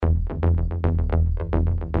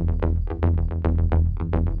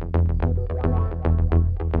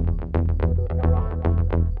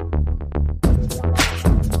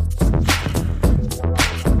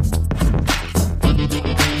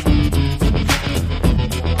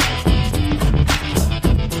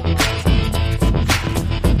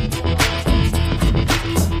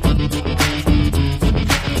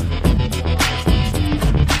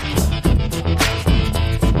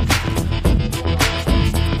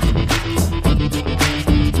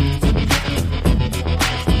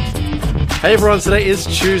Hey everyone, today is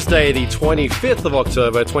Tuesday, the 25th of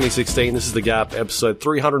October, 2016. This is The Gap, episode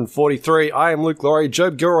 343. I am Luke Lawrie.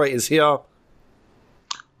 Joab Gilroy is here.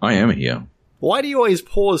 I am here. Why do you always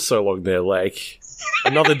pause so long there? Like,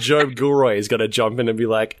 another Joab Gilroy is going to jump in and be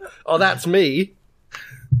like, oh, that's me.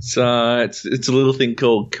 It's a little thing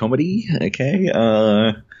called comedy, okay?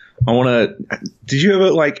 Did you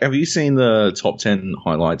ever, have you seen the top 10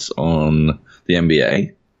 highlights on the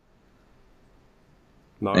NBA?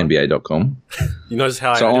 No. NBA.com. You notice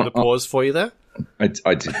how I did the pause for you there? I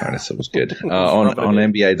did notice it was good. On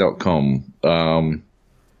NBA.com,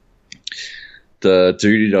 the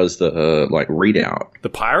dude who does the readout. The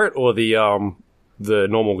pirate or the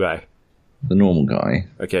normal guy? The normal guy.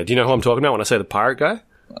 Okay, do you know who I'm talking about when I say the pirate guy?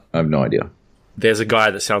 I have no idea. There's a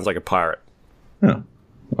guy that sounds like a pirate. Oh,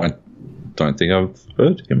 I don't think I've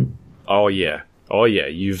heard him. Oh yeah,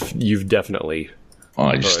 you've definitely.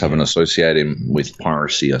 I just haven't associated him with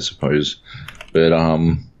piracy, I suppose. But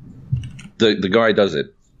the guy does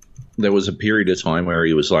it. There was a period of time where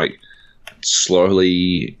he was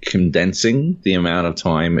slowly condensing the amount of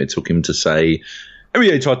time it took him to say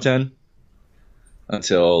NBA top 10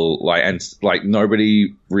 until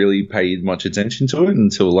nobody really paid much attention to it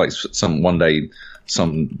until one day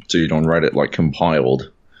some dude on Reddit compiled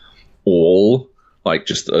all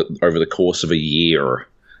just over the course of a year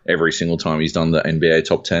every single time he's done the NBA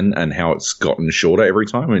top 10 and how it's gotten shorter every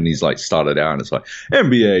time. And he's started out and it's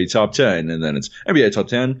NBA top 10 and then it's NBA top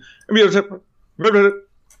 10, NBA top 10.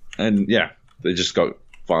 And yeah, they just got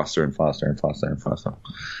faster and faster and faster and faster.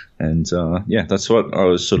 And that's what I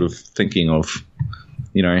was sort of thinking of.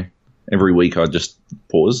 Every week I'd just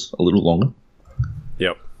pause a little longer.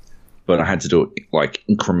 Yep. But I had to do it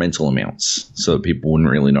incremental amounts so that people wouldn't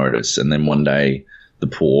really notice. And then one day the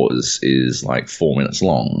pause is 4 minutes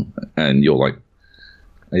long, and you're like,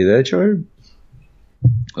 "Are you there, Joe?"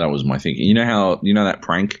 That was my thinking. You know that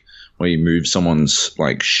prank where you move someone's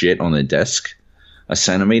shit on their desk a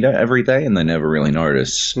centimeter every day, and they never really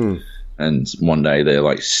notice. And one day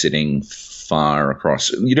they're sitting far across.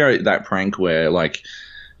 You know that prank where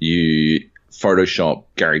you Photoshop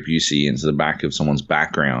Gary Busey into the back of someone's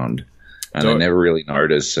background. And they never really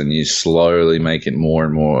notice, and you slowly make it more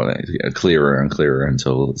and more clearer and clearer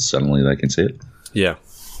until suddenly they can see it. Yeah,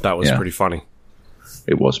 that was pretty funny.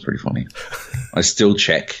 It was pretty funny. I still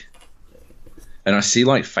check, and I see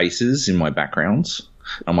faces in my backgrounds.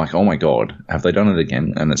 I'm like, oh my god, have they done it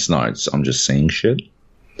again? And I'm just seeing shit.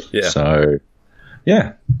 Yeah. So,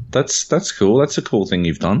 yeah, that's cool. That's a cool thing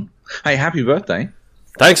you've done. Hey, happy birthday!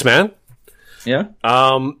 Thanks, man. Yeah.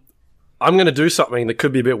 I'm going to do something that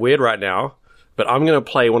could be a bit weird right now, but I'm going to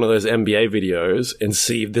play one of those NBA videos and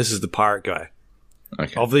see if this is the pirate guy.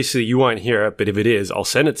 Okay. Obviously, you won't hear it, but if it is, I'll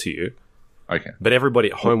send it to you. Okay. But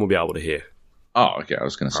everybody at home will be able to hear. Oh, okay. I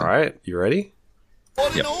was going to say. All right. You ready?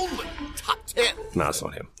 Yep. Top 10. No, it's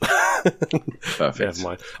not him. Perfect. Never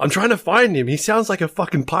mind. I'm trying to find him. He sounds like a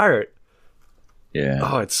fucking pirate. Yeah.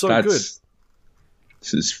 Oh, it's so good. This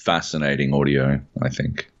is fascinating audio, I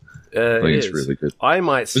think. I think it's really good. I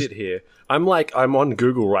might sit here. I'm on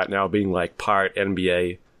Google right now being pirate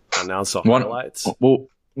NBA announcer highlights. Well,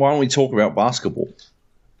 why don't we talk about basketball?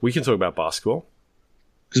 We can talk about basketball.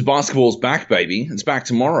 Because basketball's back, baby. It's back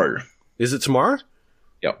tomorrow. Is it tomorrow?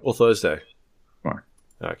 Yep. Or Thursday? Tomorrow.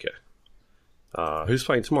 Okay. Who's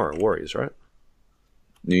playing tomorrow? Warriors, right?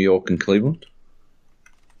 New York and Cleveland.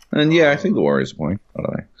 And I think the Warriors are playing. I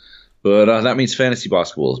don't know. But that means fantasy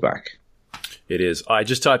basketball is back. It is. I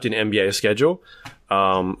just typed in NBA schedule.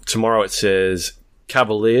 Tomorrow it says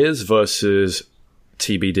Cavaliers versus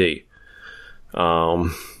TBD.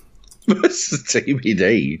 Versus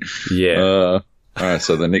TBD. Yeah. All right,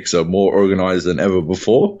 so the Knicks are more organized than ever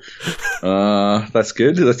before. That's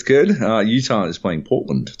good. That's good. Utah is playing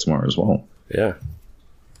Portland tomorrow as well. Yeah.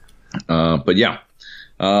 But yeah.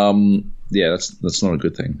 That's not a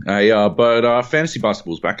good thing. But fantasy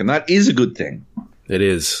basketball is back, and that is a good thing. It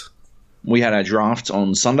is. We had our draft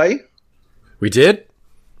on Sunday. We did?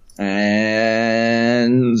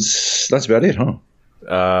 And that's about it, huh?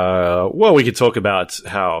 Well, we could talk about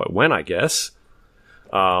how it went, I guess.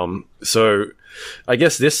 So, I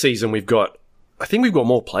guess this season we've got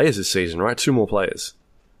more players this season, right? 2 more players.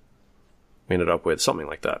 We ended up with something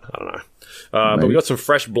like that. I don't know. But we got some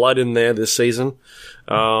fresh blood in there this season.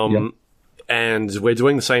 Yep. And we're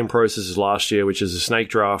doing the same process as last year, which is a snake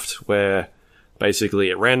draft where basically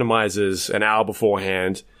it randomizes an hour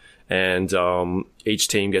beforehand and each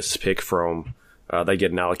team gets to pick from, they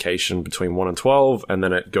get an allocation between 1 and 12 and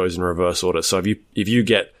then it goes in reverse order. So if you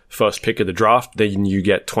get first pick of the draft, then you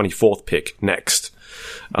get 24th pick next.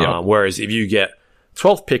 Yep. Whereas if you get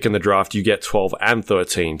 12th pick in the draft, you get 12 and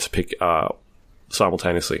 13 to pick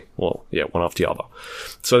simultaneously. Well, yeah, one after the other.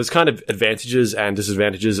 So there's kind of advantages and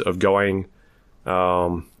disadvantages of going,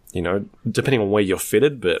 depending on where you're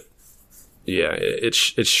fitted, but yeah, it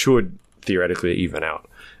should theoretically even out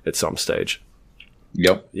at some stage.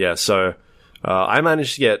 Yep. Yeah, so I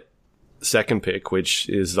managed to get second pick, which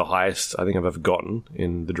is the highest I think I've ever gotten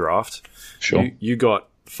in the draft. Sure. You got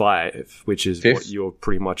 5, which is Fifth. what you're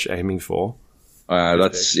pretty much aiming for. I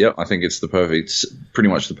think it's pretty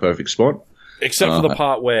much the perfect spot. Except for the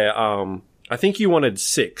part where I think you wanted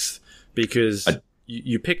 6th because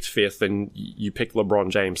you picked 5th and you picked LeBron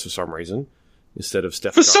James for some reason instead of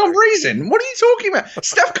Steph Curry. For some reason? What are you talking about?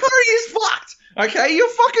 Steph Curry is fucked. Okay, you're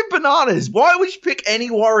fucking bananas. Why would you pick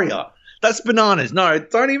any Warrior? That's bananas. No,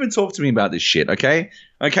 don't even talk to me about this shit, okay?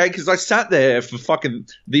 Okay, because I sat there for fucking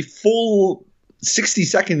the full 60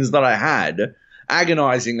 seconds that I had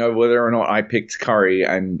agonizing over whether or not I picked Curry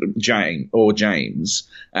and James,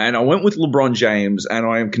 and I went with LeBron James, and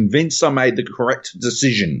I am convinced I made the correct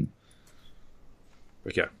decision.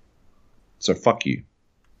 Okay. So fuck you,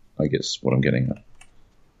 I guess, what I'm getting at.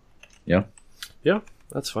 Yeah? Yeah,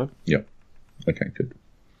 that's fine. Yeah. Okay, good.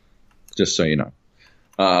 Just so you know.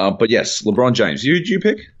 But yes, LeBron James. Did you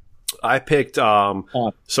pick? I picked...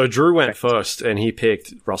 so Drew went first, and he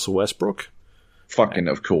picked Russell Westbrook. Fucking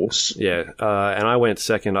of course. Yeah, and I went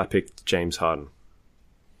second. I picked James Harden.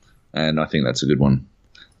 And I think that's a good one.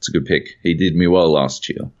 It's a good pick. He did me well last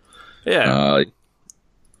year. Yeah.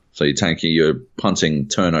 So you're punting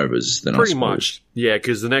turnovers then, pretty much. Yeah,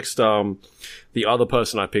 because the next... the other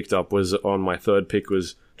person I picked up was on my third pick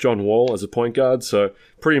was John Wall as a point guard, so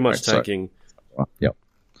pretty much tanking... Yep.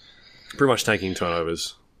 Pretty much tanking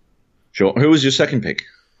turnovers. Sure. Who was your second pick?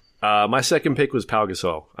 My second pick was Pau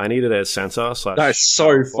Gasol. I needed a center. That's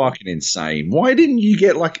so fucking insane. Why didn't you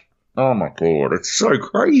get oh my god, it's so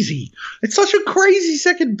crazy. It's such a crazy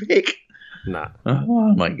second pick. Nah.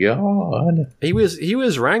 Oh my god. He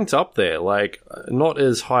was ranked up there, not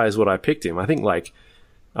as high as what I picked him. I think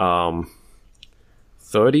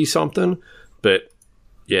 30 something, but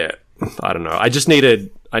yeah, I don't know. I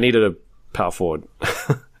needed a power forward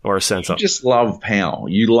or a center. You just love Pau.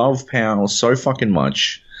 You love Pau so fucking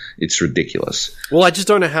much. It's ridiculous. Well, I just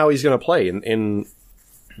don't know how he's going to play in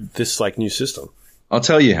this new system. I'll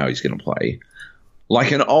tell you how he's going to play.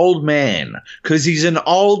 Like an old man, because he's an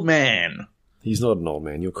old man. He's not an old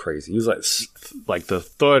man. You're crazy. He was like the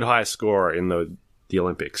third highest scorer in the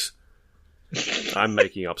Olympics. I'm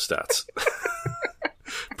making up stats.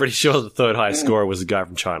 Pretty sure the third highest scorer was a guy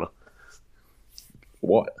from China.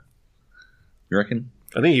 What? You reckon?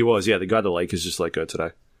 I think he was, yeah. The guy the Lakers just let go today.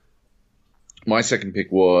 My second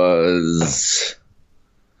pick was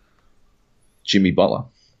Jimmy Butler,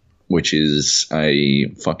 which is a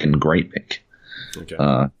fucking great pick.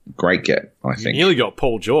 Okay. Great get, I think. You nearly got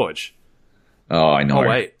Paul George. Oh, I know. Oh,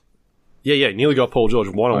 wait. Yeah, nearly got Paul George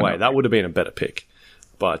one away. That would have been a better pick.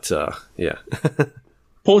 But, yeah.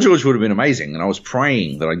 Paul George would have been amazing, and I was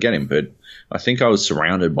praying that I'd get him, but I think I was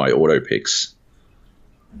surrounded by auto picks.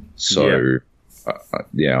 So,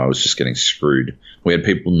 I was just getting screwed. We had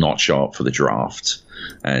people not show up for the draft,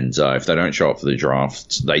 and if they don't show up for the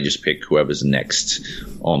draft, they just pick whoever's next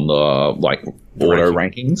on the auto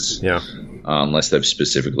rankings. Yeah, unless they've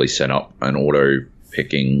specifically set up an auto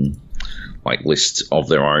picking list of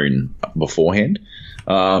their own beforehand.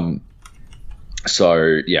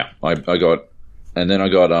 So yeah, I got, and then I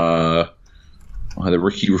got either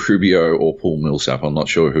Ricky Rubio or Paul Millsap. I'm not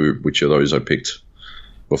sure which of those I picked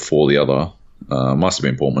before the other. Must have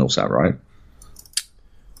been Paul Millsap, right?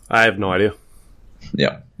 I have no idea.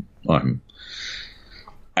 Yeah, I'm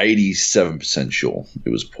 87% sure it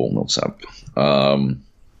was Paul Millsap.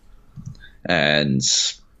 And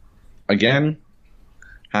again,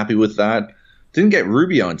 happy with that. Didn't get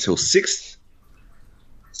Rubio until sixth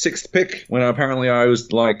pick, when apparently I was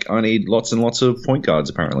I need lots and lots of point guards,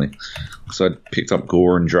 apparently. So I picked up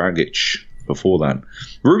Gore and Dragic before that.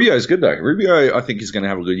 Rubio's good, though. Rubio, I think, is going to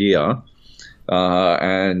have a good year.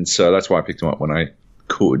 And so that's why I picked him up when I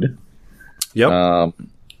could. Yep.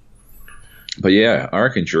 But yeah, I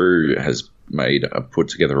reckon Drew has put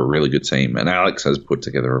together a really good team, and Alex has put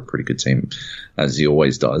together a pretty good team, as he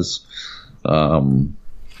always does. I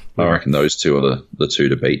reckon those two are the two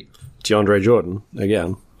to beat. DeAndre Jordan,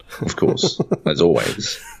 again. Of course, as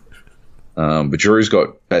always. But Drew's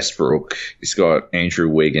got Westbrook. He's got Andrew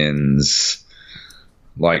Wiggins,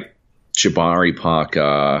 Jabari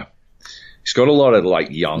Parker. He's got a lot of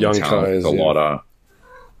young talent, guys, a lot of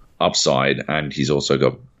upside, and he's also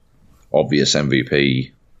got obvious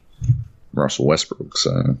MVP Russell Westbrook.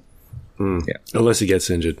 So, yeah. Unless he gets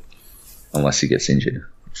injured. unless he gets injured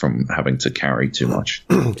from having to carry too much.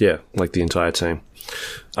 Yeah, like the entire team.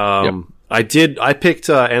 Yep. I picked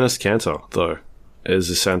Enes Kanter, though, as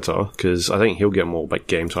a center, because I think he'll get more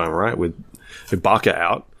game time, right, with Ibaka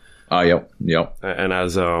out. Yep. And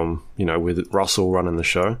as, with Russell running the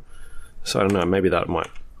show. So I don't know, maybe that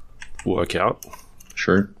might work out.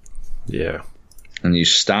 True. Yeah. And you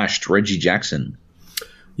stashed Reggie Jackson.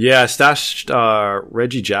 Yeah, I stashed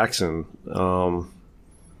Reggie Jackson.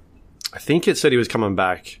 I think it said he was coming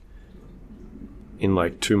back in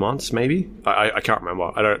like 2 months, maybe. I can't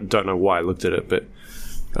remember. I don't know why I looked at it, but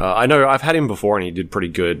I know I've had him before and he did pretty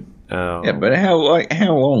good. Yeah, but how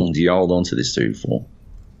long do you hold on to this dude for?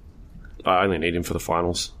 I only need him for the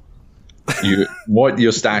finals. You're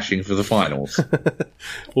stashing for the finals?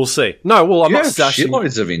 We'll see. No, well, I'm not stashing.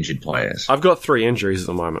 Shitloads of injured players. I've got 3 injuries at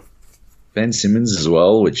the moment. Ben Simmons as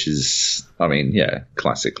well, which is,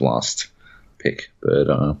 classic last pick,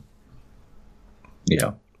 but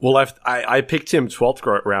yeah. Well, I picked him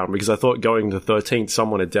 12th round because I thought going to 13th,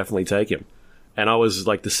 someone would definitely take him. And I was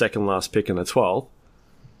like the second last pick in the 12th.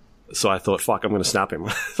 So I thought, fuck, I'm going to snap him.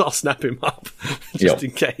 I'll snap him up just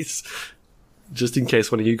in case. Just in case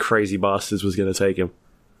one of you crazy bastards was going to take him.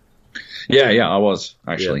 Yeah, I was,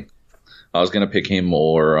 actually. Yeah. I was going to pick him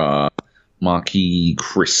or Marquis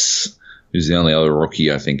Chris, who's the only other rookie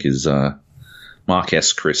I think is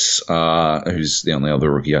Marquez Chris, who's the only other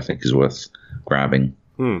rookie I think is worth grabbing.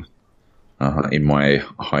 In my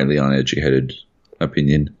highly uneducated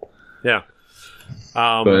opinion. Yeah.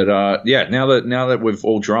 Now that we've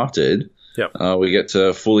all drafted, yep. We get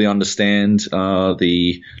to fully understand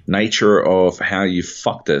the nature of how you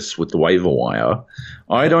fucked us with the waiver wire.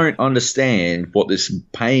 I don't understand what this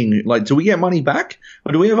paying, like, do we get money back?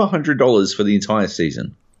 Or do we have $100 for the entire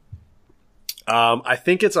season? I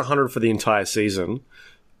think it's $100 for the entire season,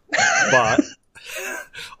 but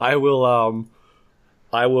I'll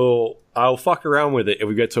fuck around with it if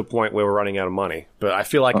we get to a point where we're running out of money. But I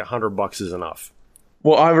feel like $100 is enough.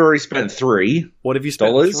 Well, I've already spent $3. What have you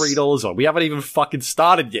spent $3 on? We haven't even fucking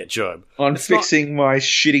started yet, Joab. On fixing my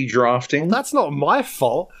shitty drafting. Well, that's not my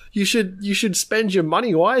fault. You should spend your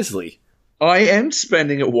money wisely. I am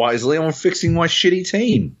spending it wisely on fixing my shitty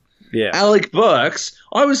team. Yeah. Alec Burks.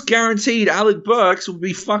 I was guaranteed Alec Burks would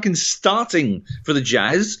be fucking starting for the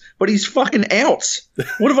Jazz, but he's fucking out.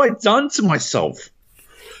 What have I done to myself?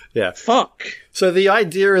 Yeah. Fuck. So the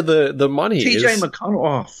idea of the money TJ is McConnell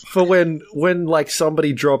off. For when like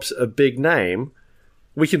somebody drops a big name,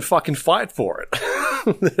 we can fucking fight for it.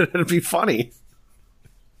 It'd be funny.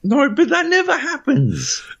 No, but that never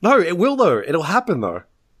happens. No, it will though. It'll happen though.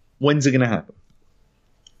 When's it going to happen?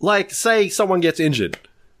 Like, say someone gets injured.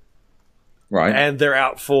 Right. And they're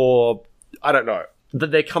out for, I don't know,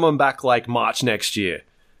 they're coming back like March next year.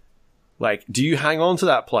 Like, do you hang on to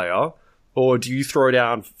that player? Or do you throw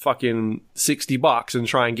down fucking $60 and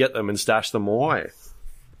try and get them and stash them away?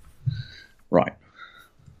 Right.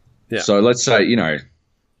 Yeah. So let's say,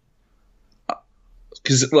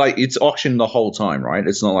 because like it's auctioned the whole time, right?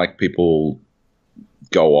 It's not like people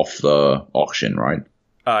go off the auction, right?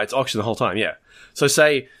 It's auctioned the whole time, yeah. So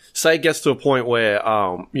say it gets to a point where,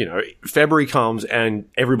 February comes and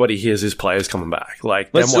everybody hears his player's coming back.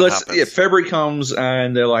 Like, then what happens? Yeah, February comes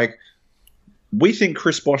and they're like, we think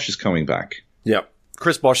Chris Bosh is coming back. Yep.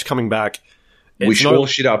 Chris Bosh coming back. We all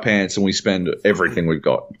shit our pants and we spend everything we've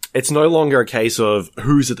got. It's no longer a case of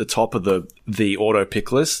who's at the top of the auto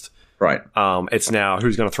pick list. Right. It's now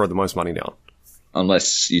who's going to throw the most money down.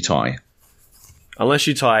 Unless you tie.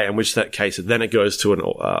 In which that case, then it goes to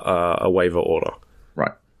a waiver order.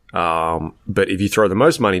 Right. But if you throw the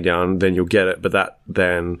most money down, then you'll get it. But that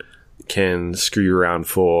then can screw you around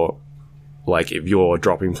for, like, if you're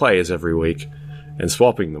dropping players every week and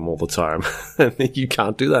swapping them all the time, you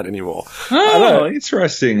can't do that anymore. Oh,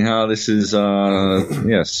 interesting how this is,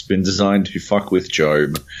 been designed to fuck with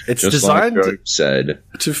Joab. It's just designed, like Joab said,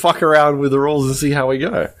 to fuck around with the rules and see how we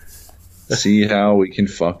go. See how we can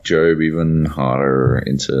fuck Joab even harder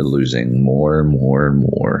into losing more and more and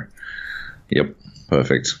more. Yep,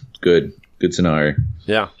 perfect. Good to know.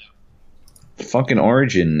 Yeah. Fucking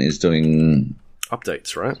Origin is doing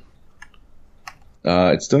updates, right?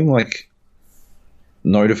 It's doing like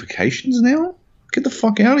notifications now. Get the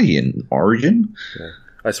fuck out of here, Origin. Yeah.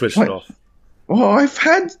 I switched it off. Oh, I've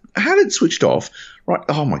had it switched off. Right.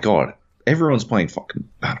 Oh my god. Everyone's playing fucking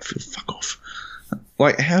Battlefield. Fuck off.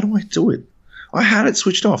 Like, how do I do it? I had it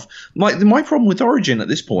switched off. My problem with Origin at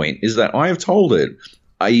this point is that I have told it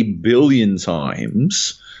 1 billion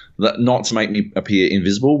times that not to make me appear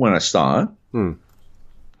invisible when I start. And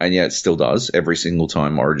yet it still does. Every single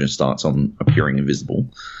time Origin starts, I'm appearing invisible.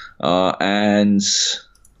 And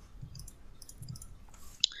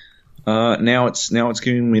Now it's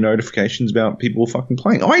giving me notifications about people fucking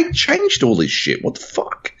playing. I changed all this shit. What the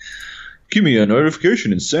fuck? Give me a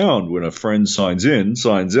notification in sound when a friend signs in,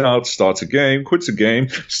 signs out, starts a game, quits a game,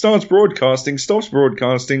 starts broadcasting, stops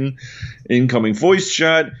broadcasting, incoming voice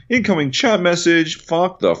chat, incoming chat message.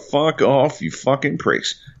 Fuck the fuck off, you fucking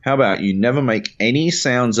pricks. How about you never make any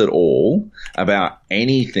sounds at all about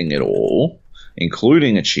anything at all,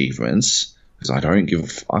 including achievements, because I don't give a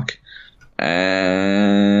fuck.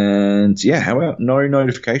 And yeah, how about no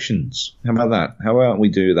notifications? How about that? How about we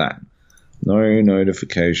do that? No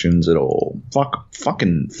notifications at all.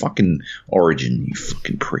 Fucking Origin, you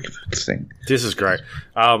fucking prick thing. This is great.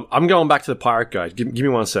 I'm going back to the pirate guide. Give me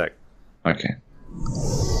 1 sec. Okay.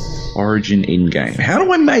 Origin in-game. How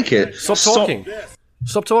do I make it? Stop talking.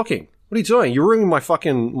 Stop talking. What are you doing? You're ruining my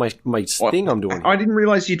fucking my thing I'm doing. I didn't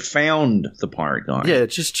realize you'd found the pirate guy. Yeah,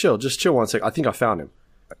 just chill. Just chill 1 sec. I think I found him.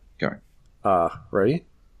 Go. Ready?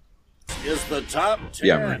 Is the top 10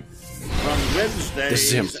 Yeah, from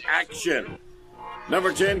Wednesday's action.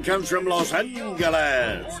 Number 10 comes from Los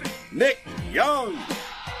Angeles. Nick Young.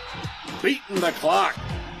 Beating the clock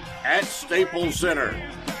at Staples Center.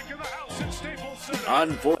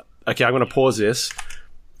 Okay, I'm going to pause this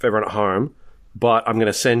for everyone at home, but I'm going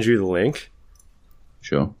to send you the link.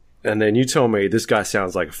 Sure. And then you tell me this guy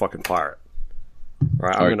sounds like a fucking pirate.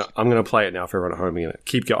 Right, I'm gonna play it now for everyone at home.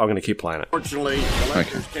 I'm gonna keep playing it. Fortunately, the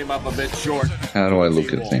Lakers came up a bit short. How do I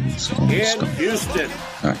look at things? In Houston,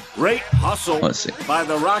 great hustle by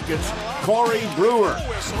the Rockets. Corey Brewer,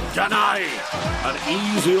 Janai, an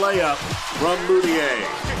easy layup from Moutier.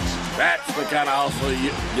 That's the kind of hustle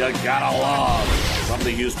you gotta love from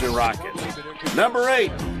the Houston Rockets. Number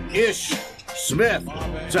 8, Ish Smith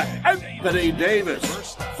to Anthony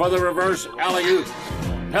Davis for the reverse alley-oop.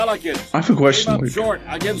 Pelicans. I have a question. Came up short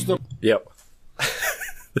against the. Yep.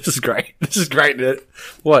 This is great. This is great.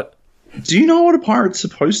 What? Do you know what a pirate's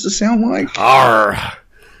supposed to sound like? Arr.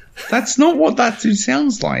 That's not what that dude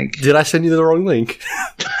sounds like. Did I send you the wrong link?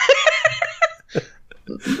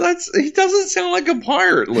 He doesn't sound like a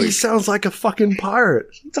pirate, Luke. He sounds like a fucking pirate.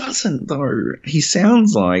 He doesn't, though. He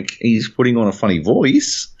sounds like he's putting on a funny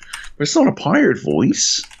voice, but it's not a pirate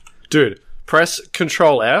voice. Dude, press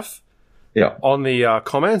Control F. Yeah. On the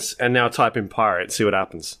comments, and now type in pirate and see what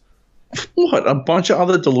happens. What? A bunch of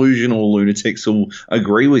other delusional lunatics will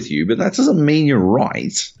agree with you, but that doesn't mean you're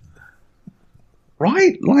right.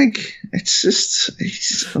 Right? Like,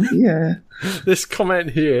 yeah. This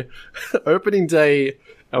comment here, opening day,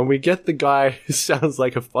 and we get the guy who sounds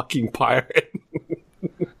like a fucking pirate.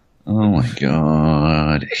 Oh my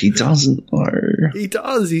god. He doesn't know. He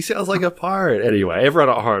does. He sounds like a pirate. Anyway,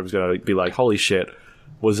 everyone at home is going to be like, holy shit,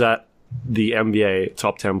 was that the NBA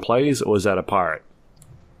top 10 plays, or was that a pirate?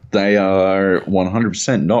 They are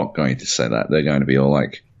 100% not going to say that. They're going to be all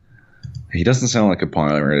like, he doesn't sound like a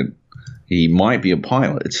pilot. He might be a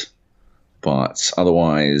pilot, but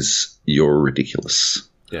otherwise, you're ridiculous.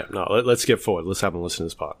 Yeah, no, let's get forward. Let's have a listen to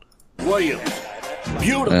this part. Williams.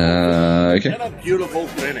 Beautiful. Okay. And a beautiful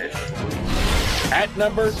finish. At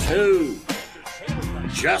number 2,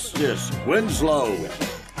 Justice Winslow.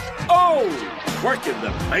 Oh! Working the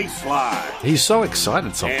baseline. He's so excited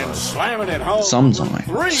And sometimes. slamming it home. Sometimes.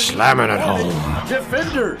 3 Slamming it home.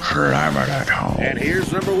 defenders. Slamming it home. And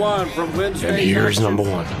here's number 1 from Wednesday. And here's number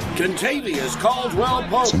 1. Contavious Caldwell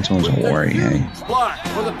Pope. Sometimes I worry, hey. Block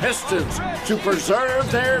for the Pistons to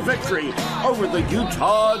preserve their victory over the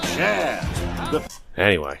Utah Jazz.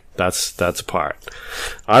 Anyway, that's a pirate.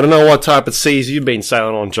 I don't know what type of seas you've been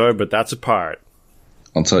sailing on, Joe, but that's a pirate.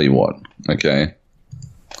 I'll tell you what, okay?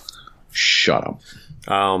 Shut up.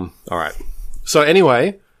 All right. So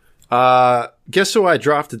anyway, guess who I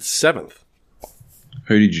drafted 7th?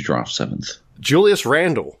 Who did you draft 7th? Julius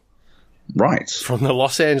Randle Right. from the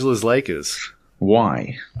Los Angeles Lakers.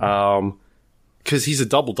 Why? Because he's a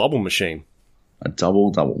double-double machine. A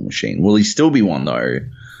double-double machine. Will he still be one, though,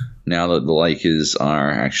 now that the Lakers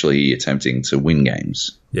are actually attempting to win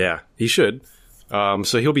games? Yeah, he should.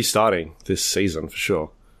 So he'll be starting this season for sure.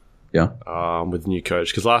 Yeah. With the new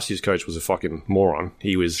coach. Because last year's coach was a fucking moron.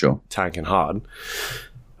 He was tanking hard.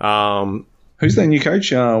 Who's their new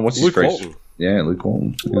coach? What's his Luke phrase? Walton. Yeah, Luke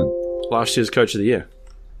Walton. Yeah. Last year's coach of the year.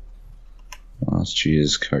 Last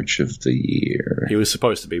year's coach of the year. He was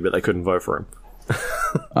supposed to be, but they couldn't vote for him.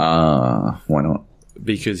 Why not?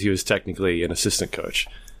 Because he was technically an assistant coach.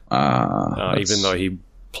 Even though he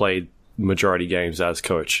played majority games as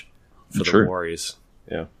coach for the Warriors.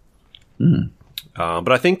 Yeah.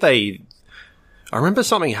 But I think I remember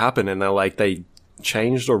something happened and they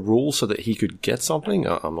changed a rule so that he could get something.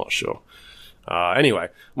 I'm not sure. Anyway,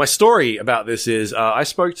 my story about this is I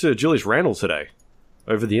spoke to Julius Randle today.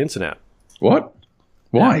 over the internet. What?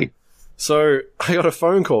 Why? Yeah. So I got a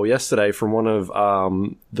phone call yesterday from one of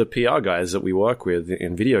the PR guys that we work with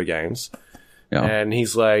in video games. Yeah. And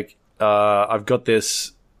he's like, I've got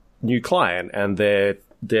this new client and they're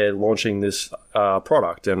launching this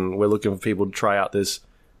product and we're looking for people to try out this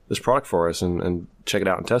product for us and check it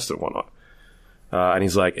out and test it and whatnot. And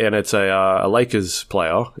he's like, and it's a Lakers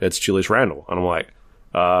player. It's Julius Randle. And I'm like,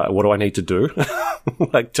 what do I need to do?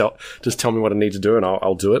 Like, just tell me what I need to do and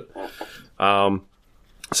I'll do it.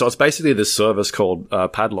 So it's basically this service called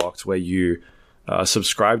Padlocked where you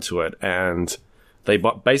subscribe to it and they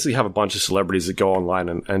basically have a bunch of celebrities that go online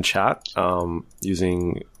and chat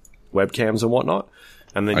using webcams and whatnot.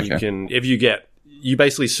 And then you can, you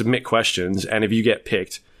basically submit questions and if you get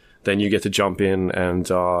picked, then you get to jump in and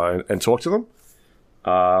talk to them.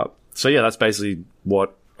 So yeah, that's basically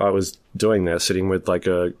what I was doing there, sitting with like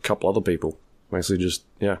a couple other people, basically just,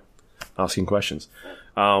 asking questions.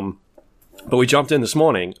 But we jumped in this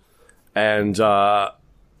morning and,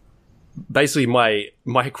 basically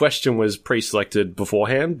my question was pre-selected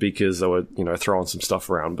beforehand because they were, throwing some stuff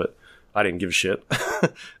around, but I didn't give a shit.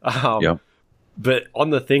 But on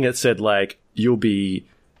the thing it said like, you'll be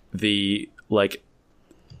the, like,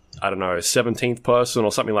 I don't know, 17th person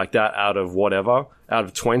or something like that out of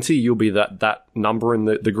 20, you'll be that number in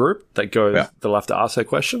the group that goes, they'll have to ask that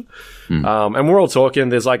question. And we're all talking,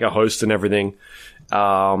 there's like a host and everything.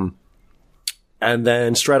 And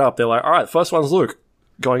then straight up, they're like, all right, first one's Luke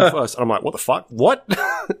going first. And I'm like, what the fuck? What?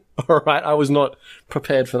 All right. I was not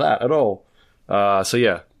prepared for that at all. So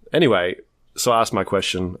yeah. Anyway, so I asked my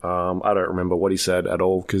question. I don't remember what he said at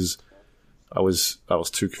all because I was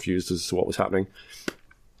too confused as to what was happening.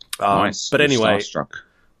 Nice. But anyway, starstruck.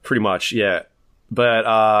 Pretty much, yeah. But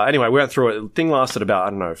anyway, we went through it. The thing lasted about, I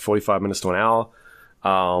don't know, 45 minutes to an hour.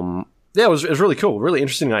 Yeah, it was really cool. Really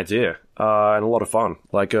interesting idea. And a lot of fun.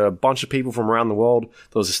 Like a bunch of people from around the world.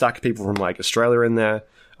 There was a stack of people from like Australia in there.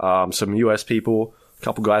 Some US people. A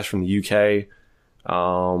couple guys from the UK.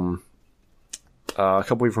 A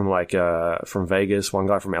couple people from like from Vegas. One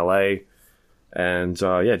guy from LA. And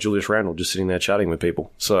Julius Randle just sitting there chatting with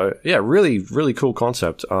people. So yeah, really, really cool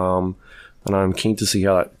concept. And I'm keen to see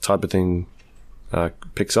how that type of thing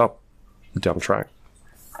picks up down the track.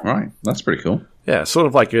 Right, that's pretty cool. Yeah, sort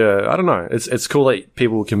of like I don't know. It's cool that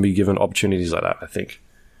people can be given opportunities like that. I think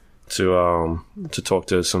to talk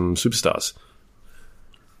to some superstars.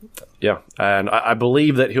 Yeah, and I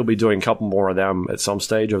believe that he'll be doing a couple more of them at some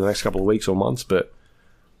stage over the next couple of weeks or months. But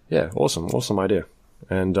yeah, awesome idea,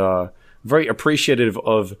 and very appreciative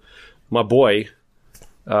of my boy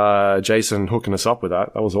Jason hooking us up with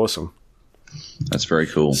that. That was awesome. That's very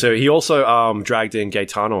cool. So he also dragged in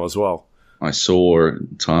Gaetano as well. I saw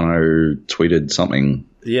Tano tweeted something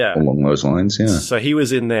along those lines, yeah. So he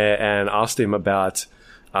was in there and asked him about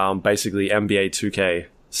basically NBA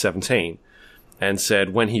 2K17 and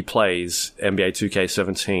said when he plays NBA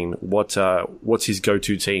 2K17, what's his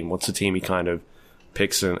go-to team? What's the team he kind of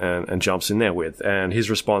picks and jumps in there with? And his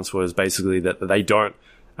response was basically that they don't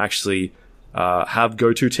actually have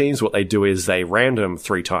go-to teams. What they do is they random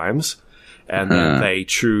 3 times and then they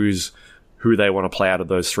choose who they want to play out of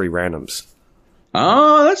those 3 randoms.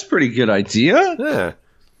 Oh, that's a pretty good idea. Yeah,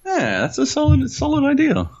 that's a solid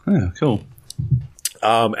idea. Yeah, cool.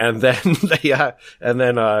 And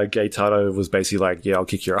then Gaetano was basically like, "Yeah, I'll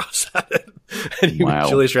kick your ass at it." And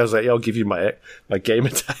Julius was like, "Yeah, I'll give you my gamer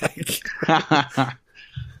tag."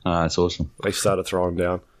 That's awesome. They started throwing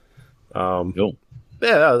down. Cool.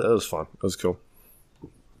 Yeah, that was fun. It was cool.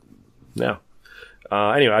 Yeah.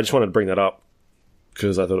 Anyway, I just wanted to bring that up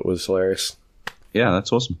because I thought it was hilarious. Yeah,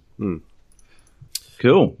 that's awesome.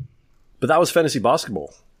 Cool. But that was fantasy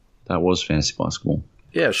basketball. That was fantasy basketball.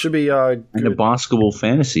 Yeah, it should be and a basketball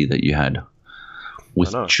fantasy that you had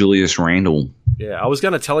with Julius Randle. Yeah, I was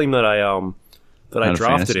going to tell him that I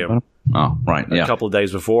drafted him. Oh, right. A couple of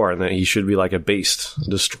days before, and that he should be like a beast,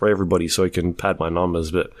 destroy everybody, so he can pad my numbers.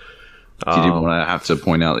 But did you want to have to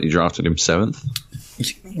point out that you drafted him 7th?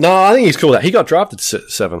 No, I think he's cool. That he got drafted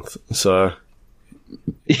 7th. So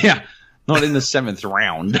yeah, not in the 7th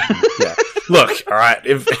round. Yeah. Look, all right.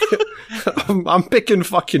 If I'm picking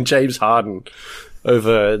fucking James Harden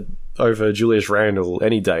over Julius Randle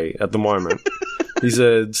any day at the moment. He's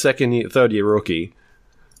a third year rookie.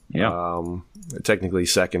 Yeah. Technically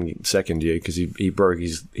second year because he broke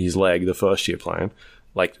his leg the first year playing,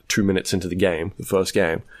 like 2 minutes into the first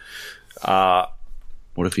game. What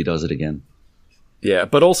if he does it again? Yeah,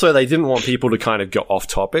 but also they didn't want people to kind of go off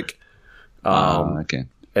topic. Okay.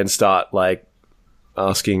 And start like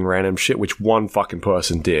asking random shit, which one fucking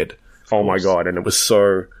person did. Oh my god, and it was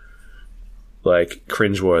so like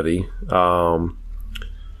cringeworthy.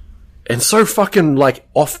 And so fucking, like,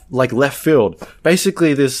 off, like, left field.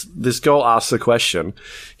 Basically, this girl asks a question.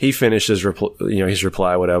 He finishes, his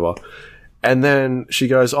reply, whatever. And then she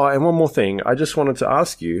goes, oh, and one more thing. I just wanted to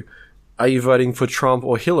ask you, are you voting for Trump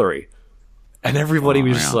or Hillary? And everybody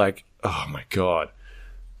was just like, oh, my God.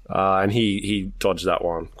 And he dodged that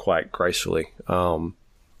one quite gracefully.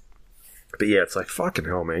 But yeah, it's like, fucking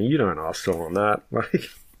hell, man. You don't ask someone that. Like,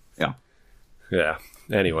 yeah.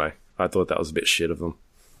 Anyway, I thought that was a bit shit of them.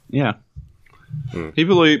 Yeah.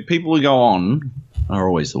 People who go on are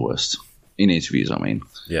always the worst in interviews. I mean,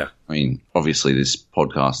 obviously this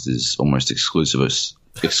podcast is almost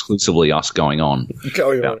exclusively us going on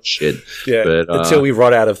shit. Yeah, but, until we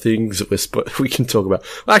run out of things that we can talk about.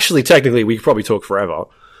 Actually, technically, we could probably talk forever.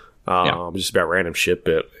 Just about random shit,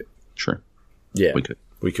 but true. Yeah,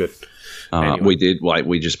 we could. Anyway. We did. Like,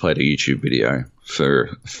 we just played a YouTube video for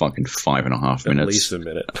fucking 5.5 minutes, at least a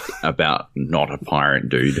minute, about not a pirate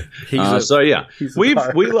dude. We've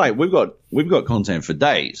got content for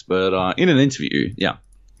days, but in an interview,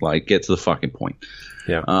 get to the fucking point.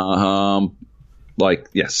 Yeah.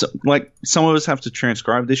 Some of us have to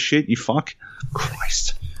transcribe this shit. You fuck,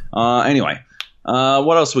 Christ. Anyway,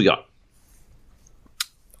 what else we got?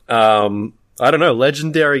 I don't know.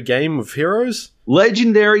 Legendary Game of Heroes?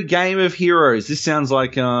 Legendary Game of Heroes. This sounds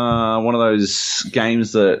like one of those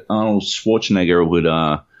games that Arnold Schwarzenegger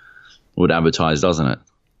would advertise, doesn't it?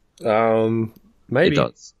 Maybe. It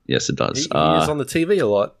does. Yes, it does. He is on the TV a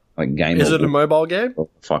lot. Like game. Is it a mobile game? Oh,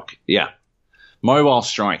 fuck. Yeah. Mobile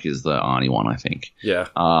Strike is the Arnie one, I think. Yeah.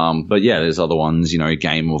 But yeah, there's other ones,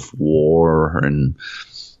 Game of War and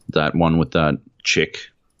that one with that chick.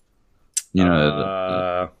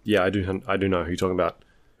 Yeah, I do know who you're talking about.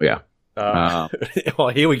 Yeah. Well,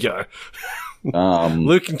 here we go.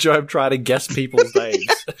 Luke and Joab try to guess people's names.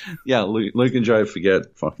 Yeah, Luke and Joab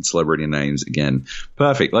forget fucking celebrity names again.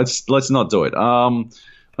 Perfect. Let's not do it.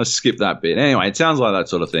 Let's skip that bit. Anyway, it sounds like that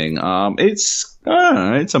sort of thing. It's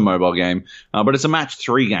a mobile game, but it's a match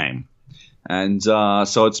 3 game. And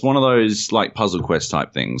so it's one of those like Puzzle Quest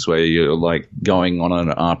type things where you're like going on an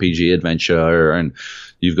RPG adventure and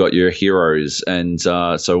you've got your heroes. And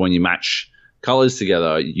so when you match colors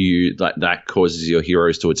together, that causes your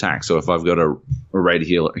heroes to attack. So if I've got a red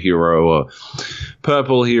hero, a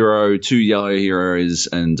purple hero, 2 yellow heroes,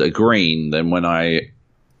 and a green, then when I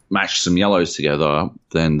match some yellows together,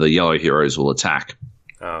 then the yellow heroes will attack.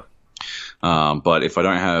 But if I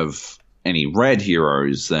don't have any red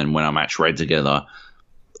heroes, then when I match red together,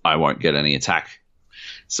 I won't get any attack.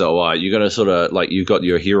 So you got to sort of like you've got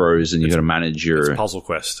your heroes and you got to manage your it's Puzzle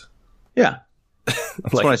Quest. Yeah,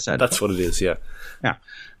 that's what I said. That's what it is. Yeah.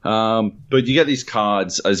 But you get these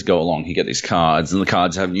cards as you go along. You get these cards, and the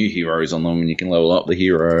cards have new heroes on them, and you can level up the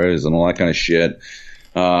heroes and all that kind of shit.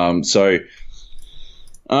 It's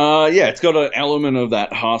got an element of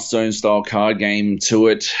that Hearthstone style card game to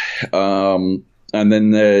it. And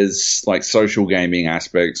then there's like social gaming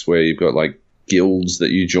aspects where you've got like guilds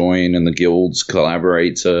that you join, and the guilds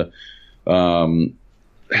collaborate to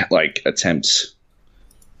like attempt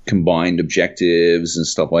combined objectives and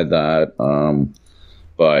stuff like that.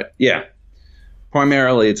 But yeah,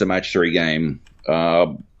 primarily it's a match 3 game.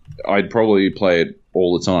 I'd probably play it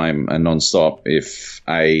all the time and nonstop if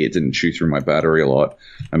A, it didn't chew through my battery a lot,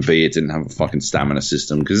 and B, it didn't have a fucking stamina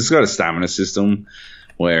system, because it's got a stamina system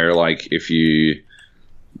where like if you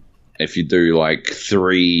do like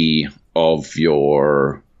 3 of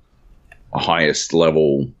your highest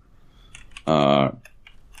level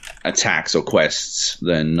attacks or quests,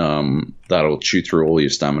 then that'll chew through all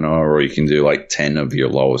your stamina, or you can do like 10 of your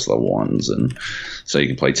lowest level ones, and so you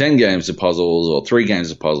can play 10 games of puzzles or 3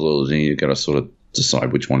 games of puzzles, and you've got to sort of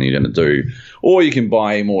decide which one you're going to do. Or you can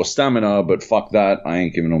buy more stamina, but fuck that, I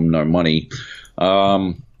ain't giving them no money.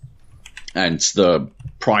 And the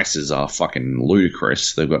prices are fucking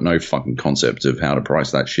ludicrous. They've got no fucking concept of how to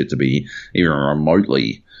price that shit to be even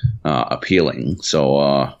remotely appealing.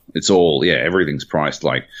 So it's all, everything's priced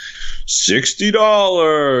like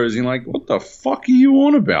 $60. You're like, what the fuck are you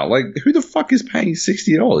on about? Like, who the fuck is paying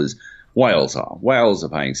 $60? Whales are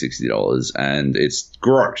paying $60, and it's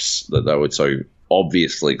gross that they would so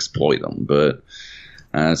obviously exploit them, but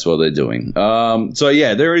that's what they're doing.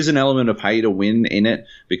 There is an element of pay to win in it,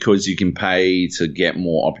 because you can pay to get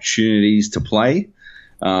more opportunities to play.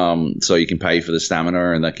 So you can pay for the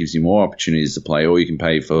stamina, and that gives you more opportunities to play, or you can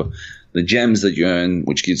pay for the gems that you earn,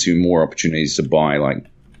 which gives you more opportunities to buy like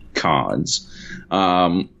cards.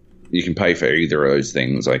 You can pay for either of those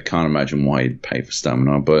things. I can't imagine why you'd pay for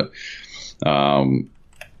stamina, but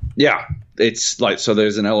it's like, so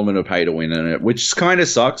there's an element of pay to win in it, which kind of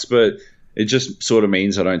sucks, but It just sort of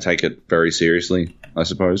means I don't take it very seriously, I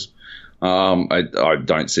suppose. I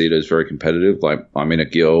don't see it as very competitive. Like, I'm in a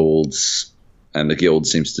guild, and the guild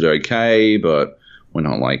seems to do okay, but we're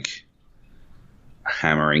not, like,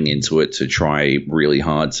 hammering into it to try really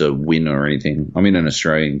hard to win or anything. I'm in an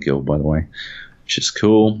Australian guild, by the way, which is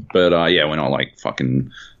cool. But, yeah, we're not, like,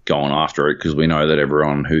 fucking going after it because we know that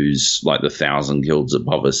everyone who's, like, the 1,000 guilds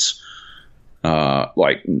above us,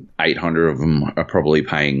 like 800 of them are probably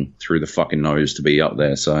paying through the fucking nose to be up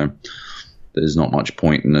there. So there's not much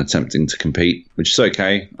point in attempting to compete, which is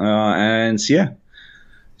okay. And yeah,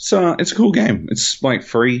 so it's a cool game. It's like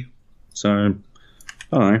free. So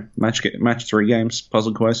I don't know, match 3 games,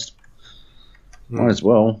 Puzzle Quest. Might as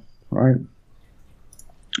well, right?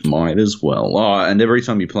 Might as well. Oh, and every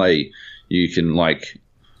time you play, you can, like,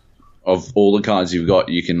 of all the cards you've got,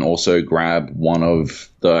 you can also grab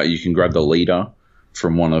you can grab the leader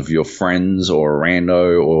from one of your friends or a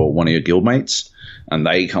rando or one of your guildmates, and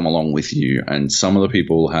they come along with you. And some of the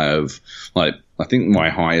people have, like, I think my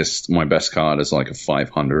best card is like a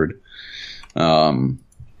 500. And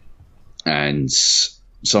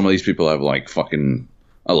some of these people have like fucking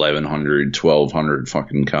 1,100, 1,200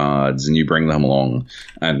 fucking cards, and you bring them along,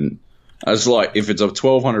 and as like, if it's a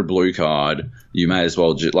 1,200 blue card, you may as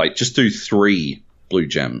well just do 3 blue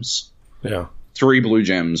gems. Yeah. 3 blue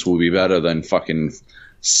gems will be better than fucking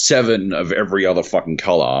 7 of every other fucking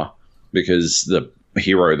color, because the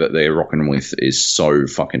hero that they're rocking with is so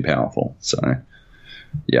fucking powerful. So,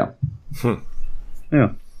 yeah.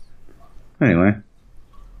 Yeah. Anyway.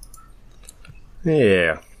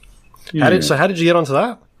 Yeah. How did you get onto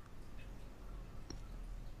that?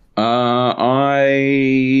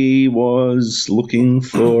 I was looking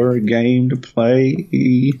for a game to play.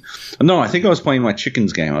 No, I think I was playing my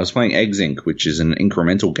chickens game. I was playing Eggs Inc., which is an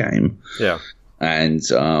incremental game. Yeah. And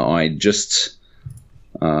I just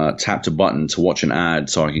tapped a button to watch an ad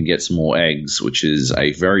so I can get some more eggs, which is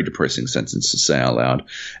a very depressing sentence to say out loud.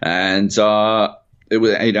 And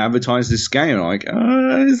it advertised this game. And I'm like,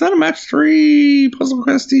 is that a match 3 Puzzle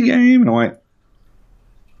Questy game? And I'm like,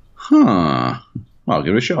 I'll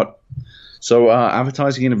give it a shot. So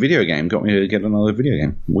advertising in a video game got me to get another video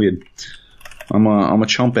game. Weird. I'm a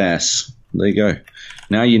chump ass. There you go.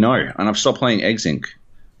 Now you know. And I've stopped playing Eggs Inc.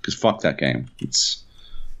 because fuck that game.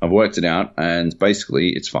 I've worked it out, and basically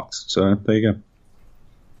it's fucked. So there you go.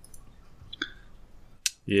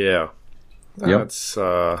 Yeah. Yep. That's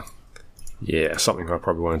something I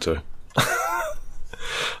probably won't do. I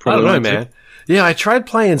don't know, man. Yeah, I tried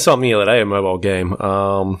playing something the other day, a mobile game.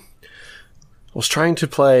 I was trying to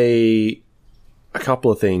play a couple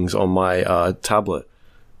of things on my tablet,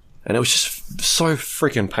 and it was just so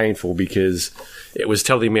freaking painful because it was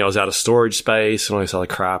telling me I was out of storage space and all this other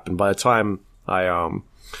crap, and by the time I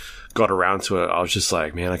got around to it, I was just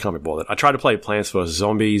like, man, I can't be bothered. I tried to play Plants vs.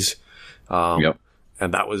 Zombies, and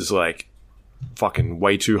that was like fucking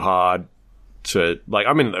way too hard to, like,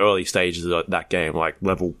 I'm in the early stages of that game, like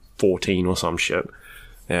level 14 or some shit,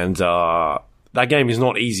 and that game is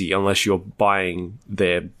not easy unless you're buying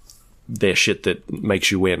their shit that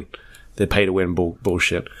makes you win. Their pay to win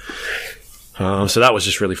bullshit. So that was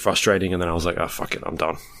just really frustrating, and then I was like, oh, fuck it, I'm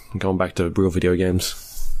done. I'm going back to real video games.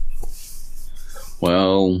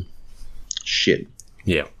 Well, shit.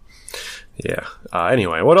 Yeah.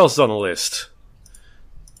 Anyway, what else is on the list?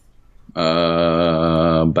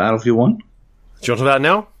 Battlefield 1? Do you want to that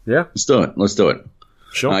now? Yeah. Let's do it.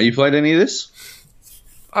 Sure. You played any of this?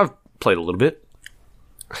 I've played a little bit.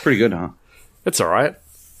 Pretty good, huh? It's alright.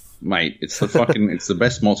 Mate, it's the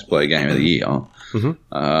best multiplayer game of the year.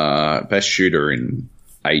 Mm-hmm. Best shooter in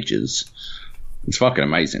ages. It's fucking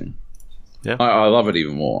amazing. Yeah. I love it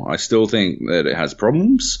even more. I still think that it has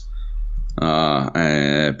problems.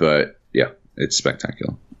 But yeah, it's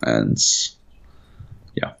spectacular. And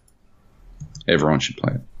yeah, everyone should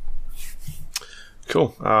play it.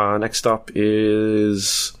 Cool. Next up? I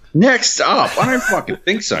don't fucking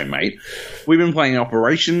think so, mate. We've been playing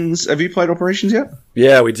Operations. Have you played Operations yet?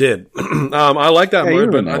 Yeah, we did. I like that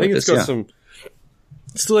mode, but I think it's got some.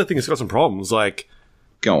 Still, I think it's got some problems. Like,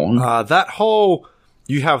 go on. That whole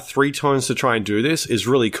you have 3 turns to try and do this is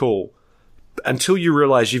really cool. Until you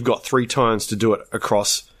realize you've got 3 turns to do it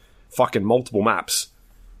across fucking multiple maps,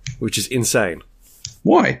 which is insane.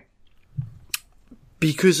 Why?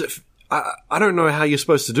 Because I don't know how you're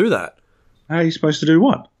supposed to do that. How are you supposed to do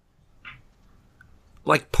what?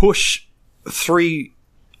 Like push through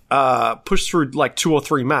like 2 or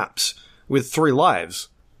 3 maps with 3 lives.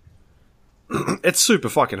 It's super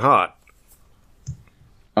fucking hard.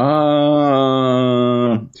 You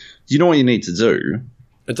know what you need to do?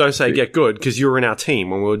 And don't say get good, because you were in our team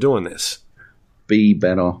when we were doing this. be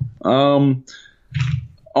better?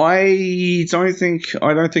 I don't think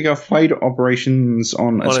I've played operations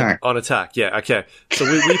on attack. On attack, yeah, okay. So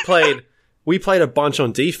we played a bunch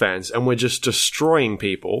on defense, and we're just destroying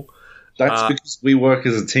people. That's because we work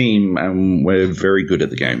as a team, and we're very good at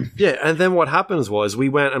the game. Yeah, and then what happens was we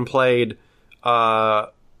went and played.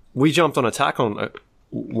 We jumped on attack on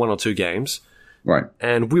 1 or 2 games, right?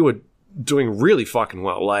 And we were doing really fucking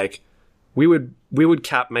well. Like we would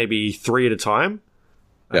cap maybe 3 at a time,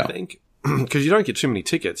 I think. Because you don't get too many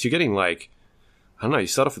tickets. You're getting like, I don't know, you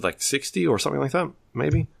start off with like 60 or something like that,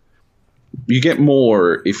 maybe? You get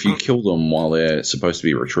more if you kill them while they're supposed to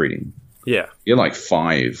be retreating. Yeah. You get like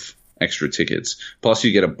 5 extra tickets. Plus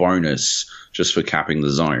you get a bonus just for capping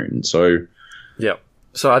the zone. So, yeah.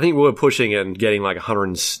 So I think we were pushing and getting like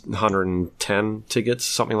 110 tickets,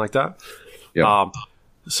 something like that. Yeah.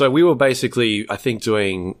 So we were basically, I think,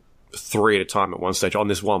 doing 3 at a time at one stage on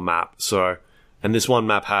this one map. So, and this one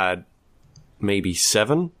map had maybe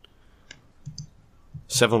 7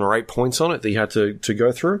 or 8 points on it that you had to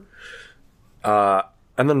go through.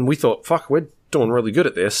 And then we thought, fuck, we're doing really good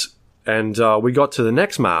at this. And we got to the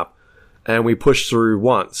next map, and we pushed through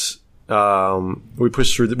once. We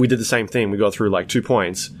did the same thing. We got through like 2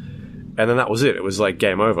 points, and then that was it. It was like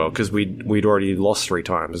game over, because we'd already lost 3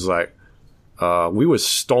 times. It was like, we were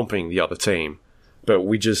stomping the other team, but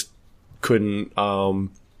we just couldn't,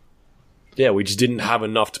 we just didn't have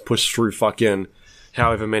enough to push through fucking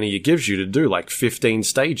however many it gives you to do, like 15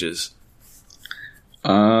 stages.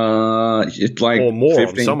 It's like or more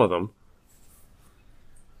 15, on some of them.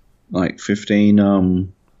 Like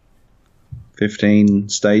 15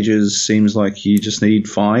 stages seems like you just need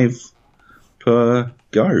 5 per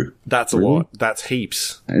go. That's really a lot. That's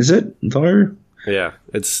heaps. Is it, though? Yeah,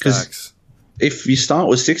 it's stacks. If you start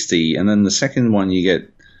with 60 and then the second one you get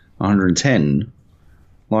 110...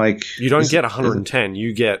 Like, you don't get 110,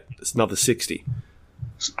 you get another 60.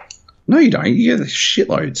 No, you don't. You get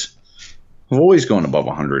shitloads. I've always gone above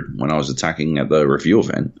 100 when I was attacking at the review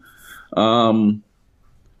event. I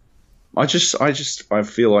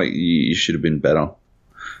feel like you should have been better.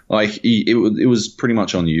 Like, it was pretty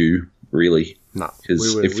much on you, really. No,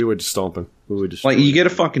 we were just stomping. We were just like, you get a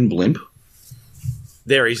fucking blimp.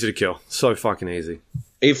 They're easy to kill. So fucking easy.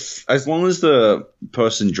 As long as the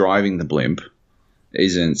person driving the blimp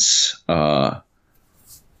isn't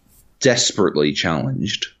desperately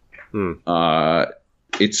challenged,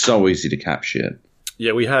 it's so easy to cap shit.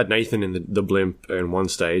 Yeah, we had Nathan in the blimp in one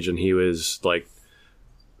stage, and he was like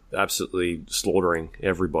absolutely slaughtering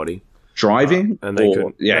everybody. Driving? And they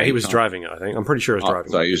could. Yeah, he was driving it, I think. I'm pretty sure he was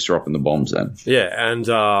driving. So he was dropping the bombs then. Yeah, and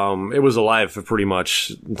it was alive for pretty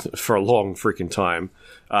much for a long freaking time.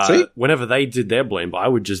 Whenever they did their blimp, I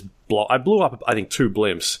would just I blew up, I think, 2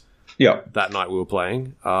 blimps. Yeah. That night we were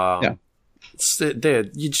playing. You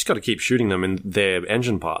just got to keep shooting them in their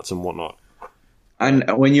engine parts and whatnot. And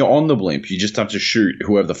when you're on the blimp, you just have to shoot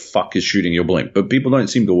whoever the fuck is shooting your blimp. But people don't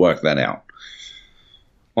seem to work that out.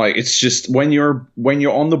 Like, it's just when you're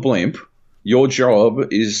on the blimp, your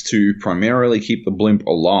job is to primarily keep the blimp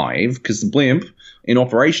alive, because the blimp in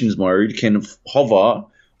operations mode can hover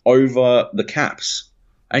over the caps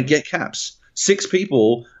and get caps. 6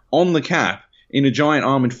 people on the cap in a giant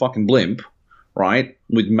armored fucking blimp, right,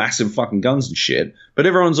 with massive fucking guns and shit. But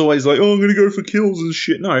everyone's always like, oh, I'm going to go for kills and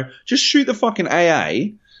shit. No, just shoot the fucking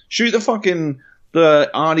AA, shoot the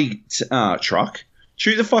arty truck,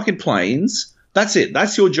 shoot the fucking planes. That's it.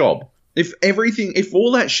 That's your job. If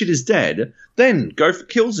all that shit is dead, then go for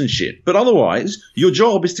kills and shit. But otherwise, your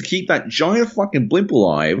job is to keep that giant fucking blimp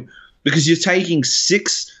alive, because you're taking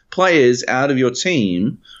 6 players out of your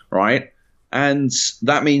team, right? And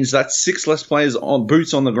that means that's 6 less players on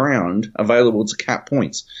boots on the ground available to cap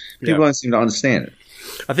points. People don't seem to understand it.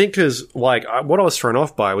 I think because, like, what I was thrown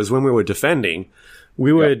off by was when we were defending,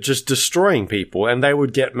 we were just destroying people, and they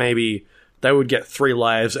would get 3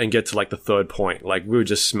 lives and get to, like, the 3rd point. Like, we were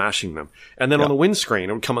just smashing them. And then on the win screen,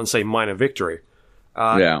 it would come and say minor victory.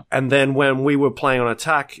 And then when we were playing on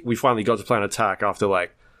attack, we finally got to play on attack after,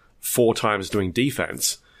 like, 4 times doing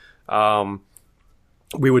defense.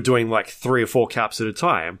 We were doing, like, 3 or 4 caps at a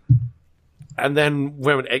time. And then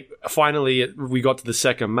when finally we got to the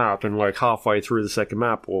second map, and, like, halfway through the second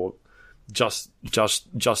map, or just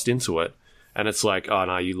into it, and it's like, oh,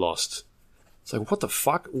 no, you lost. It's like, what the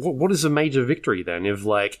fuck? What is a major victory then? If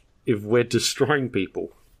we're destroying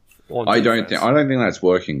people, I don't think that's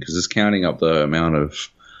working, because it's counting up the amount of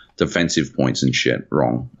defensive points and shit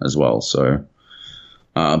wrong as well. So,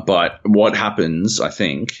 but what happens, I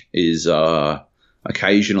think, is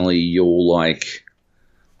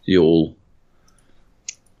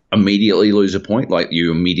immediately lose a point. Like,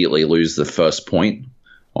 you immediately lose the first point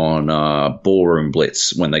on Ballroom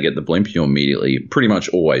Blitz when they get the blimp. You immediately, pretty much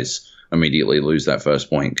always, immediately lose that first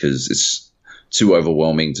point because it's too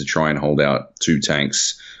overwhelming to try and hold out 2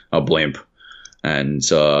 tanks, a blimp, and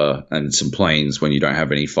some planes when you don't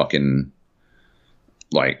have any fucking,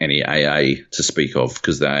 like, any AA to speak of,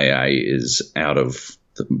 because the AA is out of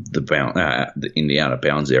the bound in the out of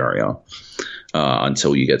bounds area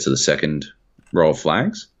until you get to the second row of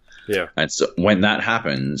flags. Yeah. And so when that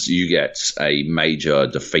happens, you get a major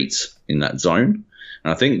defeat in that zone.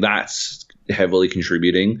 And I think that's heavily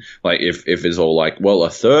contributing. Like, if it's all like, well, a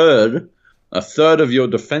third of your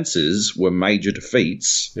defenses were major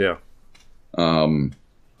defeats. Yeah. I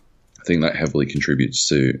think that heavily contributes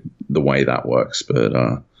to the way that works.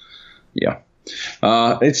 But yeah.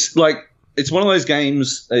 It's like, it's one of those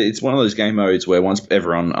games, it's one of those game modes where once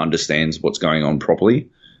everyone understands what's going on properly,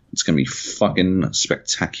 it's going to be fucking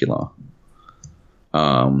spectacular.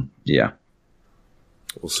 Yeah.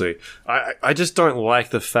 We'll see. I just don't like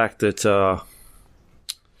the fact that,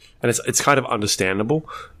 and it's kind of understandable,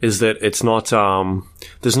 is that it's not,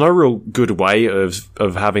 there's no real good way of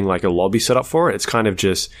having like a lobby set up for it. It's kind of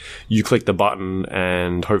just, you click the button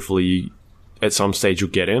and hopefully at some stage you'll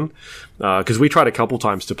get in. Because we tried a couple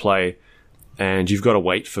times to play, and you've got to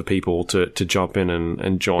wait for people to jump in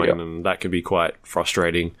and join, yeah. And that can be quite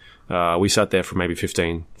frustrating. We sat there for maybe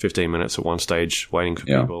 15 minutes at one stage waiting for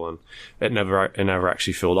people, and it never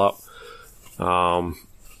actually filled up.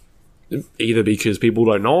 Either because people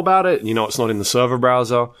don't know about it, it's not in the server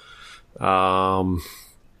browser, but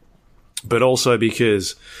also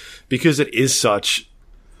because it is such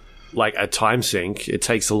like a time sink. It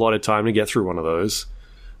takes a lot of time to get through one of those.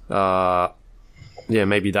 Yeah,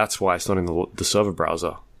 maybe that's why it's not in the server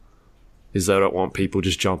browser, is they don't want people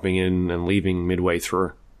just jumping in and leaving midway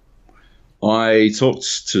through. I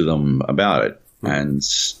talked to them about it, and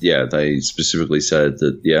yeah, they specifically said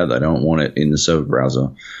that, yeah, they don't want it in the server browser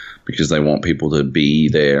because they want people to be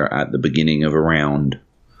there at the beginning of a round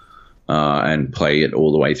and play it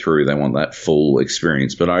all the way through. They want that full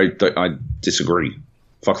experience, but I disagree.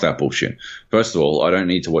 Fuck that bullshit. First of all, I don't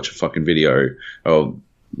need to watch a fucking video of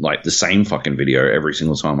like the same fucking video every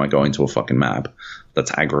single time I go into a fucking map.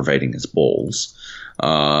 That's aggravating as balls.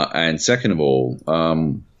 And second of all,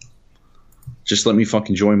 just let me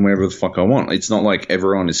fucking join wherever the fuck I want. It's not like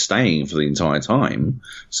everyone is staying for the entire time.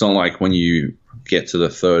 It's not like when you get to the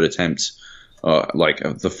third attempt, like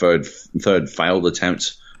the third failed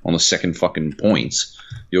attempt on the second fucking point,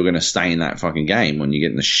 you're going to stay in that fucking game when you're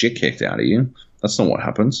getting the shit kicked out of you. That's not what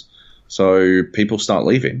happens. So people start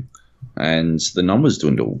leaving and the numbers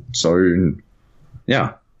dwindle. So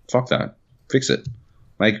yeah, fuck that. Fix it.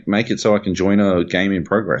 Make it so I can join a game in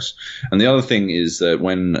progress. And the other thing is that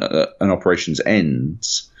when an operations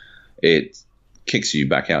ends, it kicks you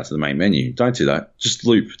back out to the main menu. Don't do that. Just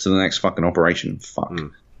loop to the next fucking operation. Fuck.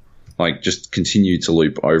 Like, just continue to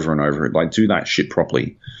loop over and over. Like, do that shit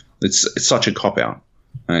properly. It's such a cop-out.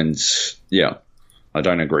 And, yeah, I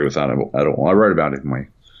don't agree with that at all. I wrote about it in my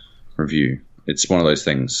review. It's one of those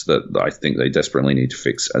things that I think they desperately need to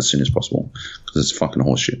fix as soon as possible because it's fucking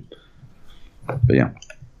horseshit. But, yeah.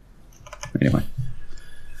 Anyway.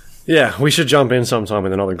 Yeah, we should jump in sometime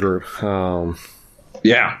with another group.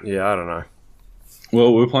 Yeah. Yeah, I don't know.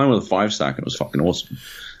 Well, we were playing with a 5-stack and it was fucking awesome.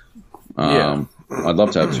 Yeah. I'd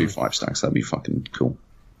love to have 2 5-stacks. That'd be fucking cool.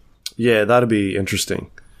 Yeah, that'd be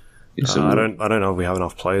interesting. Yes, I don't know if we have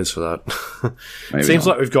enough players for that. Maybe Seems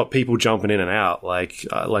not. like we've got people jumping in and out. Like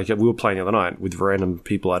we were playing the other night with random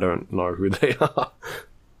people. I don't know who they are.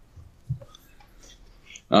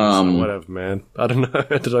 So whatever, man. I don't know.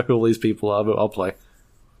 I don't know who all these people are, but I'll play.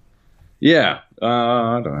 Yeah,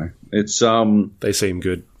 I don't know. It's They seem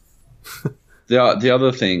good. the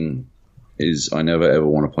other thing is I never ever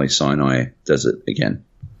want to play Sinai Desert again.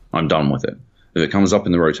 I'm done with it. If it comes up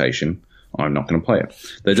in the rotation, I'm not going to play it.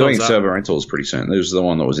 They're doing server rentals pretty soon. This was the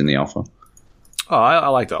one that was in the alpha. Oh, I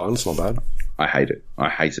like that one. It's not bad. I hate it. I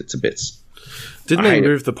hate it to bits. Didn't they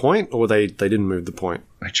move the point, or they didn't move the point?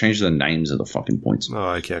 I changed the names of the fucking points.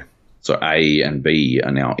 Oh, okay. So A and B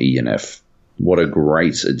are now E and F. What a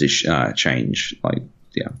great change. Like,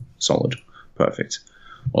 yeah, solid. Perfect.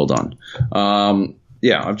 Well done.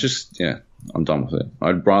 Yeah, I'm done with it.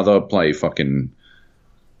 I'd rather play fucking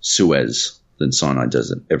Suez than Sinai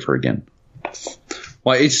Desert ever again.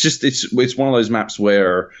 Like, it's one of those maps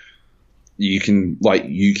where you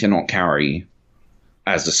cannot carry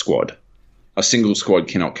as a squad. A single squad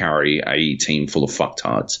cannot carry a team full of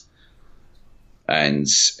fucktards. And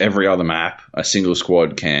every other map, a single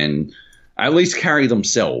squad can at least carry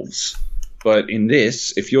themselves. But in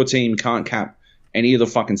this, if your team can't any of the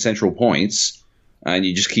fucking central points, and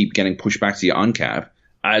you just keep getting pushed back to your uncap.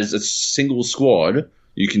 As a single squad,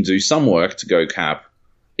 you can do some work to go cap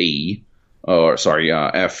F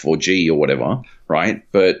or G or whatever, right?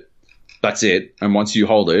 But that's it. And once you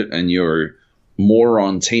hold it and your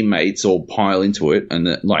moron teammates all pile into it and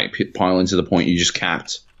pile into the point you just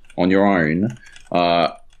capped on your own,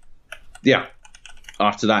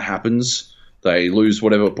 after that happens, they lose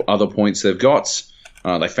whatever other points they've got.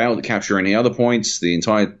 They fail to capture any other points. The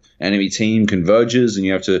entire enemy team converges, and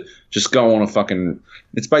you have to just go on a fucking...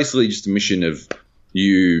 It's basically just a mission of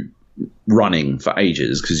you running for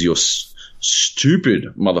ages because your stupid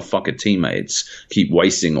motherfucker teammates keep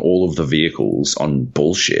wasting all of the vehicles on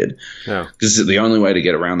bullshit. Yeah. Because the only way to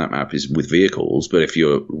get around that map is with vehicles. But if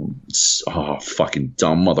you're fucking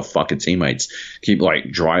dumb motherfucker teammates keep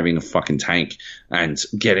driving a fucking tank and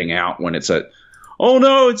getting out when it's oh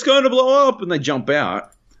no, it's going to blow up, and they jump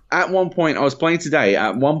out. At one point, I was playing today,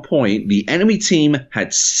 the enemy team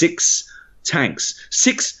had 6 tanks.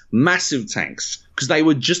 6 massive tanks. Because they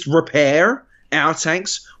would just repair our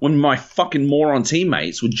tanks when my fucking moron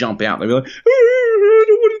teammates would jump out. They'd be like, I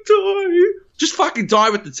don't want to die. Just fucking die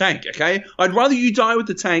with the tank, okay? I'd rather you die with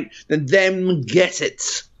the tank than them get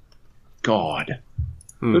it. God.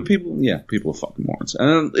 But people are fucking morons.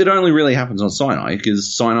 And it only really happens on Sinai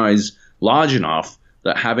because Sinai is large enough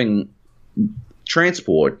that having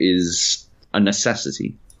transport is a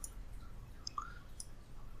necessity.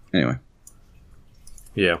 Anyway.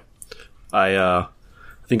 Yeah. I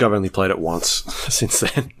think I've only played it once since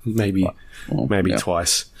then. Maybe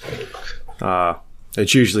twice.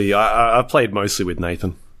 It's usually... I've played mostly with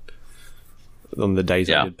Nathan on the days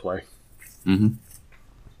I did play.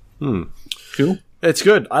 Mm-hmm. Cool. It's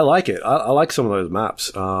good. I like it. I like some of those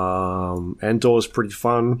maps. Endor's pretty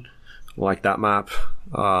fun. I like that map.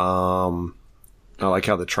 I like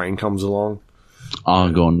how the train comes along.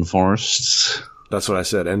 Argonne Forests. That's what I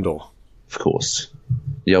said, Endor. Of course.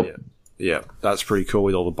 Yep. Yeah, that's pretty cool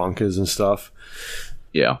with all the bunkers and stuff.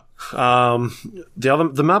 Yeah.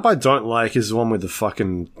 The map I don't like is the one with the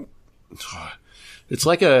fucking... It's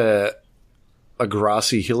like a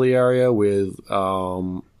grassy, hilly area with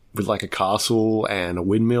like a castle and a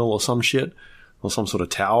windmill or some shit. Or some sort of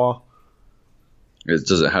tower.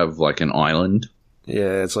 Does it have like an island?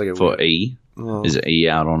 Yeah, it's like for E. Is it E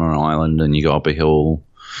out on an island and you go up a hill?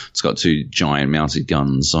 It's got 2 giant mounted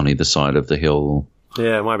guns on either side of the hill.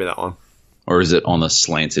 Yeah, it might be that one. Or is it on a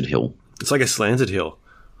slanted hill? It's like a slanted hill.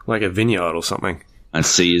 Like a vineyard or something. And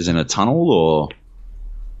C is in a tunnel, or?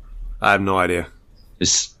 I have no idea.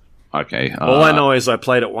 Okay. All I know is I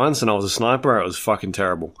played it once and I was a sniper. It was fucking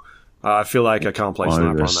terrible. I feel like I can't play sniper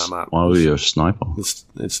on that map. Why were you a sniper?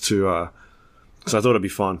 It's too... Because I thought it'd be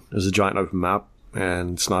fun. It was a giant open map,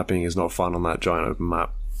 and sniping is not fun on that giant open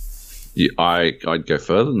map. Yeah, I'd go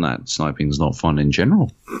further than that. Sniping's not fun in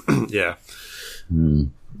general. Yeah.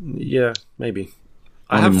 Yeah, maybe.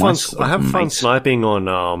 I have fun sniping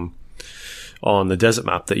on the desert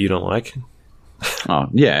map that you don't like. Oh,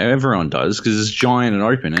 yeah, everyone does, because it's giant and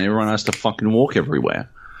open, and everyone has to fucking walk everywhere.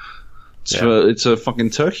 It's a fucking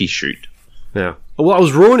turkey shoot. Yeah. Well, I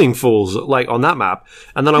was ruining fools on that map,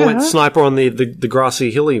 and then I went sniper on the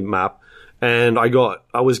grassy hilly map, and I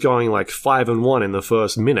was going 5-1 in the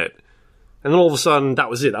first minute, and then all of a sudden that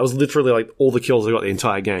was it. That was literally all the kills I got the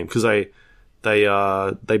entire game because they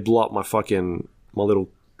blew up my little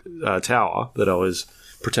tower that I was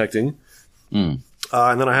protecting, and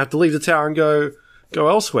then I had to leave the tower and go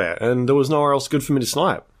elsewhere, and there was nowhere else good for me to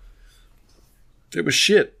snipe. It was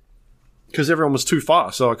shit because everyone was too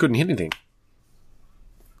fast, so I couldn't hit anything.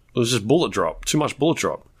 It was just bullet drop. Too much bullet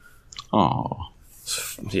drop. Oh.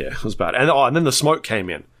 Yeah, it was bad. And then the smoke came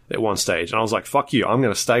in at one stage. And I was like, fuck you. I'm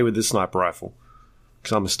going to stay with this sniper rifle.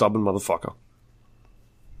 Because I'm a stubborn motherfucker.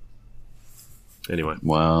 Anyway.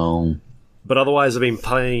 Well. But otherwise, I've been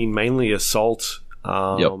playing mainly Assault.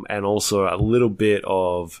 And also a little bit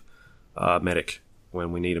of Medic.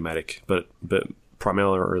 When we need a Medic. But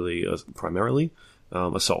primarily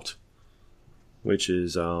Assault. Which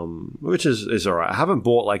is alright. I haven't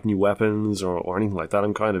bought new weapons or anything like that.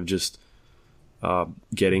 I'm kind of just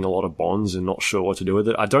getting a lot of bonds and not sure what to do with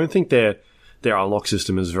it. I don't think their unlock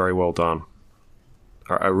system is very well done.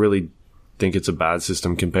 I really think it's a bad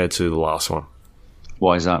system compared to the last one.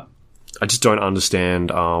 Why is that? I just don't understand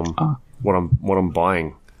what I'm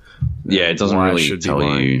buying. Yeah, it doesn't really tell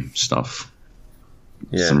you stuff.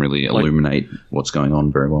 It doesn't really illuminate what's going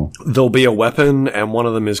on very well. There'll be a weapon, and one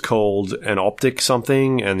of them is called an optic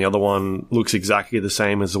something, and the other one looks exactly the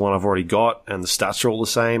same as the one I've already got, and the stats are all the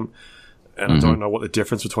same. And I don't know what the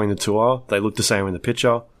difference between the two are. They look the same in the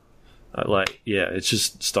picture. It's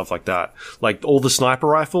just stuff like that. Like all the sniper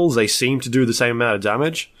rifles, they seem to do the same amount of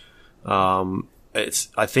damage.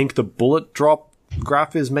 I think the bullet drop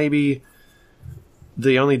graph is maybe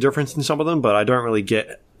the only difference in some of them, but I don't really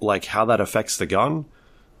get like how that affects the gun.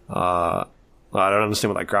 I don't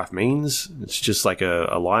understand what that graph means. It's just like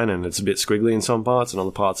a line, and it's a bit squiggly in some parts, and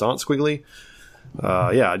other parts aren't squiggly.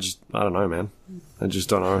 I don't know, man. I just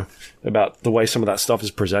don't know about the way some of that stuff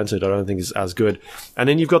is presented. I don't think it's as good. And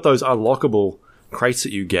then you've got those unlockable crates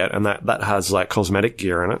that you get, and that has like cosmetic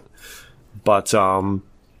gear in it. But some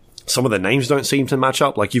of the names don't seem to match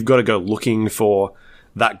up. Like you've got to go looking for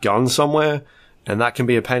that gun somewhere, and that can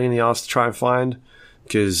be a pain in the ass to try and find.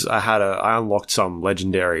 Because I unlocked some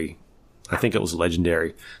legendary, I think it was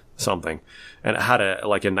legendary something, and it had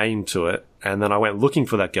a name to it. And then I went looking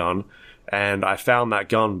for that gun, and I found that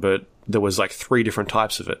gun, but there was like 3 different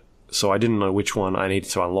types of it. So I didn't know which one I needed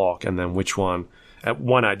to unlock, and then which one.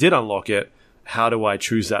 When I did unlock it, how do I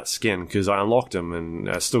choose that skin? Because I unlocked them, and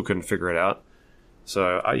I still couldn't figure it out.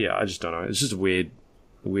 So I just don't know. It's just a weird,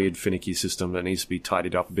 finicky system that needs to be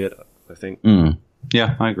tidied up a bit, I think.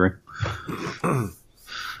 Yeah, I agree.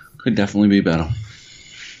 Could definitely be better.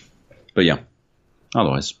 But yeah,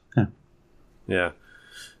 otherwise, yeah. Yeah.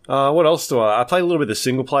 What else do I played a little bit of the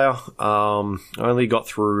single player. I only got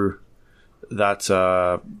through that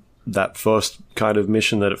first kind of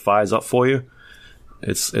mission that it fires up for you.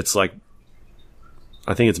 It's like,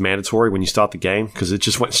 I think it's mandatory when you start the game, because it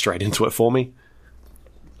just went straight into it for me.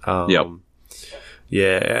 Yep.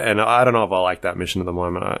 Yeah, and I don't know if I like that mission at the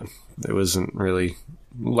moment. It wasn't really...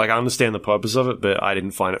 Like, I understand the purpose of it, but I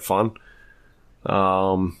didn't find it fun.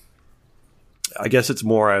 I guess it's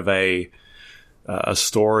more of a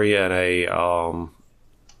story and it's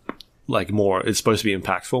supposed to be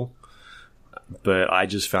impactful, but I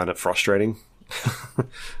just found it frustrating.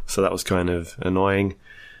 So that was kind of annoying.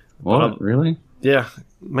 What? Really? Yeah,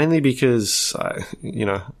 mainly because,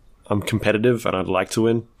 I'm competitive and I'd like to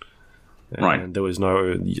win. And right. There was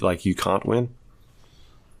no, you can't win.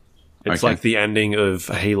 It's like the ending of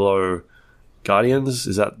Halo Guardians.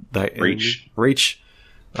 Is that the Reach? Reach.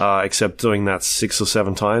 Except doing that 6 or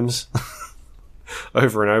 7 times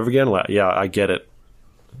over and over again. Like, yeah, I get it.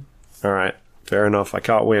 All right, fair enough. I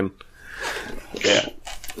can't win. Yeah.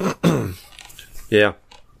 Yeah.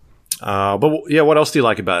 What else do you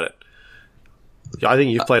like about it? I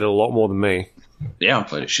think you've played it a lot more than me. Yeah, I've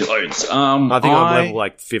played it shitloads. I think I'm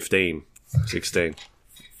level 15, 16.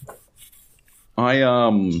 I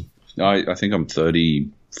think I'm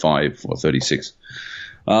 35 or 36.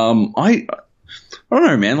 I don't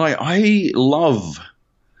know, man. Like, I love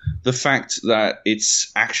the fact that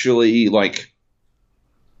it's actually like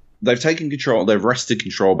they've taken control. They've wrested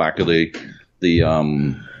control back of the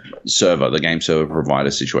server, the game server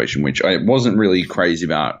provider situation, which I wasn't really crazy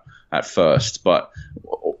about at first. But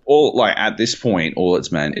at this point, all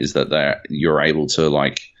it's meant is that you're able to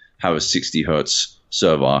like have a 60 hertz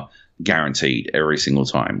server guaranteed every single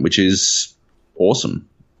time, which is awesome.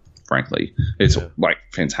 Frankly, it's like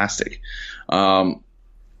fantastic. But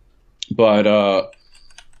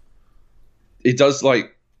it does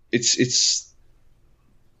like it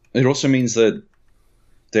also means that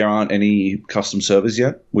there aren't any custom servers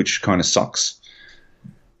yet, which kind of sucks.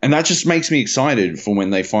 And that just makes me excited for when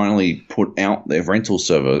they finally put out their rental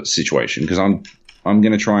server situation, because I'm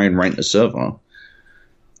going to try and rent a server.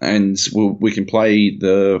 And we can play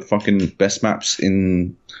the fucking best maps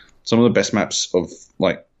in some of the best maps of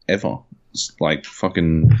like ever. It's like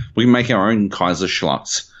fucking, we can make our own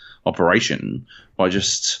Kaiserschlacht operation by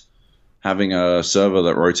just having a server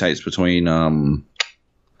that rotates between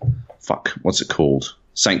what's it called?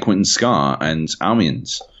 St. Quentin Scar and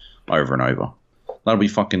Amiens over and over. That'll be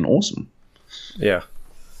fucking awesome. Yeah.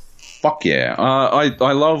 Fuck yeah.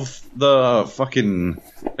 I love the fucking...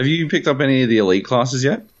 Have you picked up any of the elite classes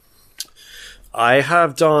yet? I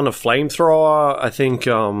have done a flamethrower, I think,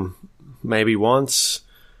 maybe once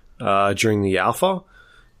during the alpha.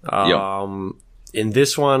 Yep. In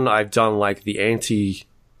this one, I've done like the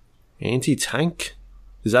anti-tank.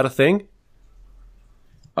 Is that a thing?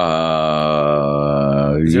 Is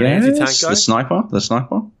there an anti-tank guy? The sniper?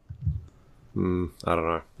 I don't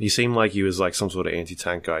know. He seemed like he was like some sort of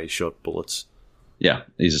anti-tank guy. He shot bullets. Yeah,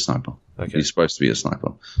 he's a sniper. Okay. He's supposed to be a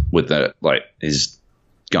sniper. With that, like, his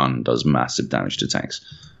gun does massive damage to tanks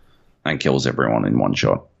and kills everyone in one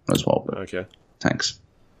shot as well. Okay. Tanks.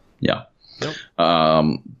 Yeah. Yep.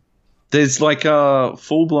 There's like a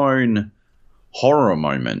full-blown horror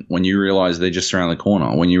moment when you realize they're just around the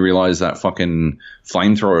corner. When you realize that fucking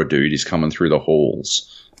flamethrower dude is coming through the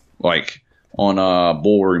halls. Like on a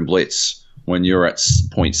Ballroom Blitz, when you're at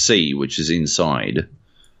point C, which is inside,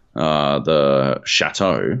 the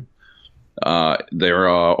chateau, there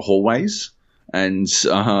are hallways, and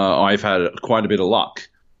I've had quite a bit of luck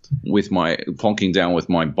with my plonking down with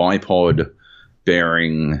my bipod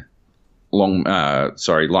bearing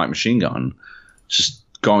light machine gun, just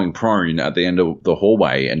going prone at the end of the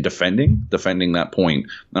hallway and defending that point.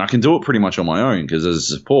 And I can do it pretty much on my own because as a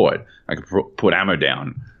support, I can put ammo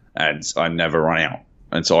down and I never run out.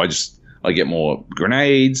 And so I get more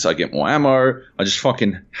grenades, I get more ammo, I just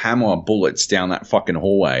fucking hammer bullets down that fucking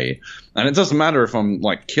hallway. And it doesn't matter if I'm,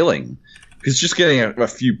 like, killing, because just getting a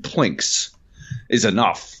few plinks is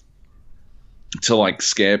enough to, like,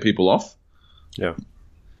 scare people off. Yeah.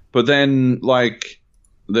 But then, like,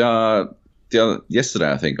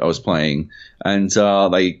 yesterday, I think, I was playing, and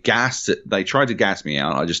they tried to gas me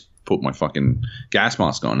out. I just put my fucking gas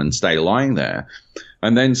mask on and stay lying there.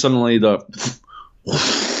 And then suddenly the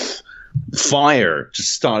fire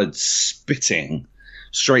just started spitting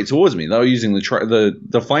straight towards me. They were using the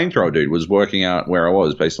flamethrower dude was working out where I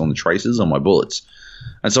was based on the traces on my bullets.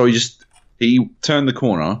 And so he turned the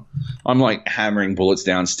corner. I'm like hammering bullets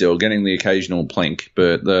down still, getting the occasional plink,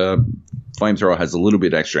 but the flamethrower has a little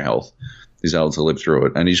bit extra health. He's able to live through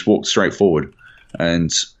it. And he just walked straight forward.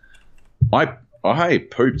 And I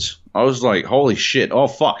pooped. I was like, holy shit, oh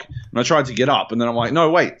fuck. And I tried to get up, and then I'm like, no,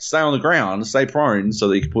 wait, stay on the ground, stay prone so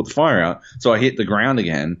that you can put the fire out. So I hit the ground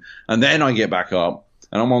again, and then I get back up,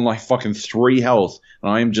 and I'm on like fucking 3 health, and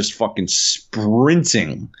I am just fucking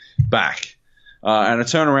sprinting back. And I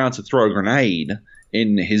turn around to throw a grenade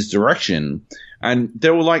in his direction, and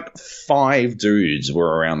there were like 5 dudes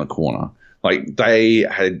were around the corner. Like, they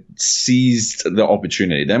had seized the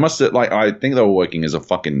opportunity. They must have, like, I think they were working as a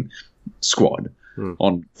fucking squad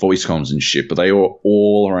on voice comms and shit, but they were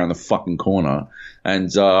all around the fucking corner.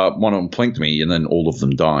 And one of them plinked me, and then all of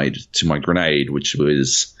them died to my grenade, which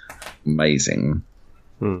was amazing.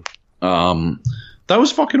 That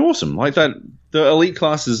was fucking awesome. Like, the elite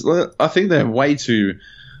classes, I think they're way too...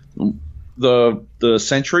 The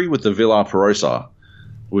Sentry with the Villa Perosa,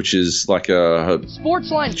 which is like a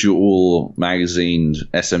Sportsline dual magazined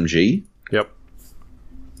SMG. Yep.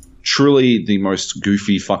 Truly the most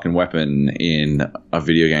goofy fucking weapon in a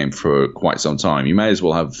video game for quite some time. You may as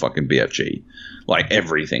well have fucking BFG. Like,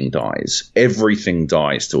 everything dies. Everything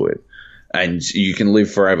dies to it. And you can live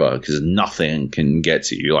forever because nothing can get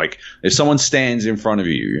to you. Like, if someone stands in front of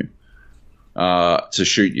you to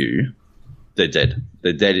shoot you, they're dead.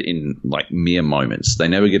 They're dead in, like, mere moments. They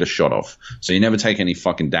never get a shot off. So you never take any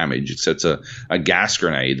fucking damage except a gas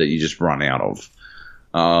grenade that you just run out of.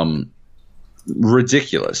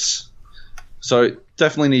 Ridiculous. So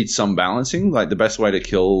definitely needs some balancing. Like, the best way to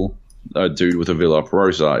kill a dude with a Villa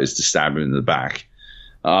Perosa is to stab him in the back.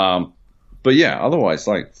 But yeah, otherwise,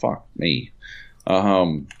 like, fuck me.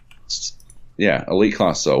 Yeah, elite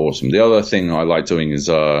classes are awesome. The other thing I like doing is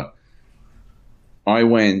I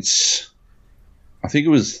think it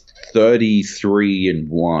was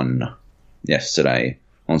 33-1 yesterday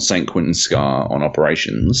on St. Quentin Scar on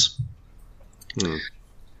operations.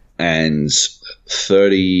 And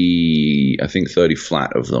 30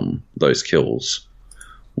 flat of them, those kills,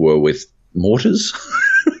 were with mortars.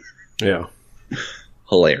 Yeah.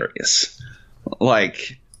 Hilarious.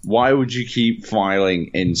 Like, why would you keep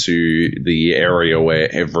filing into the area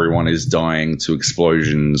where everyone is dying to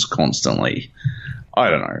explosions constantly?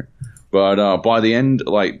 I don't know. But by the end of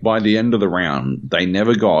the round, the end of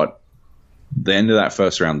that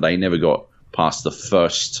first round, they never got past the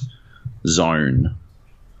first zone.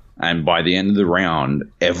 And by the end of the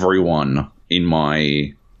round, everyone in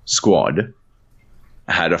my squad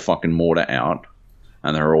had a fucking mortar out,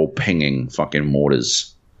 and they were all pinging fucking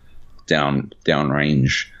mortars down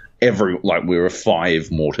range. We were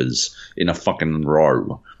 5 mortars in a fucking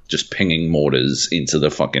row, just pinging mortars into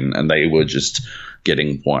the fucking, and they were just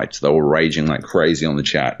getting wiped. They were raging like crazy on the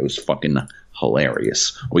chat. It was fucking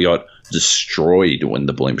hilarious. We got destroyed when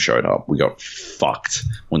the blimp showed up. We got fucked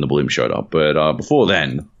when the blimp showed up. But before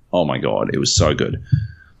then, oh my god, it was so good.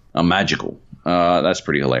 Magical. That's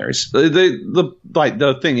pretty hilarious.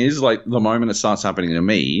 The thing is, like, the moment it starts happening to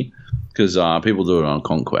me, because people do it on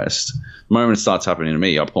Conquest. The moment it starts happening to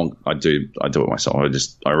me, I do it myself. I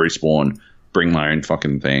respawn, bring my own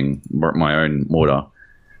fucking thing, my own mortar,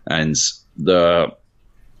 and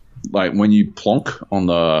when you plonk on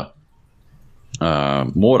the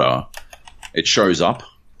mortar, it shows up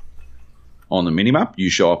on the minimap. You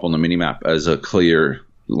show up on the minimap as a clearly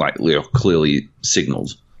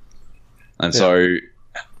signaled. And so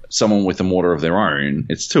someone with a mortar of their own,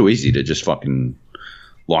 it's too easy to just fucking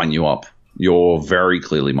line you up. You're very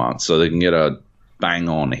clearly marked, so they can get a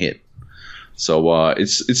bang-on hit. So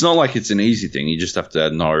it's not like it's an easy thing. You just have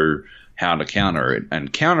to know how to counter it,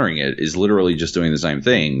 and countering it is literally just doing the same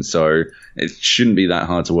thing. So it shouldn't be that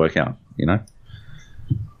hard to work out, you know.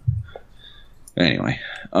 Anyway,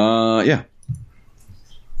 yeah.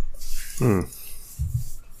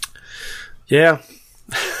 Yeah.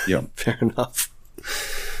 Yeah. Fair enough.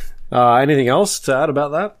 Anything else to add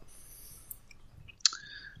about that?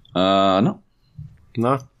 No.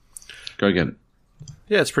 No. Go get it.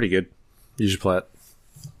 Yeah, it's pretty good. You should play it.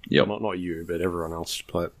 Yep. Not you, but everyone else should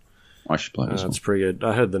play it. I should play it as well. It's pretty good.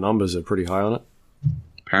 I heard the numbers are pretty high on it.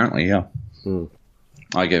 Apparently, yeah.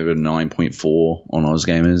 I gave it a 9.4 on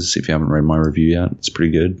OzGamers. If you haven't read my review yet, it's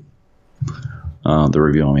pretty good. The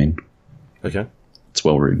review, I mean. Okay. It's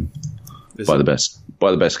well written by the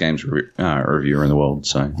best games reviewer in the world.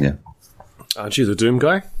 So yeah. Aren't you the Doom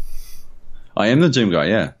guy? I am the Doom guy.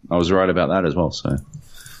 Yeah, I was right about that as well. So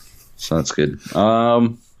that's good.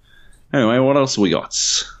 Anyway, what else have we got?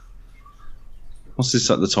 What's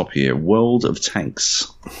this at the top here? World of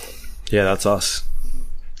Tanks. Yeah, that's us.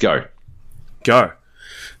 Go.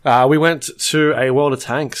 We went to a World of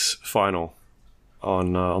Tanks final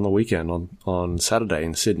on the weekend on Saturday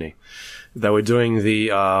in Sydney. They were doing the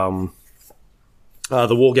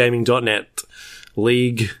Wargaming.net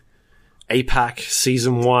League APAC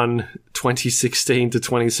Season 1 2016 to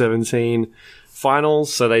 2017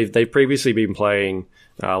 finals. So they've previously been playing,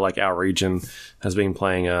 like our region has been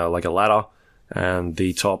playing like a ladder, and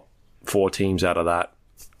the top 4 teams out of that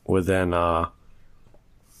were then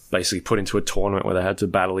basically put into a tournament where they had to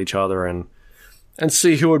battle each other and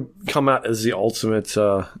see who would come out as the ultimate,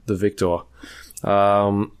 the victor.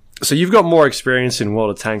 So you've got more experience in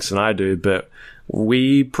World of Tanks than I do, but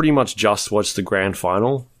we pretty much just watched the grand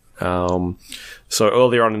final. So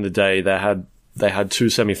earlier on in the day, they had 2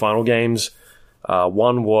 semi-final games.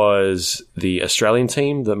 One was the Australian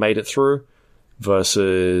team that made it through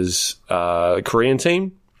versus a Korean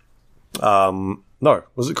team. No,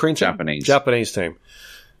 was it Korean team? Japanese team.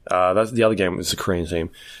 That's the other game. Was the Korean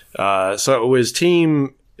team. So it was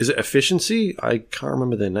team. Is it Efficiency? I can't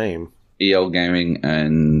remember their name. EL Gaming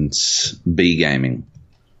and B Gaming.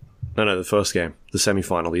 No, the first game, the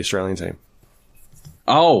semi-final, the Australian team.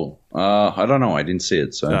 Oh, I don't know. I didn't see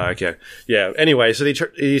it. So okay, yeah. Anyway, so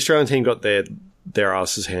the Australian team got their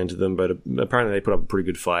asses handed to them, but apparently they put up a pretty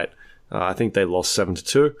good fight. I think they lost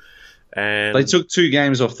 7-2, and they took 2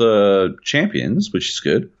 games off the champions, which is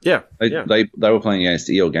good. Yeah, they were playing against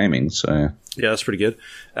EL Gaming, so yeah, that's pretty good.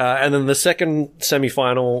 And then the second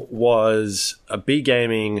semi-final was a B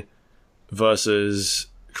Gaming versus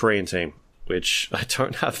Korean team, which I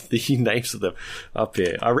don't have the names of them up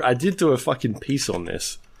here. I did do a fucking piece on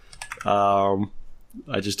this. I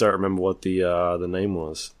just don't remember what the name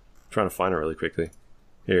was. I'm trying to find it really quickly.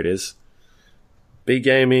 Here it is. B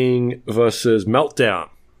Gaming versus Meltdown,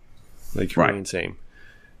 the Korean team.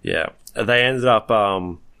 Yeah, they ended up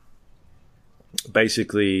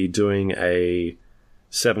basically doing a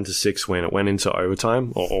 7-6 win. It went into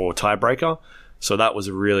overtime or tiebreaker. So that was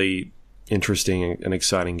a really interesting and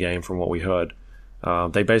exciting game from what we heard.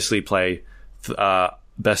 They basically play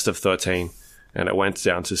best of 13, and it went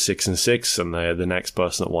down to 6-6, and the next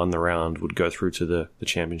person that won the round would go through to the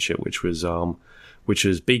championship, which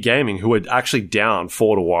was B Gaming, who were actually down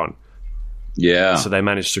 4-1. Yeah. So they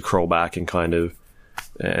managed to crawl back and kind of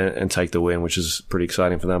and take the win, which is pretty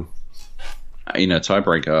exciting for them. In a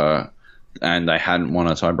tiebreaker, and they hadn't won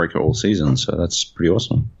a tiebreaker all season, so that's pretty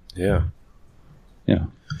awesome. Yeah. Yeah.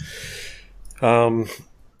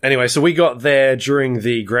 Anyway, so we got there during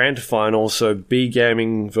the grand final, so B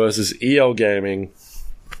Gaming versus EL Gaming.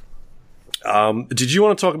 Did you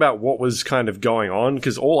want to talk about what was kind of going on?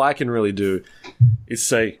 Because all I can really do is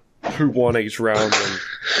say who won each round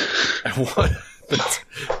and what.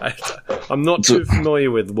 I'm not too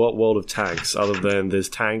familiar with what World of Tanks, other than there's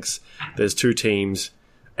tanks, there's 2 teams,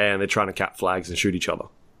 and they're trying to cap flags and shoot each other.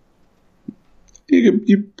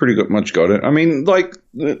 You pretty much got it. I mean, like,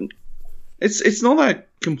 it's not that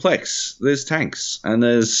complex. There's tanks, and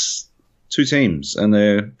there's 2 teams, and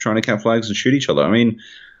they're trying to cap flags and shoot each other. I mean,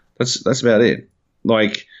 that's about it.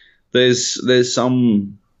 Like, there's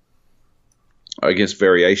some, I guess,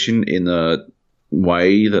 variation in the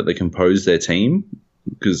way that they compose their team,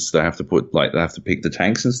 because they have to pick the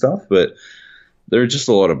tanks and stuff. But there are just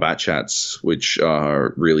a lot of bat chats, which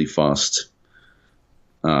are really fast,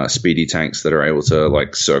 speedy tanks that are able to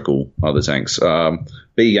like circle other tanks.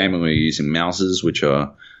 B Gaming were using mouses, which they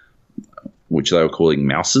were calling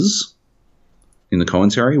mouses in the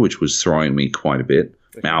commentary, which was throwing me quite a bit.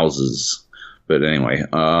 Mouses, but anyway,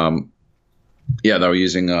 yeah, they were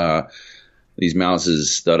using these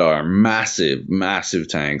Mausers that are massive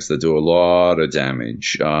tanks that do a lot of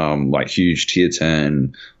damage, like huge tier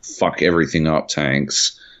 10, fuck everything up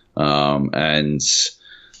tanks. B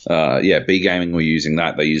Gaming were using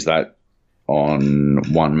that. They used that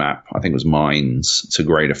on one map, I think it was Mines, to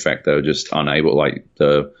great effect. They were just unable, like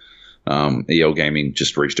the EL Gaming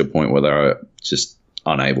just reached a point where they were just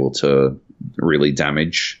unable to really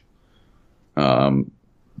damage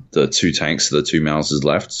the two tanks, the two Mausers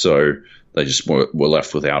left. So they just were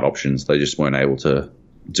left without options. They just weren't able to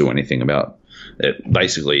do anything about it.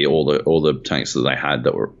 Basically, all the tanks that they had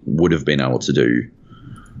that would have been able to do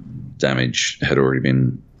damage had already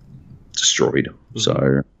been destroyed. Mm-hmm.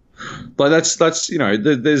 So, like that's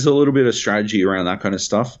there's a little bit of strategy around that kind of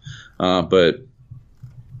stuff,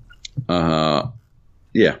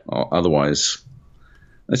 otherwise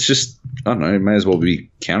it's just, I don't know, it may as well be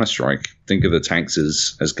Counter-Strike. Think of the tanks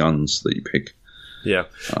as guns that you pick. Yeah.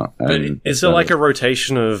 Is there like a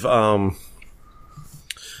rotation of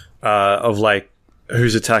like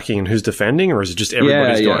who's attacking and who's defending, or is it just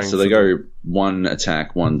everybody's going? So they go one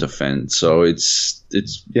attack, one defend. So it's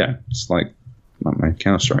like, I don't know,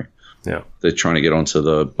 Counter-Strike. Yeah, they're trying to get onto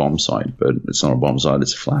the bomb site, but it's not a bomb site;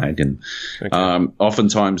 it's a flag. And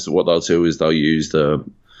oftentimes, what they'll do is they'll use the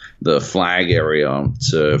flag area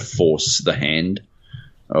to force the hand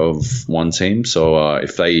of one team. So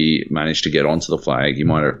if they manage to get onto the flag, you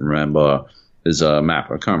might remember there's a map.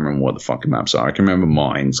 I can't remember what the fucking maps are. I can remember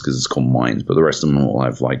Mines because it's called Mines, but the rest of them all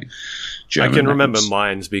have like German I can remember names.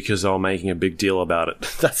 Mines because they were making a big deal about it.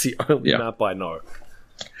 That's the only map I know.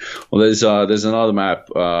 Well, there's another map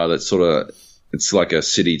that's sort of, it's like a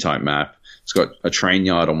city type map. It's got a train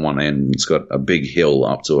yard on one end. It's got a big hill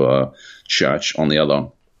up to a church on the other.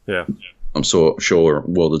 Yeah. I'm sure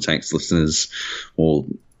World of Tanks listeners will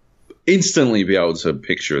instantly be able to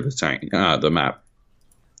picture the map.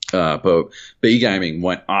 But B Gaming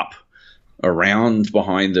went up around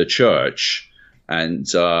behind the church, and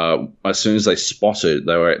as soon as they spotted,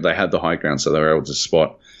 they had the high ground, so they were able to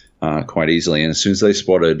spot quite easily. And as soon as they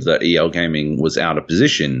spotted that EL Gaming was out of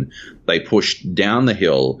position, they pushed down the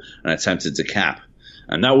hill and attempted to cap.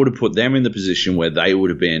 And that would have put them in the position where they would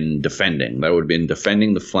have been defending. They would have been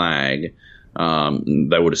defending the flag.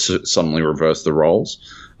 They would have suddenly reversed the roles.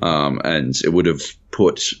 And it would have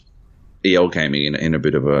put EL Gaming in a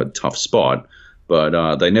bit of a tough spot.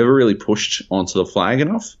 But they never really pushed onto the flag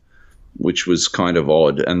enough, which was kind of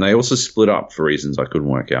odd. And they also split up for reasons I couldn't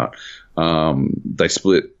work out. They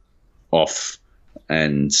split off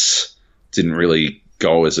and didn't really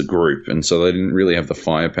go as a group, and so they didn't really have the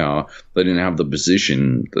firepower. They didn't have the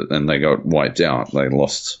position, and they got wiped out. They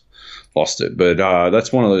lost it. But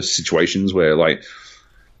that's one of those situations where, like,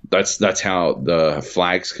 that's how the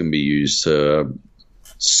flags can be used to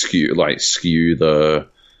skew the,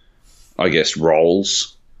 I guess,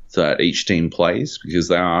 roles that each team plays, because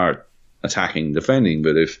they are attacking, defending.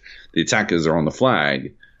 But if the attackers are on the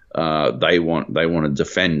flag, they want to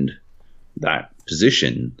defend that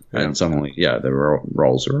position, and suddenly, their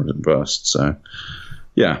roles are reversed. So,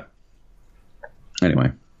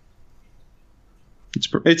 anyway, it's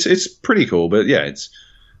pretty cool. But it's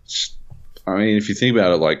I mean, if you think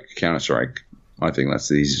about it like Counter-Strike, I think that's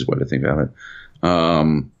the easiest way to think about it.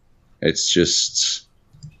 It's just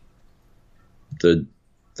that'll,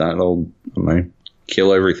 I don't know,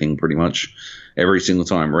 kill everything pretty much every single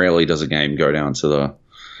time. Rarely does a game go down to the.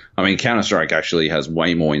 I mean, Counter-Strike actually has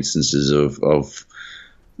way more instances of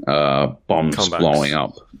bombs comebacks blowing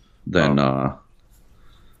up than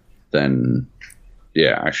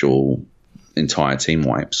actual entire team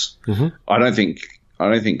wipes. Mm-hmm. I don't think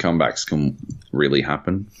comebacks can really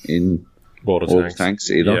happen in World of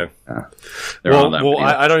Tanks either. Yeah.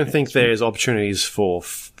 I don't think there's opportunities for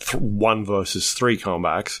 1 versus 3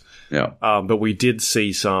 comebacks. Yeah. But we did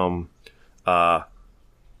see some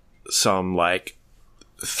like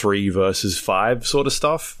 3 versus 5 sort of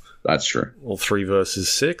stuff. That's true. Or 3 versus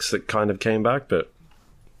 6 that kind of came back, but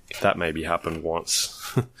that maybe happened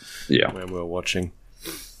once. Yeah. When we were watching.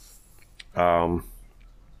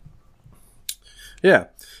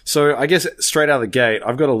 So I guess straight out of the gate,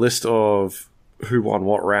 I've got a list of who won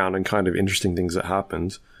what round and kind of interesting things that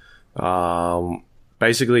happened.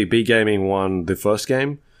 Basically, B Gaming won the first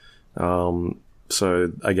game,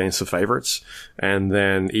 so against the favorites, and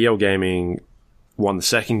then EL Gaming won the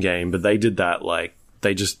second game, but they did that like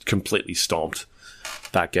they just completely stomped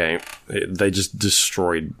that game. They just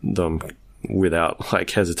destroyed them without like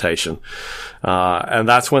hesitation, and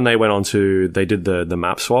that's when they went on to they did the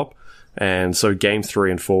map swap. And so game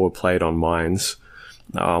 3 and 4 were played on Mines,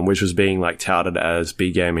 which was being like touted as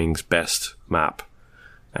B Gaming's best map.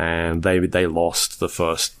 And they lost the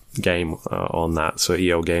first game on that. So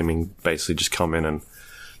EL Gaming basically just come in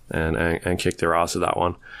and kick their ass at that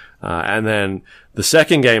one. And then the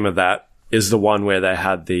second game of that is the one where they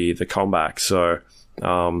had the comeback. So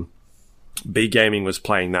B Gaming was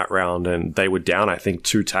playing that round, and they were down, I think,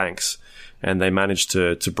 2 tanks, and they managed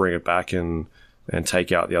to bring it back and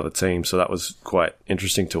take out the other team. So that was quite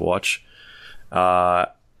interesting to watch.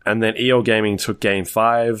 And then EL Gaming took game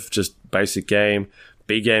 5, just basic game.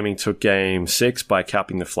 B Gaming took game 6 by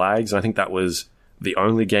capping the flags. I think that was the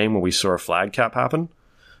only game where we saw a flag cap happen.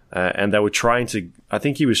 And they were trying to, I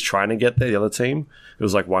think he was trying to get there, the other team. It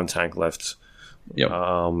was like 1 tank left. Yep.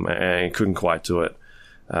 And couldn't quite do it.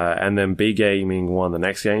 And then B Gaming won the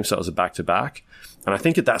next game, so that was a back-to-back. And I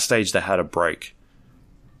think at that stage they had a break.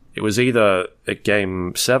 It was either at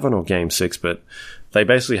game 7 or game 6, but they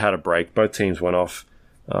basically had a break. Both teams went off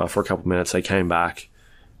for a couple of minutes. They came back.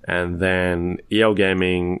 And then EL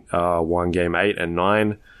Gaming won game 8 and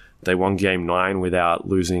 9. They won game 9 without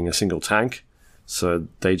losing a single tank. So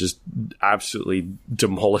they just absolutely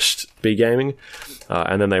demolished B Gaming.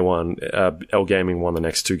 And then they won. L Gaming won the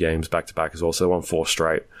next 2 games back-to-back as well. So they won 4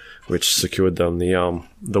 straight, which secured them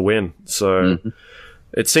the win. So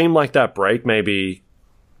it seemed like that break maybe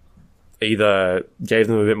either gave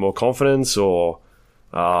them a bit more confidence, or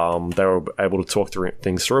they were able to talk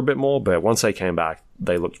things through a bit more. But once they came back,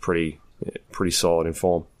 they looked pretty solid in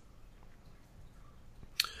form.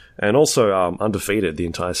 And also undefeated the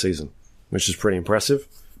entire season, which is pretty impressive.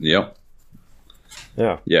 Yep.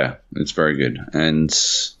 Yeah. Yeah, it's very good. And,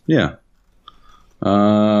 yeah.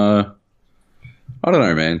 I don't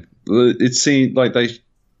know, man. It seemed like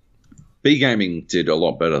B Gaming did a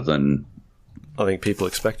lot better than I think people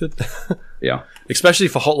expected. Yeah. Especially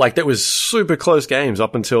for like that was super close games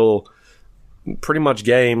up until pretty much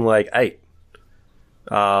game like 8.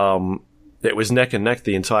 It was neck and neck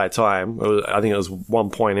the entire time. I think it was 1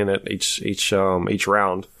 point in it each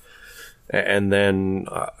round. And then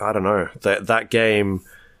I don't know, that game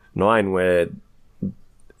 9 where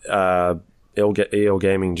EL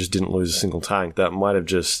Gaming just didn't lose a single tank, that might have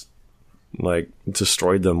just like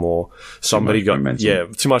destroyed them, or somebody got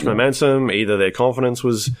momentum. Too much momentum. Either their confidence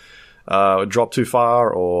was dropped too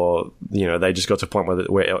far, or they just got to a point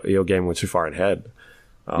where EL Gaming were too far ahead.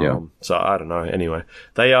 So I don't know. Anyway,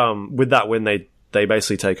 they with that win, they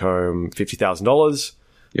basically take home $50,000.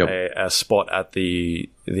 Yep. A spot at the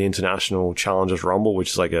International Challengers Rumble,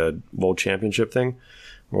 which is like a world championship thing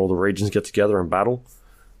where all the regions get together and battle.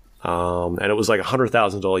 And it was like $100,000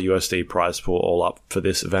 USD prize pool all up for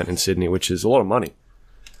this event in Sydney, which is a lot of money.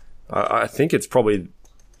 I think it's probably,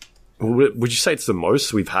 would you say it's the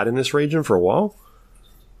most we've had in this region for a while?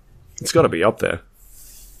 It's got to be up there.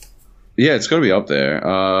 Yeah, it's got to be up there.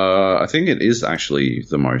 I think it is actually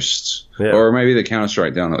the most. Yeah. Or maybe the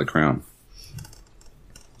Counter-Strike down at the Crown.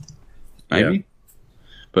 Maybe. Yeah.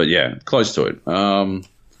 But yeah, close to it.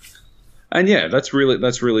 And yeah, that's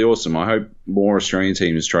really awesome. I hope more Australian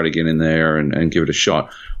teams try to get in there and give it a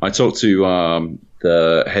shot. I talked to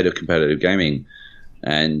the head of competitive gaming,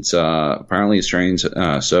 and apparently Australian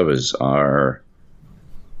servers are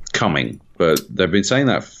coming, but they've been saying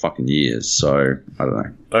that for fucking years, so I don't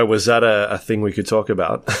know. Oh, was that a thing we could talk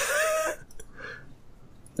about?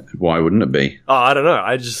 Why wouldn't it be? Oh, I don't know.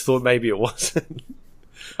 I just thought maybe it wasn't.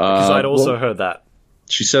 Because I'd also heard that.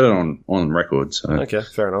 She said it on record. So. Okay,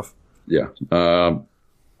 fair enough. Yeah.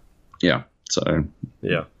 Yeah. So.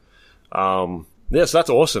 Yeah. So that's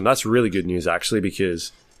awesome. That's really good news, actually,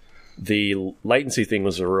 because the latency thing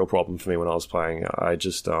was a real problem for me when I was playing. I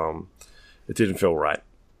just, it didn't feel right.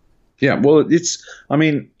 Yeah. Well, it's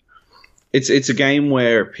a game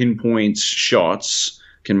where pinpoint shots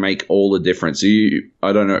can make all the difference.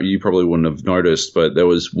 I don't know, you probably wouldn't have noticed, but there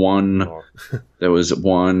was one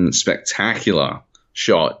spectacular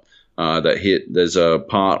shot that hit. There's a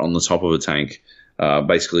part on the top of a tank,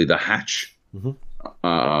 basically the hatch to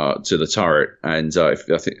the turret, and I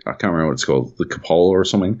can't remember what it's called, the cupola or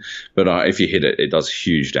something. But if you hit it, it does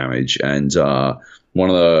huge damage. And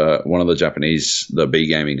one of the Japanese, the B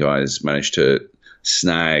Gaming guys, managed to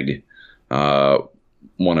snag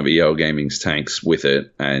one of EL Gaming's tanks with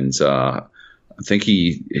it, and I think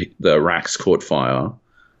the racks caught fire,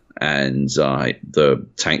 and the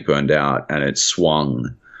tank burned out, and it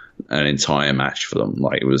swung an entire match for them.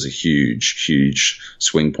 Like, it was a huge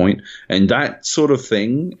swing point, and that sort of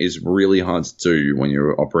thing is really hard to do when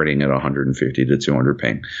you're operating at 150 to 200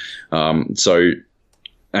 ping.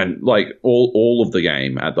 And like all of the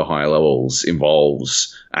game at the higher levels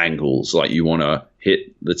involves angles. Like, you want to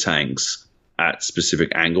hit the tanks at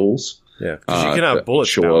specific angles. Yeah, because you can have bullet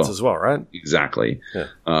bounce as well, right? Exactly.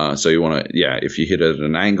 Yeah. So you want to, if you hit it at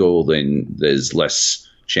an angle, then there's less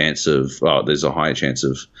chance of there's a higher chance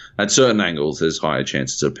of at certain angles there's higher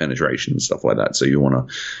chances of penetration and stuff like that. So you want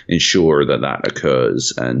to ensure that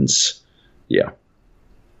occurs, and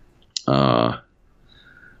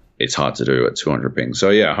it's hard to do at 200 ping. So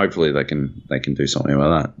yeah, hopefully they can do something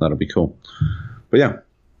about that. That'll be cool. But yeah.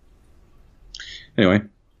 Anyway,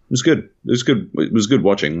 it was good. It was good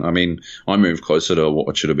watching. I mean, I moved closer to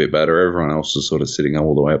watch it a bit better. Everyone else was sort of sitting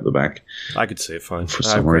all the way up the back. I could see it fine. For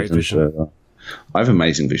some reason. Vision. I have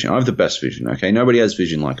amazing vision. I have the best vision, okay? Nobody has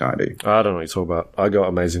vision like I do. I don't know what you're talking about. I got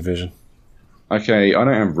amazing vision. Okay, I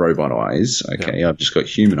don't have robot eyes, okay? Yeah. I've just got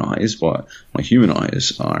human eyes, but my human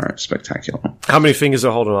eyes are spectacular. How many fingers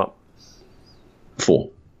are holding up? 4.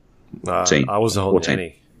 14. I wasn't holding 14.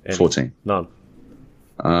 any. 14. None.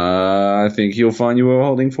 I think you'll find you were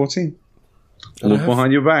holding 14. Look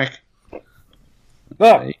behind your back. Oh.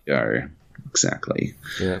 There you go. Exactly.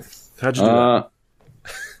 Yeah. How'd you do that?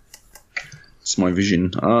 It's my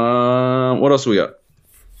vision. What else we got?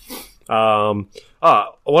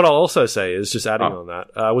 What I'll also say is, just adding on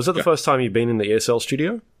that, was that the first time you've been in the ESL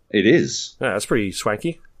studio? It is. Yeah, that's pretty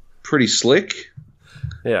swanky. Pretty slick.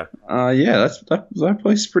 Yeah. That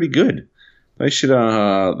place is pretty good. They should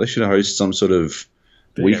host some sort of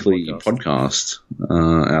weekly podcast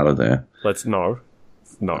out of there. No,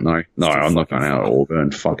 I'm not going out of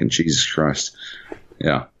Auburn. Fucking Jesus Christ.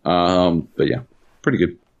 Yeah. But yeah, pretty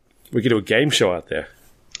good. We could do a game show out there.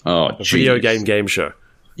 Oh, a video game show.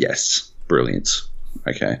 Yes, brilliant.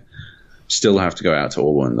 Okay. Still have to go out to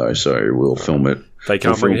Auburn though, so we'll film it. They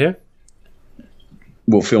can't bring it here?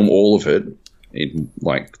 We'll film all of it in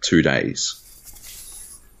like 2 days.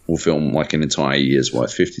 We'll film like an entire year's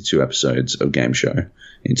worth, 52 episodes of game show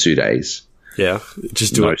in 2 days. Yeah,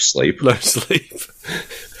 just do no it. Sleep. No sleep.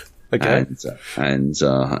 Okay. And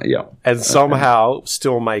yeah. And somehow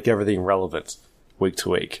still make everything relevant week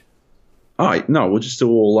to week. Oh, no, we'll just do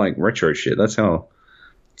all like retro shit. That's how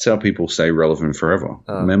people stay relevant forever.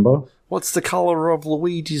 Remember? What's the color of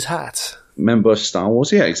Luigi's hat? Remember Star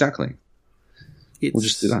Wars? Yeah, exactly. We'll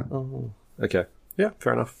just do that. Oh, okay. Yeah,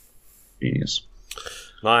 fair enough. Genius.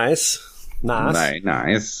 Nice.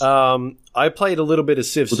 Nice. I played a little bit of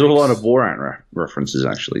Civ 6. We'll do a lot of Borat references,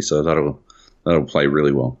 actually, so that'll play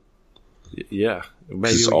really well. Yeah.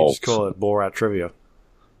 Maybe we can just call it Borat Trivia.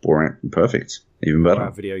 Borat, perfect. Even better.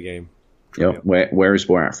 Borat video game. Trivia. Yep. Where is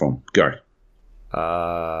Borat from? Go.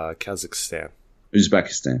 Kazakhstan.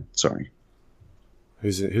 Uzbekistan, sorry.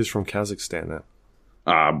 Who's from Kazakhstan now?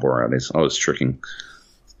 Borat is. I was tricking.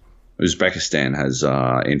 Uzbekistan has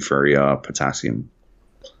inferior potassium.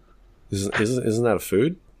 Isn't that a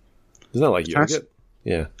food? Isn't that like yogurt?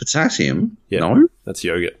 Yeah. Potassium? Yeah. No? That's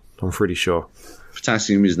yogurt. I'm pretty sure.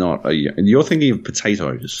 Potassium is not you're thinking of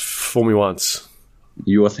potatoes. Fool me once.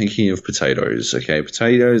 You are thinking of potatoes, okay?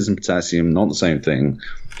 Potatoes and potassium, not the same thing.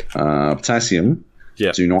 Potassium,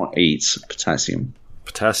 do not eat potassium.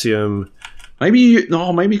 Potassium. Maybe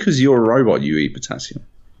because you're a robot, you eat potassium.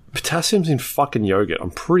 Potassium's in fucking yogurt.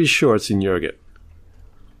 I'm pretty sure it's in yogurt.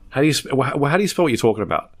 How do you spell what you're talking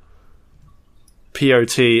about?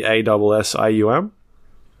 Potassium?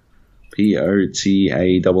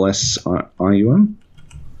 Potassium?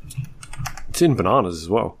 It's in bananas as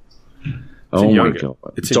well. Oh my god!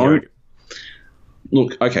 It's in yogurt.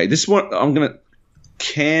 Look, okay. This is what I'm gonna.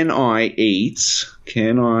 Can I eat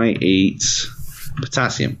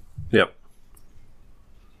potassium? Yep.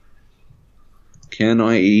 Can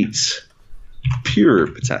I eat pure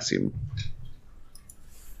potassium?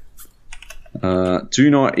 Do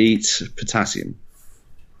not eat potassium.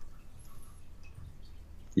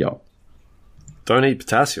 Yep. Don't eat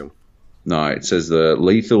potassium. No, it says the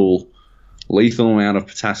lethal amount of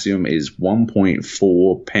potassium is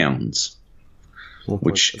 1.4 pounds,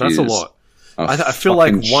 which that's a lot. I feel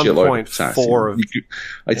like 1.4 of.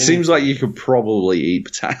 It seems like you could probably eat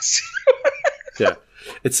potassium. Yeah,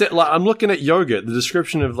 it's like I'm looking at yogurt. The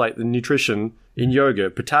description of like the nutrition in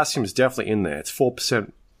yogurt, potassium is definitely in there. It's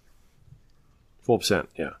 4%. 4%.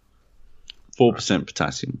 Yeah. 4%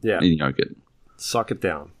 potassium. In yogurt. Suck it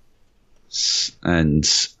down. And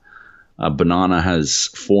a banana has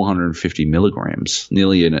 450 milligrams,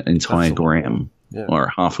 nearly an entire gram,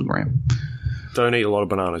 or half a gram. Don't eat a lot of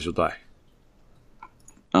bananas, you'll die.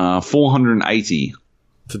 480.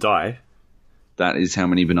 To die? That is how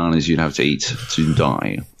many bananas you'd have to eat to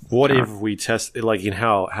die. What if we test, like, in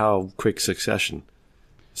how quick succession?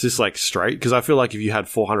 Is this, like, straight? Because I feel like if you had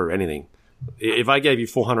 400 anything, if I gave you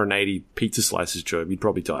 480 pizza slices, Joab, you'd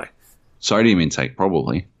probably die. Sodium intake,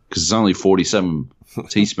 probably. Because it's only 47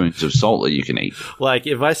 teaspoons of salt that you can eat. Like,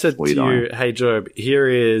 if I said to you, hey, Joab, here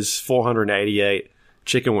is 488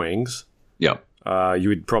 chicken wings. Yep. You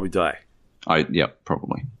would probably die.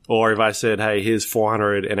 Probably. Or if I said, hey, here's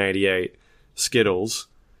 488 Skittles,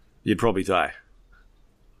 you'd probably die.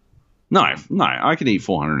 No, I could eat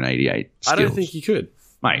 488 Skittles. I don't think you could.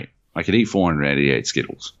 Mate, I could eat 488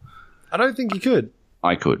 Skittles. I don't think you could.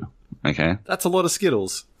 I could, okay? That's a lot of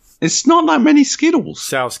Skittles. It's not that many Skittles.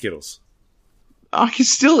 Sour Skittles. I could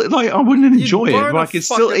still, I wouldn't enjoy it, but I could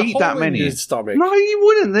still eat that many. In your stomach. No, you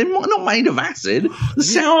wouldn't. They're not made of acid. The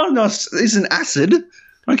sourness isn't acid,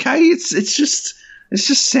 okay? It's just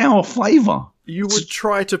sour flavour. You would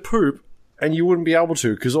try to poop, and you wouldn't be able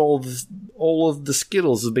to because all of the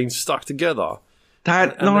Skittles have been stuck together.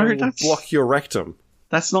 That block your rectum.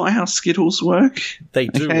 That's not how Skittles work. They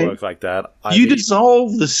do work like that. You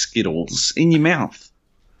dissolve the Skittles in your mouth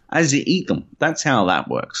as you eat them. That's how that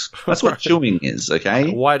works. That's what chewing is,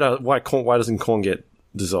 okay? Why doesn't corn get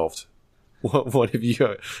dissolved? What if you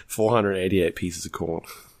got 488 pieces of corn?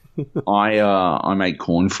 I made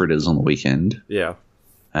corn fritters on the weekend. Yeah.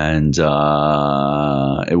 And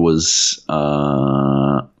it was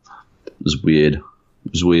weird.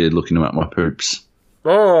 It was weird looking at my poops.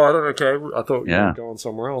 Oh, I don't know. Okay, I thought you were going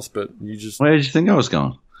somewhere else, but you just... Where did you think I was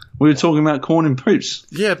going? We were talking about corn and poops.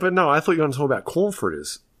 Yeah, but no, I thought you were going to talk about corn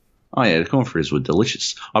fritters. Oh, yeah, the corn fritters were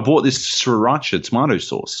delicious. I bought this sriracha tomato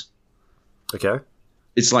sauce. Okay.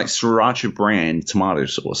 It's like sriracha brand tomato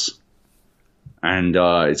sauce. And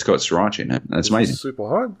it's got sriracha in it. That's amazing. Super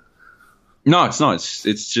hot? No, it's not.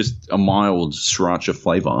 It's just a mild sriracha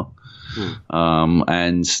flavour.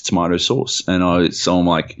 And tomato sauce. And so I'm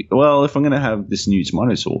like, well, if I'm going to have this new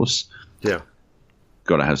tomato sauce,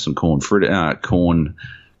 got to have some corn.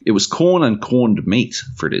 It was corn and corned meat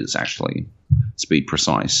fritters, actually, to be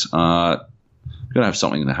precise. Got to have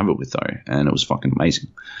something to have it with, though, and it was fucking amazing.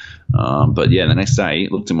 But yeah, the next day,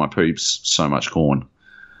 looked at my poops, so much corn.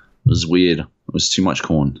 It was weird. It was too much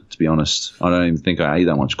corn, to be honest. I don't even think I ate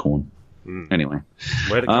that much corn. Anyway.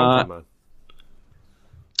 Where'd it come from, man?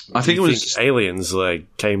 I think it was aliens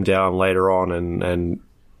came down later on and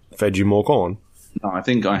fed you more corn. No, I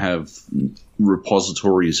think I have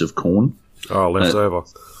repositories of corn. Oh, left over.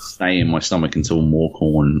 Stay in my stomach until more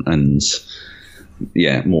corn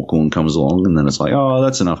more corn comes along, and then it's like, oh,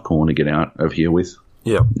 that's enough corn to get out of here with.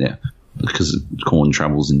 Yeah, because corn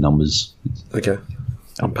travels in numbers. Okay,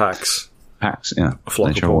 and packs, yeah. A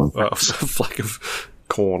flock of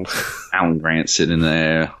corn. Alan Grant sitting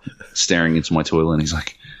there staring into my toilet, and he's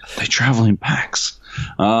like, they travel in packs.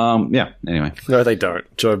 Anyway. No, they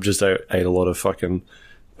don't. Joab just ate a lot of fucking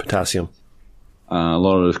potassium. A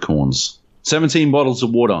lot of corns. 17 bottles of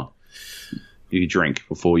water you drink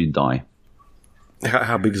before you die.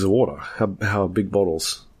 How big is the water? How big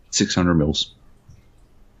bottles? 600 mils.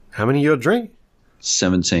 How many you drink?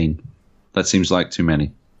 17. That seems like too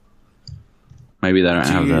many. Maybe they don't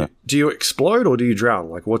have that. Do you explode or do you drown?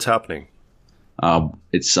 Like, what's happening?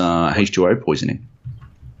 It's H2O poisoning.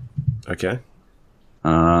 Okay.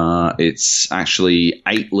 It's actually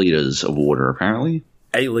 8 liters of water, apparently.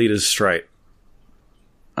 8 liters straight.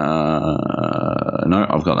 No,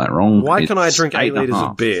 I've got that wrong. Why can I drink 8 liters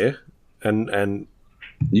of beer and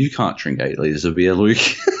you can't drink 8 liters of beer, Luke.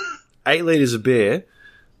 8 liters of beer.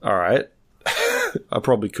 All right. I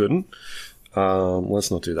probably couldn't. Let's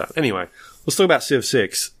not do that. Anyway, let's talk about Civ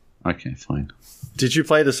 6. Okay, fine. Did you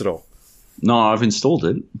play this at all? No, I've installed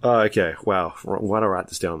it. Oh, okay. Wow. Why'd I write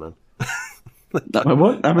this down then?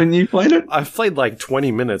 What? I mean, you played it? I've played like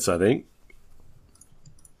 20 minutes, I think.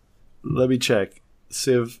 Let me check.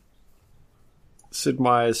 Sid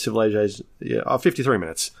Meier's Civilization. Yeah, 53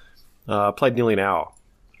 minutes. Played nearly an hour.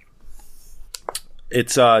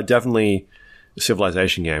 It's definitely a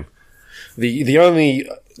Civilization game. The only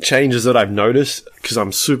changes that I've noticed, because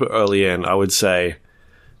I'm super early in, I would say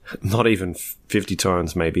not even 50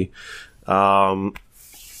 turns maybe. The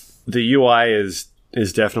UI is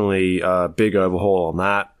definitely a big overhaul on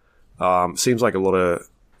that. Seems like a lot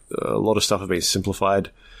of stuff have been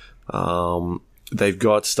simplified. They've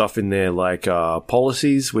got stuff in there like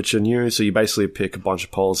policies, which are new. So you basically pick a bunch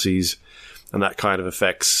of policies, and that kind of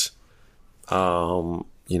affects,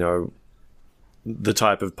 the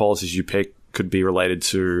type of policies you pick could be related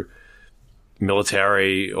to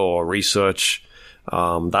military or research,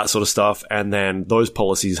 that sort of stuff. And then those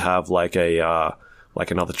policies have like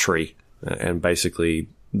another tree, and basically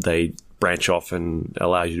they branch off and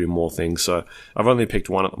allow you to do more things. So I've only picked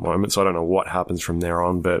one at the moment, so I don't know what happens from there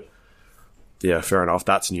on, but yeah, fair enough.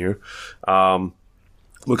 That's new.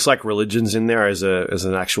 Looks like religion's in there as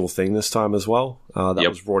an actual thing this time as well. That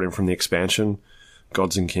was brought in from the expansion,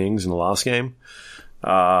 Gods and Kings, in the last game.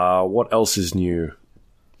 What else is new?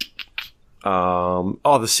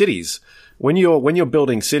 The cities. When you're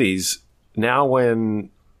building cities, now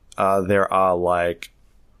when there are like,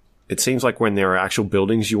 it seems like when there are actual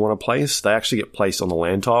buildings you want to place, they actually get placed on the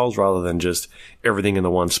land tiles rather than just everything in the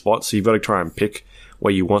one spot. So you've got to try and pick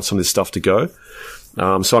where you want some of this stuff to go.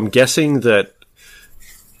 So I'm guessing that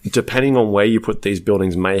depending on where you put these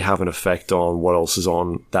buildings may have an effect on what else is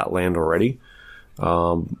on that land already.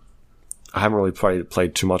 I haven't really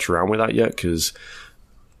played too much around with that yet because,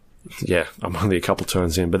 yeah, I'm only a couple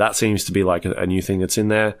turns in. But that seems to be like a new thing that's in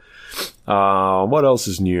there. What else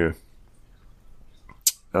is new?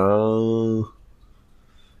 I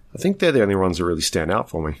think they're the only ones that really stand out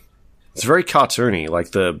for me. It's very cartoony,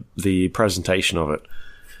 like the presentation of it.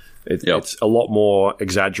 It's a lot more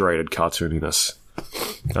exaggerated cartooniness.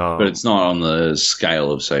 But it's not on the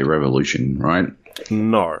scale of, say, Revolution, right?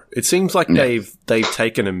 No. It seems like they've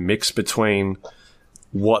taken a mix between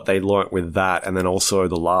what they learnt with that and then also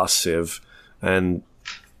the last Civ, and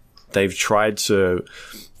they've tried to,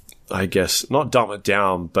 I guess, not dumb it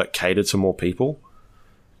down, but cater to more people.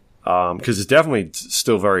 Because it's definitely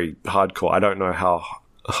still very hardcore. I don't know how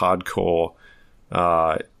hardcore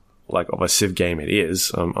like of a Civ game it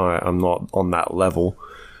is. I'm not on that level,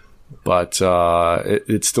 but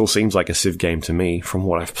it still seems like a Civ game to me from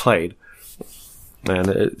what I've played, and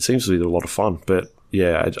it seems to be a lot of fun. But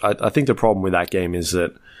yeah, I think the problem with that game is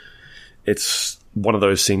that it's one of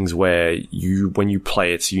those things where when you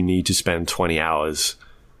play it, you need to spend 20 hours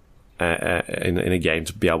in a game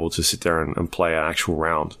to be able to sit there and play an actual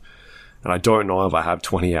round. And I don't know if I have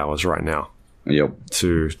 20 hours right now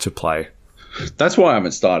to play. That's why I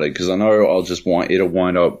haven't started, because I know it'll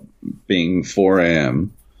wind up being 4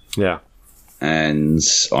 a.m. Yeah. And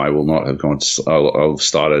I will not have gone I'll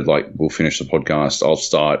started, like, we'll finish the podcast, I'll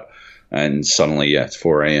start, and suddenly, it's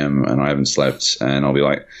 4 a.m. and I haven't slept, and I'll be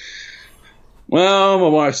like, well, my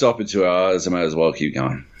wife's up in 2 hours, I might as well keep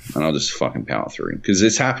going. And I'll just fucking power through. Because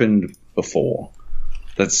it's happened before.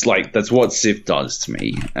 That's what Civ does to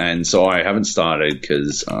me. And so I haven't started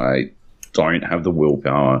because I don't have the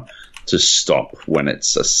willpower to stop when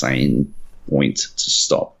it's a sane point to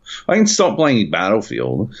stop. I can stop playing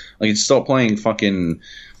Battlefield. I can stop playing fucking,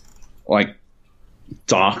 like,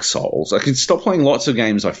 Dark Souls. I can stop playing lots of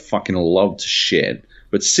games I fucking love to shit.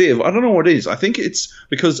 But Civ, I don't know what it is. I think it's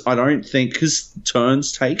because because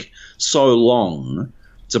turns take so long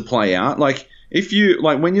to play out. Like, if you,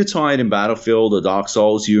 like, when you're tired in Battlefield or Dark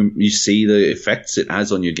Souls, you see the effects it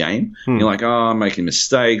has on your game. You're like, oh, I'm making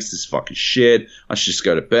mistakes. This is fucking shit. I should just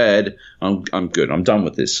go to bed. I'm good. I'm done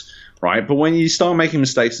with this. Right? But when you start making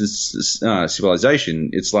mistakes in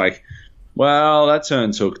Civilization, it's like, well, that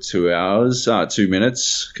turn took 2 hours, 2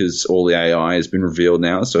 minutes, because all the AI has been revealed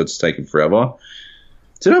now, so it's taken forever.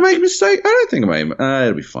 Did I make a mistake? I don't think I made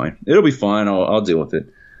it'll be fine. It'll be fine. I'll deal with it.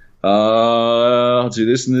 I'll do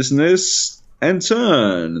this and this and this. And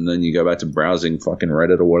turn, and then you go back to browsing fucking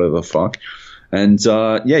Reddit or whatever the fuck. And,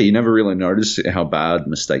 you never really notice how bad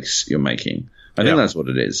mistakes you're making. I think that's what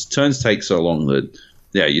it is. Turns take so long that,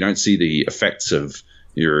 you don't see the effects of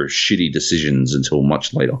your shitty decisions until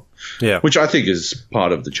much later. Yeah. Which I think is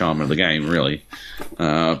part of the charm of the game, really.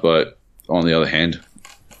 But on the other hand,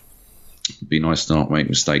 it'd be nice to not make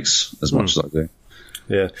mistakes as much as I do.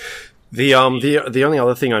 Yeah. The only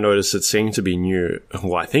other thing I noticed that seemed to be new,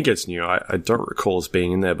 well, I think it's new, I don't recall as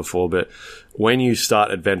being in there before, but when you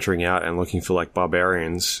start adventuring out and looking for, like,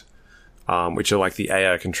 barbarians, which are like the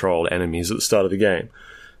AI-controlled enemies at the start of the game,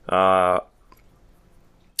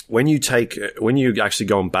 when you actually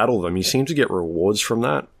go and battle them, you seem to get rewards from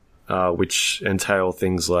that, which entail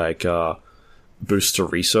things like boosts to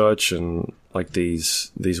research and, like,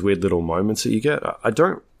 these weird little moments that you get. I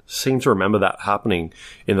don't seem to remember that happening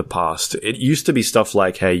in the past. It used to be stuff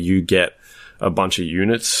like, hey, you get a bunch of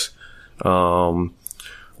units, or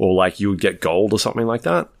like you would get gold or something like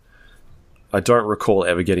that. I don't recall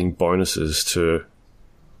ever getting bonuses to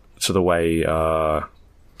the way to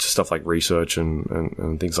stuff like research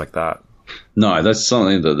and things like that. No, that's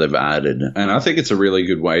something that they've added, and I think it's a really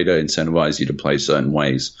good way to incentivize you to play certain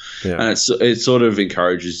ways. Yeah. And it sort of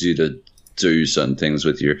encourages you to do certain things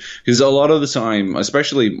with you, because a lot of the time,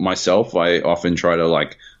 especially myself, I often try to,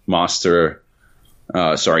 like, master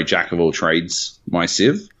jack of all trades my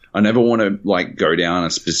Civ. I never want to, like, go down a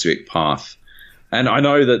specific path, and I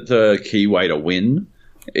know that the key way to win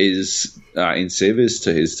is in Civ is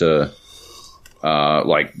to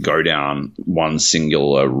like, go down one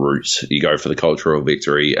singular route. You go for the cultural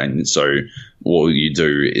victory, and so all you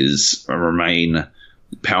do is remain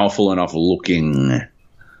powerful enough looking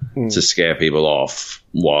to scare people off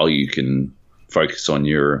while you can focus on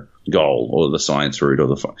your goal or the science route,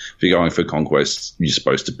 or if you're going for conquest, you're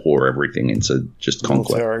supposed to pour everything into just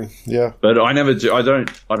conquest. Yeah, but I never do. I don't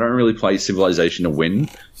really play Civilization to win.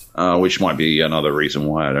 which might be another reason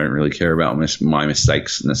why I don't really care about my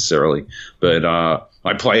mistakes necessarily. But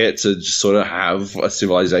I play it to just sort of have a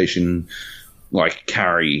civilization like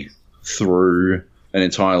carry through an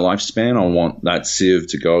entire lifespan. I want that Civ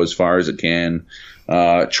to go as far as it can,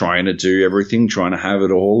 trying to do everything, trying to have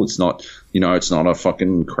it all. It's not, it's not a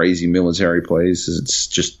fucking crazy military place. It's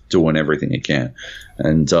just doing everything it can.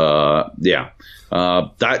 And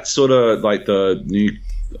that's sort of like the new,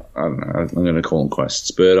 I don't know, I'm going to call them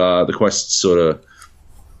quests, but the quests sort of,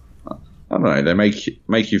 I don't know, they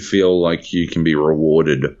make you feel like you can be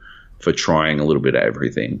rewarded for trying a little bit of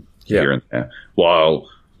everything here and there. While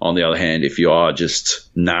on the other hand, if you are just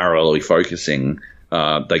narrowly focusing,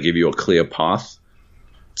 they give you a clear path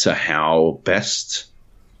to how best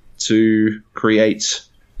to create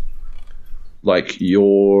like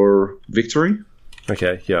your victory.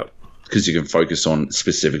 Okay, yep. Because you can focus on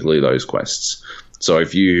specifically those quests. So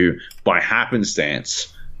if you, by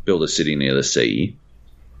happenstance, build a city near the sea,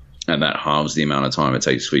 and that halves the amount of time it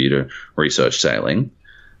takes for you to research sailing,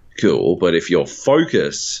 cool. But if your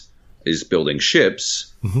focus is building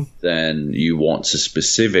ships, then you want to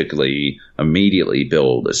specifically immediately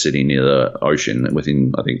build a city near the ocean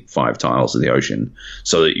within, I think, 5 tiles of the ocean,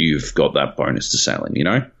 so that you've got that bonus to sailing,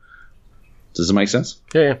 Does it make sense?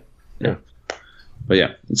 Yeah. But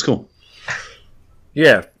yeah, it's cool.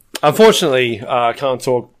 Yeah. Unfortunately, I can't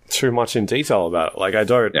talk too much in detail about it. Like, I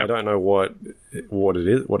don't know what it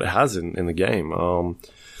is, what it has in the game. And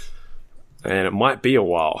it might be a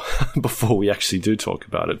while before we actually do talk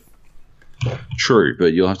about it. True,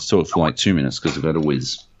 but you'll have to talk for like 2 minutes because I've got a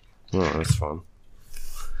whiz. Oh, that's fun.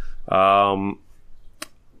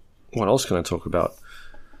 What else can I talk about?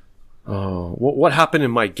 What happened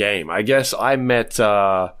in my game? I guess I met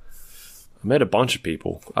a bunch of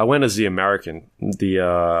people. I went as the American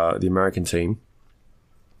team,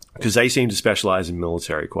 because they seem to specialize in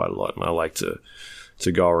military quite a lot, and I like to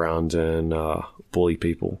go around and bully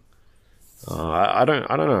people. I don't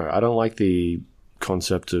know. I don't like the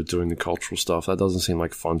concept of doing the cultural stuff. That doesn't seem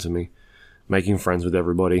like fun to me. Making friends with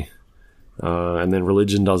everybody, and then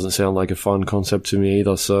religion doesn't sound like a fun concept to me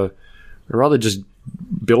either. So I'd rather just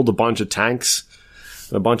build a bunch of tanks,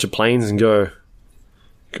 and a bunch of planes, and go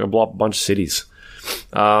blow up a bunch of cities.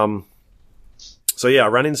 So yeah, I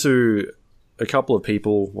ran into a couple of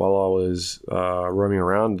people while I was roaming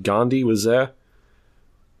around. Gandhi was there.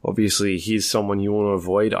 Obviously, he's someone you want to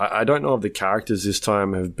avoid. I don't know if the characters this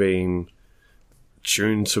time have been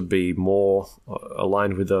tuned to be more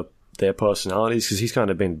aligned with their personalities, because he's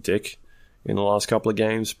kind of been a dick in the last couple of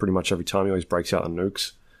games. Pretty much every time he always breaks out the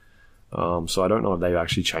nukes. So I don't know if they've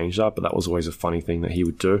actually changed that, but that was always a funny thing that he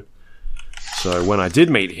would do. So when I did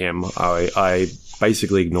meet him, I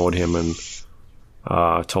basically ignored him and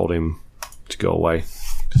told him to go away,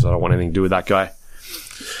 because I don't want anything to do with that guy.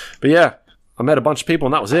 But yeah, I met a bunch of people,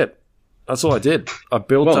 and that was it. That's all I did. I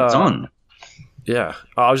built... Well done. Yeah.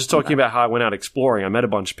 I was just talking about how I went out exploring. I met a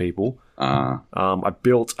bunch of people. I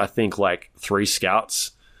built, I think, like 3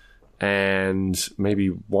 scouts and maybe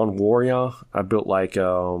 1 warrior. I built like,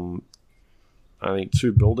 I think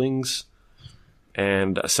 2 buildings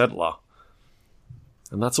and a settler.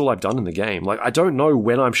 And that's all I've done in the game. Like, I don't know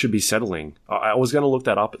when I should be settling. I was going to look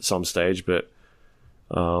that up at some stage, but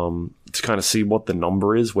to kind of see what the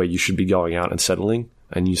number is where you should be going out and settling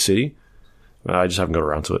a new city, I just haven't got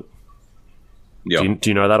around to it. Yep. Do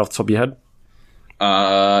you know that off the top of your head?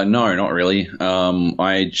 No, not really.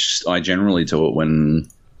 I generally do it when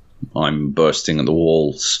I'm bursting at the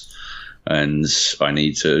walls and I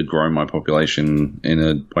need to grow my population in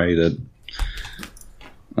a way that,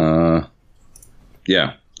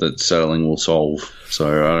 that settling will solve. So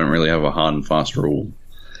I don't really have a hard and fast rule,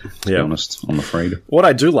 to be honest, I'm afraid. What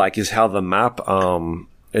I do like is how the map,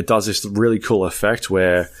 it does this really cool effect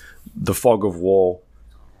where the fog of war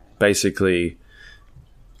basically...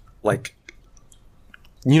 like,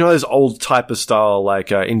 those old type of style,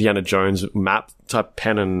 like Indiana Jones map type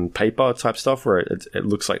pen and paper type stuff, where it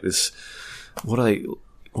looks like this. What do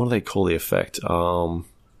they call the effect? It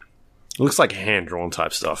looks like hand drawn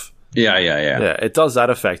type stuff. Yeah. Yeah, it does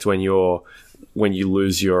that effect when you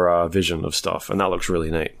lose your vision of stuff, and that looks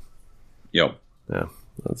really neat. Yep. Yeah,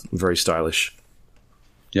 that's very stylish.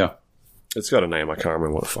 Yeah, it's got a name. I can't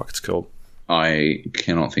remember what the fuck it's called. I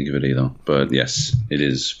cannot think of it either, but yes, it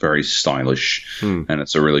is very stylish, and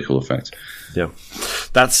it's a really cool effect. Yeah,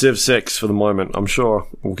 that's Civ 6 for the moment. I'm sure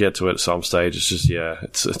we'll get to it at some stage. It's just,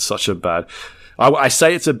 it's such a bad... I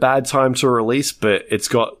say it's a bad time to release, but it's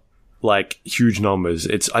got, like, huge numbers.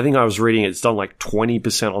 I think I was reading it's done, like,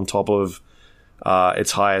 20% on top of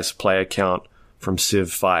its highest player count from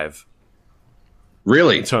Civ 5.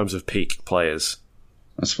 Really? In terms of peak players.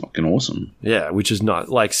 That's fucking awesome. Yeah, which is not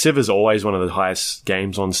like Civ is always one of the highest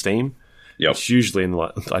games on Steam. Yep. It's usually in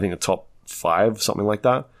I think the top 5, something like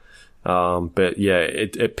that. But yeah,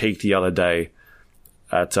 it peaked the other day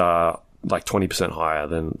at like 20% higher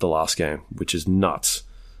than the last game, which is nuts.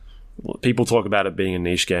 People talk about it being a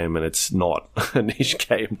niche game, and it's not a niche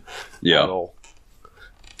game at all.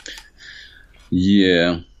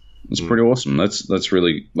 Yeah. It's pretty awesome. That's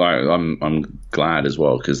really like I'm glad as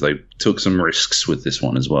well because they took some risks with this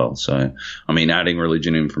one as well. So I mean, adding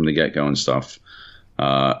religion in from the get go and stuff.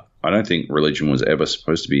 I don't think religion was ever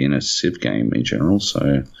supposed to be in a Civ game in general.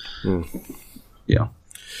 So yeah,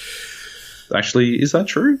 actually, is that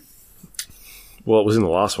true? Well, it was in the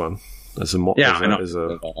last one. As a mod, yeah,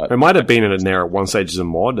 it might have been in there at one stage as a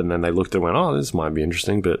mod, and then they looked and went, "Oh, this might be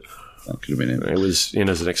interesting," but that could have been it. It was in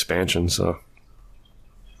as an expansion, so.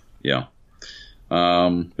 Yeah.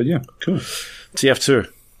 But yeah, cool. TF2.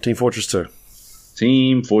 Team Fortress 2.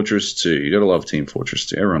 Team Fortress 2. You gotta love Team Fortress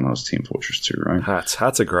 2. Everyone loves Team Fortress 2, right?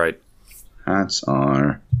 Hats are great. Hats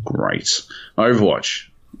are great. Overwatch.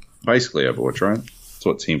 Basically Overwatch, right? That's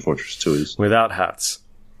what Team Fortress 2 is. Without hats.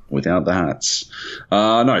 Without the hats.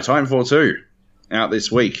 No, Titanfall 2. Out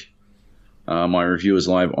this week. My review is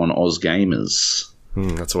live on Oz Gamers.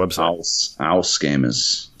 That's a website. Oz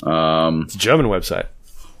Gamers. It's a German website.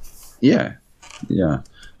 Yeah.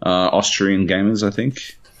 Austrian gamers, I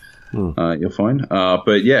think. You'll find.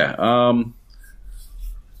 But yeah,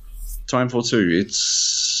 Titanfall 2,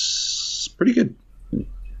 it's pretty good.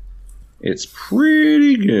 It's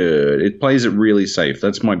pretty good. It plays it really safe.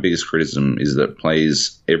 That's my biggest criticism, is that it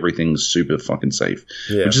plays everything super fucking safe,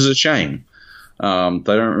 which is a shame. They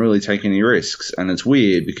don't really take any risks, and it's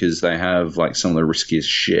weird because they have like some of the riskiest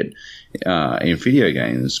shit in video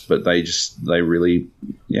games, but they really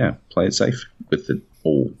play it safe with it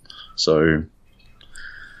all. So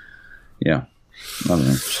yeah, I don't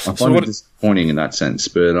know. I find it disappointing in that sense,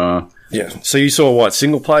 but yeah. So you saw what,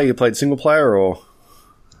 single player? You played single player, or?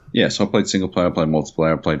 Yeah, so I played single player, I played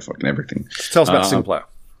multiplayer, I played fucking everything. Tell us about single player.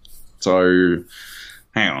 So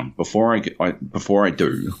hang on, before I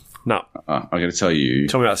do. No, I got to tell you.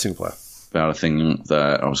 Tell me about single player. About a thing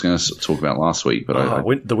that I was going to talk about last week, but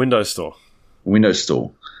the Windows Store. Windows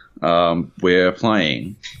Store. We're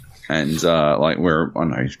playing, and we're, I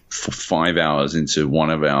don't know, 5 hours into one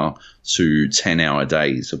of our 2 10-hour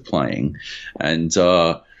days of playing, and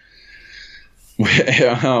suddenly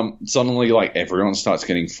like everyone starts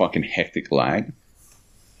getting fucking hectic lag.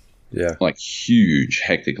 Yeah, like huge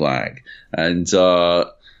hectic lag, and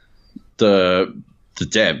the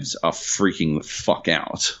devs are freaking the fuck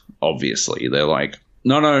out. Obviously, they're like,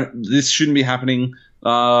 no, this shouldn't be happening.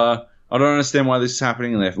 I don't understand why this is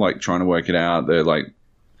happening. And they're like trying to work it out. They're like,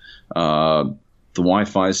 the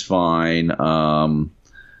Wi-Fi's fine.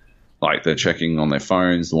 Like they're checking on their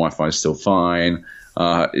phones. The Wi-Fi's still fine.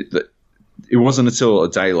 It wasn't until a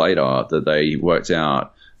day later that they worked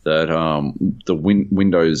out that the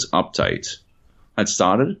Windows update had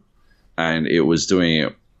started, and it was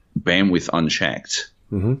doing bandwidth unchecked.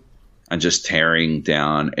 Mm-hmm. And just tearing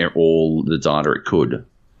down all the data it could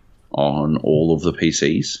on all of the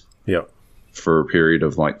PCs. Yeah. For a period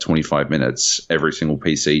of like 25 minutes, every single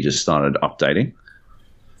PC just started updating,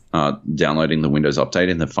 downloading the Windows update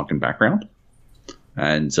in the fucking background.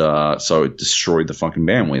 And so it destroyed the fucking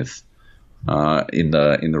bandwidth in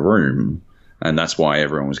the room. And that's why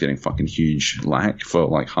everyone was getting fucking huge lag for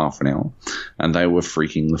like half an hour. And they were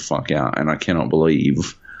freaking the fuck out. And I cannot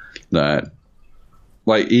believe that.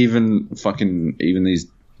 Like, even these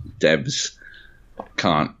devs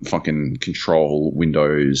can't fucking control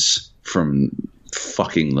Windows from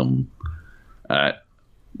fucking them at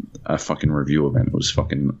a fucking review event. It was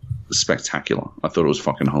fucking spectacular. I thought it was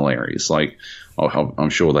fucking hilarious. Like, I'm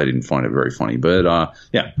sure they didn't find it very funny. But,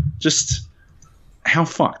 yeah, just how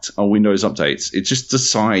fucked are Windows updates? It just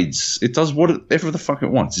decides, it does whatever the fuck it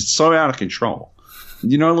wants. It's so out of control.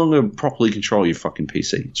 You no longer properly control your fucking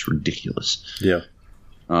PC. It's ridiculous. Yeah.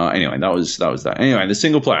 Anyway, that was that. Anyway, the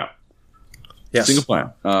single player. Yes. Single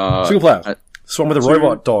player. Single player. This one with a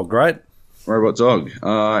robot dog, right? Robot dog.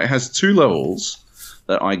 It has 2 levels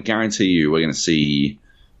that I guarantee you we're going to see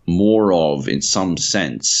more of in some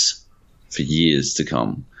sense for years to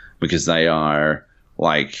come, because they are,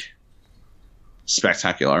 like,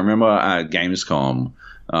 spectacular. I remember at Gamescom,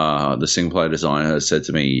 the single player designer said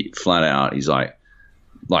to me flat out, he's like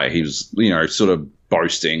he was, sort of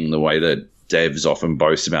boasting the way that devs often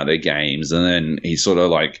boast about their games, and then he sort of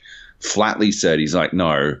like flatly said, he's like,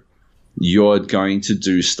 no, you're going to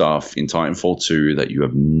do stuff in Titanfall 2 that you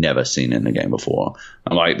have never seen in a game before.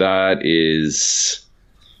 I'm like, that's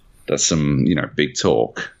some big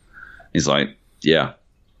talk. He's like, yeah,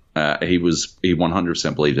 He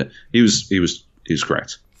 100% believed it. He was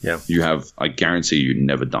correct. Yeah. You have, I guarantee you,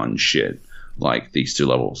 never done shit like these two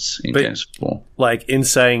levels in games before. Like, in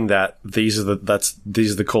saying that, these are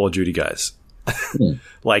the Call of Duty guys.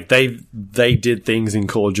 Like, they did things in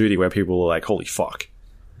Call of Duty where people were like, holy fuck.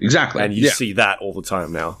 Exactly. And you see that all the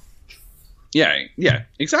time now. Yeah,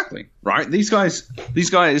 exactly. Right? These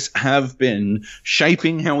guys have been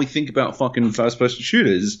shaping how we think about fucking first-person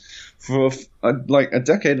shooters for like a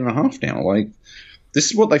decade and a half now. Like,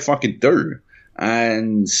 this is what they fucking do.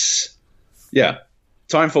 And yeah,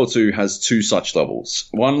 Titanfall 2 has two such levels.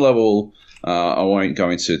 One level, I won't go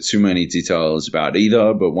into too many details about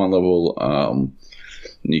either, but one level,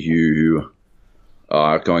 you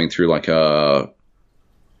are going through like a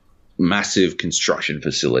massive construction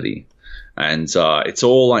facility. And it's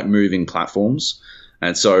all like moving platforms.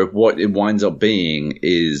 And so what it winds up being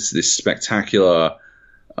is this spectacular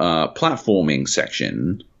platforming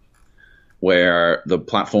section where the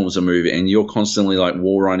platforms are moving and you're constantly like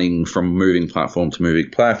wall running from moving platform to moving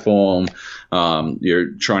platform.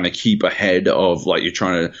 You're trying to keep ahead of, like, you're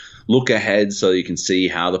trying to look ahead so you can see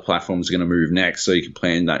how the platform's going to move next so you can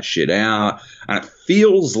plan that shit out. And it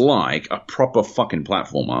feels like a proper fucking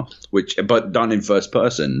platformer, but done in first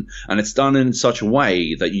person. And it's done in such a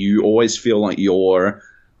way that you always feel like you're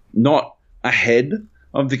not ahead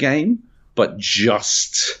of the game, but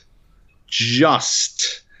just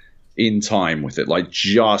in time with it, like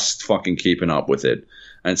just fucking keeping up with it.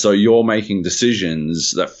 And so you're making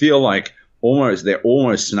decisions that feel like they're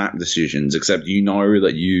almost snap decisions, except you know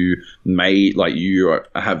that you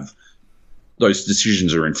have those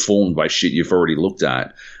decisions are informed by shit you've already looked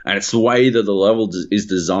at. And it's the way that the level is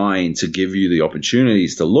designed to give you the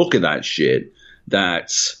opportunities to look at that shit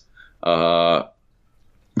that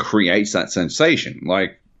creates that sensation.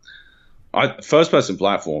 Like, first-person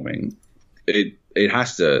platforming, it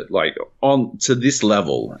has to, like, on to this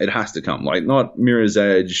level, it has to come. Like, not Mirror's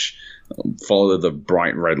Edge, follow the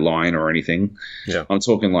bright red line or anything. Yeah. I'm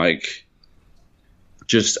talking, like,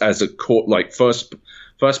 just as a core, like,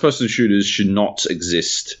 first-person shooters should not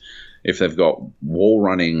exist if they've got wall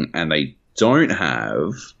running and they don't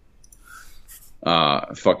have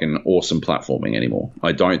fucking awesome platforming anymore.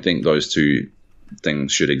 I don't think those two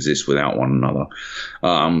things should exist without one another.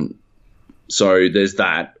 So there's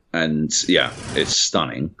that. And yeah, it's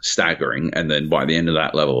stunning, staggering. And then by the end of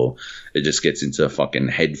that level, it just gets into fucking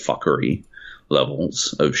head fuckery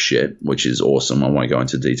levels of shit, which is awesome. I won't go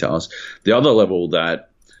into details. The other level that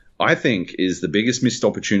I think is the biggest missed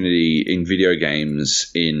opportunity in video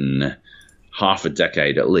games in half a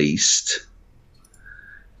decade at least,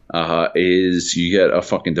 is you get a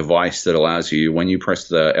fucking device that allows you, when you press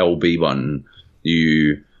the LB button,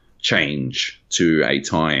 you change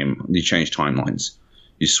timelines.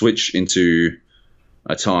 You switch into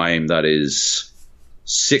a time that is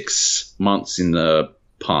 6 months in the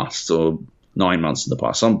past or 9 months in the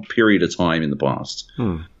past, some period of time in the past.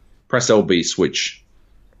 Press LB, switch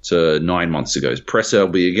to 9 months ago. Press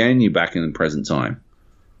LB again, you're back in the present time.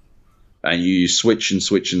 And you switch and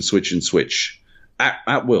switch and switch and switch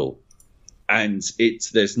at will. And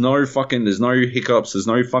there's no hiccups, there's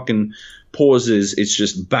no fucking pauses, it's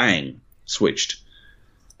just bang, switched.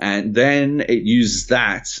 And then it uses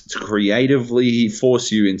that to creatively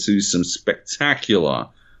force you into some spectacular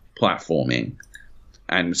platforming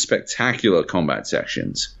and spectacular combat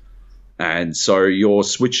sections. And so you're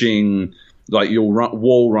switching, like your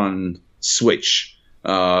wall run switch,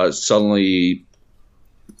 suddenly,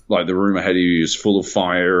 like, the room ahead of you is full of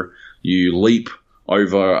fire. You leap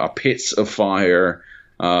over a pit of fire,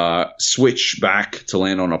 switch back to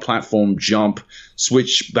land on a platform, jump,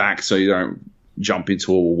 switch back so you don't jump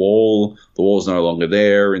into a wall. The wall's no longer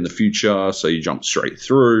there in the future, so you jump straight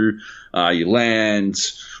through. You land,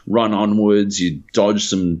 run onwards, you dodge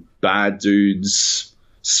some bad dudes,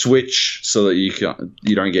 switch so that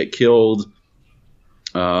you don't get killed.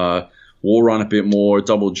 Wall run a bit more,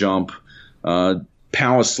 double jump,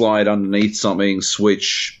 power slide underneath something,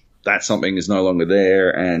 switch, that something is no longer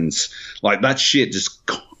there, and like that shit just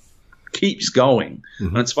keeps going.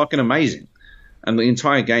 And it's fucking amazing. And the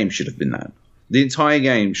entire game should have been that. The entire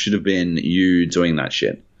game should have been you doing that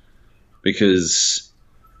shit, because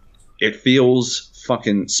it feels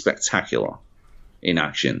fucking spectacular in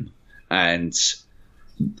action, and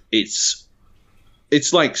it's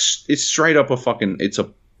straight up it's a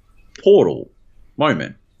Portal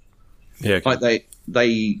moment. Yeah, like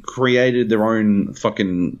they created their own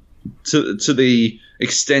fucking to the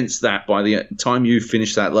extent that by the time you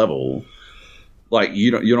finish that level, like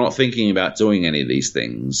you're not thinking about doing any of these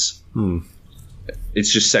things.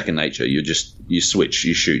 it's just second nature. You switch,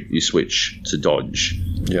 you shoot, you switch to dodge.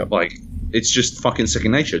 Yeah, like it's just fucking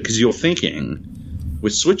second nature because you're thinking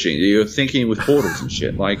with switching, you're thinking with portals and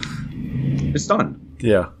shit. Like it's done.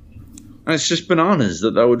 Yeah, and it's just bananas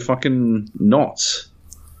that they would fucking not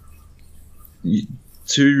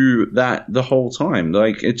to that the whole time.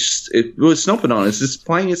 Like it's not bananas. It's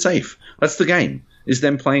playing it safe. That's the game. Is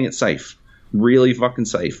them playing it safe, really fucking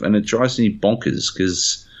safe, and it drives me bonkers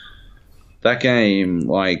because that game,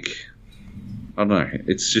 like, I don't know,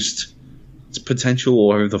 it's potential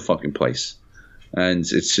all over the fucking place, and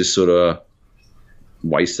it's just sort of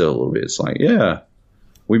wasted a little bit. It's like, yeah,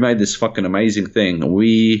 we made this fucking amazing thing, and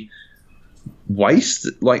we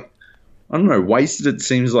wasted, like, I don't know, wasted it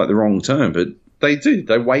seems like the wrong term, but they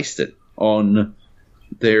waste it on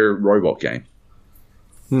their robot game.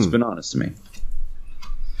 It's bananas to me.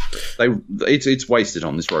 It's wasted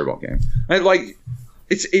on this robot game. And like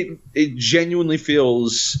it genuinely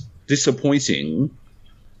feels disappointing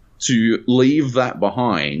to leave that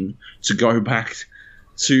behind to go back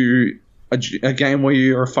to a game where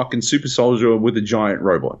you're a fucking super soldier with a giant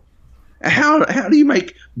robot. How do you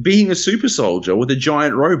make being a super soldier with a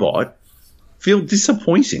giant robot feel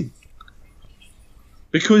disappointing?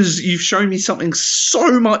 Because you've shown me something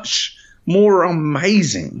so much more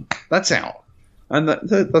amazing. That's out. And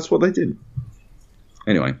that's what they did.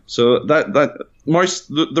 Anyway, so the rest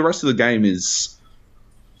of the game is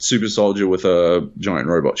super soldier with a giant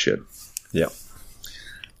robot shit. Yeah,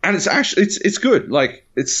 and it's actually it's good. Like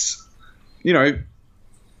it's, you know,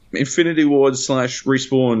 Infinity Ward /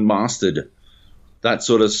 Respawn mastered that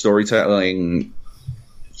sort of storytelling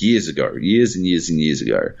years and years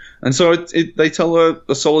ago, and so they tell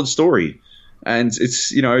a solid story. And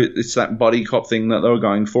it's, you know, it's that buddy cop thing that they were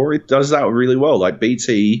going for. It does that really well. Like,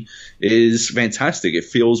 BT is fantastic. It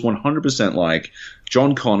feels 100% like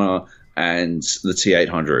John Connor and the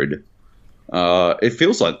T-800. It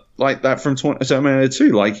feels like that from Terminator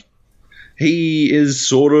 2. Like, he is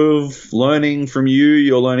sort of learning from you.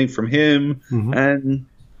 You're learning from him. Mm-hmm. And,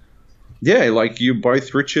 yeah, like, you're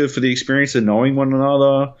both richer for the experience of knowing one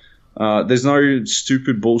another. There's no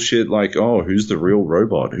stupid bullshit like, oh, who's the real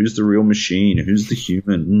robot? Who's the real machine? Who's the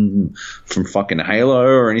human from fucking Halo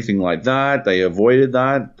or anything like that? They avoided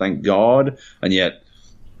that, thank God. And yet,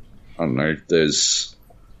 I don't know, there's...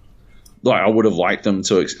 Like, I would have liked them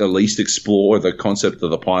to at least explore the concept of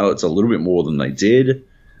the pilots a little bit more than they did.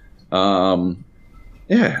 Yeah,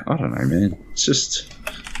 I don't know, man. It's just...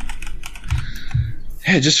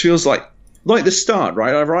 Yeah, it just feels like the start,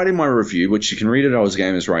 right? I write in my review, which you can read at Oz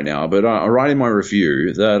Gamers right now, but I write in my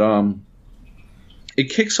review that it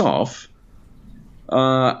kicks off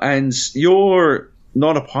and you're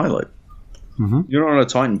not a pilot. Mm-hmm. You're not a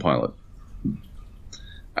Titan pilot.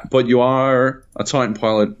 But you are a Titan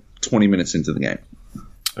pilot 20 minutes into the game.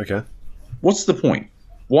 Okay. What's the point?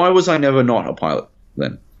 Why was I never not a pilot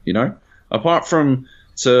then? You know? Apart from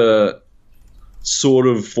to sort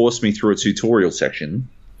of force me through a tutorial section...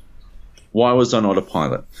 Why was I not a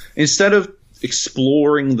pilot? Instead of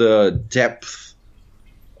exploring the depth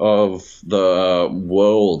of the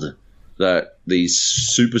world that these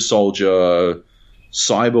super soldier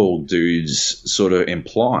cyborg dudes sort of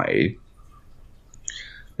imply,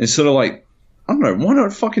 instead of like, I don't know, why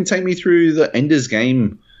not fucking take me through the Ender's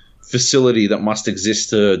Game facility that must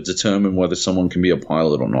exist to determine whether someone can be a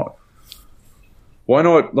pilot or not? Why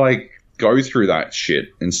not, like, go through that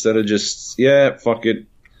shit instead of just, yeah, fuck it.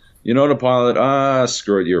 You're not a pilot.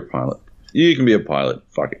 Screw it. You're a pilot. You can be a pilot.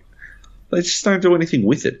 Fuck it. They just don't do anything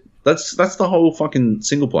with it. That's the whole fucking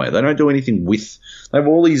single player. They don't do anything with. They have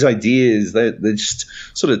all these ideas. They're just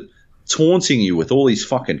sort of taunting you with all these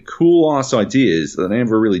fucking cool ass ideas that they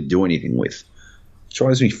never really do anything with. It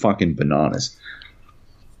drives me fucking bananas.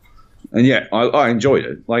 And yeah, I enjoyed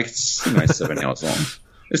it. Like, it's 7 hours long.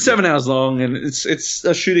 It's 7 hours long, and it's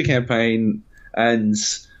a shooter campaign, and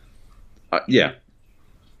yeah.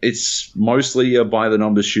 It's mostly a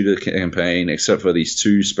by-the-numbers shooter campaign, except for these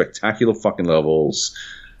 2 spectacular fucking levels.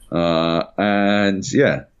 And,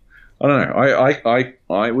 yeah. I don't know.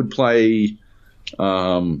 I would play...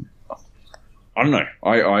 I don't know.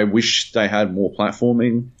 I wish they had more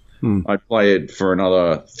platforming. I'd play it for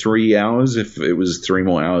another 3 hours if it was 3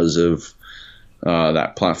 more hours of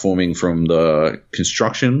that platforming from the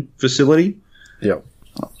construction facility. Yeah.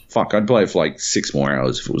 Fuck, I'd play it for like 6 more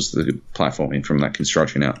hours if it was the platforming from that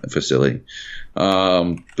construction facility.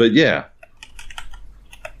 But yeah.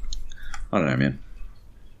 I don't know, man.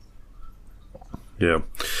 Yeah.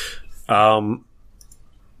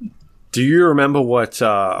 Do you remember what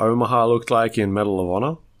Omaha looked like in Medal of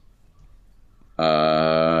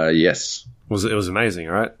Honor? Yes. It was amazing,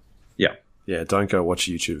 right? Yeah. Yeah, don't go watch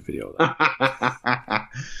a YouTube video of that.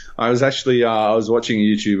 I was actually I was watching a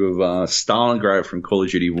YouTube of Stalingrad from Call of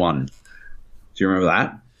Duty 1. Do you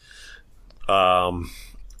remember that?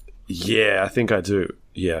 Yeah, I think I do.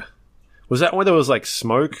 Yeah. Was that when there was like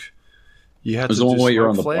smoke? You had it was to the one do where you're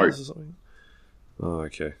on smoke the flares boat. or something? Oh,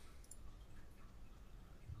 okay.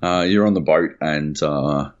 You're on the boat, and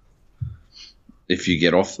if you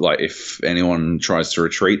get off, like if anyone tries to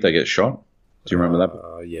retreat, they get shot. Do you remember that?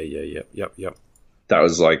 Yep.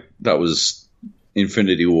 That was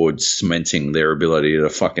Infinity Ward cementing their ability to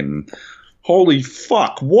fucking holy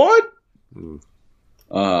fuck what?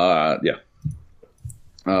 Yeah.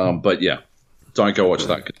 But yeah, don't go watch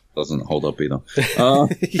that 'cause it doesn't hold up either. Yeah,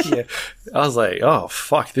 I was like, oh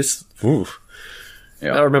fuck this. Ooh.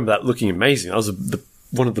 Yeah. I remember that looking amazing. That was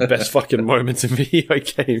one of the best fucking moments in video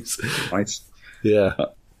games. Right. Yeah.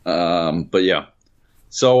 But yeah.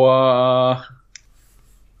 So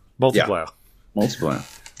Multiplayer. Yeah.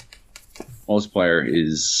 Multiplayer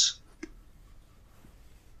is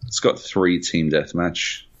it's got 3 team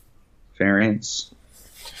deathmatch variants.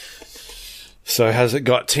 So has it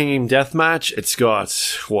got team deathmatch? It's got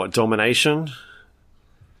what, domination?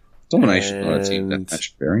 Domination, not a team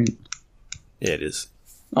deathmatch variant. Yeah, it is.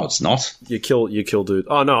 No, it's not. You kill dude.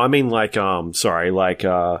 Oh no, I mean like kill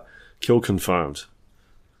confirmed.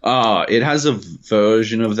 It has a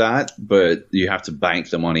version of that, but you have to bank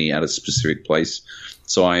the money at a specific place.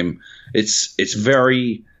 So it's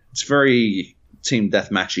very team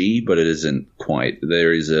deathmatchy, but it isn't quite.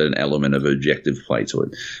 There is an element of objective play to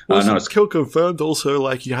it. No, it's kill confirmed. Also,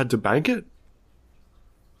 like you had to bank it.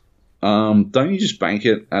 Don't you just bank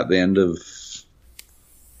it at the end of?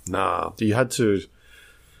 Nah, you had to.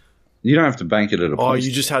 You don't have to bank it at a place. Oh,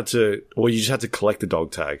 you just had to collect the dog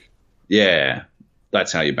tag. Yeah,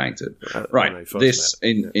 that's how you banked it. Right. This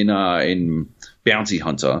in Bounty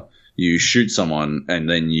Hunter, you shoot someone and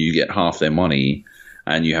then you get half their money,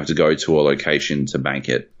 and you have to go to a location to bank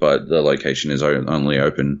it. But the location is only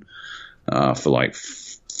open for like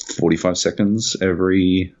 45 seconds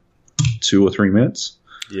every 2 or 3 minutes.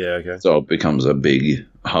 Yeah. Okay. So it becomes a big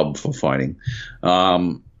hub for fighting.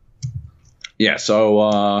 Yeah.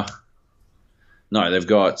 So. No, they've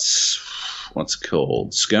got what's it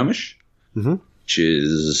called? Skirmish, which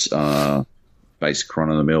is basic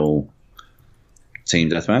run-of-the-mill team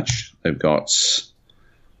deathmatch. They've got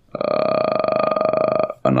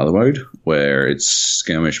another mode where it's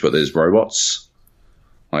skirmish, but there's robots,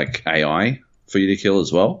 like AI, for you to kill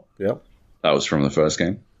as well. Yep. That was from the first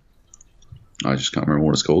game. I just can't remember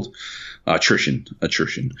what it's called. Attrition.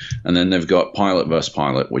 And then they've got pilot versus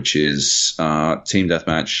pilot, which is team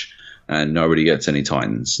deathmatch. And nobody gets any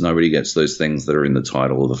Titans. Nobody gets those things that are in the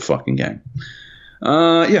title of the fucking game.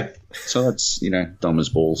 Yeah. So that's, dumb as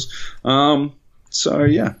balls. So,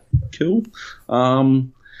 yeah. Cool. Yeah,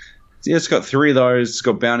 it's got 3 of those. It's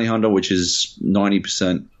got Bounty Hunter, which is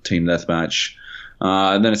 90% team deathmatch.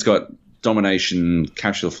 And then it's got Domination,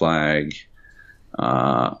 Capture the Flag.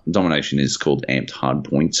 Domination is called Amped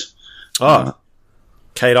Hardpoint.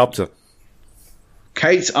 Kate Upton.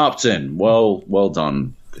 Kate Upton. Well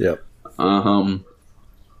done. Yep. How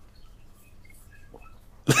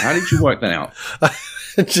did you work that out?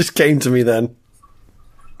 It just came to me then.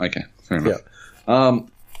 Okay, fair enough. Yeah.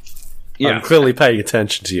 I'm clearly paying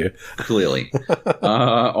attention to you. Clearly.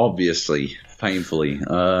 Obviously. Painfully.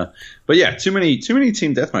 But yeah, too many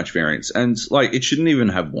team deathmatch variants. And it shouldn't even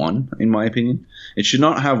have one, in my opinion. It should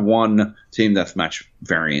not have one team deathmatch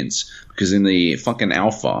variants, because in the fucking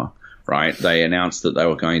alpha, right, they announced that they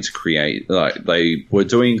were going to create, they were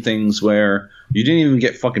doing things where you didn't even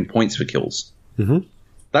get fucking points for kills. Mm-hmm.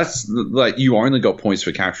 That's you only got points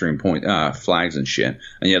for capturing flags and shit.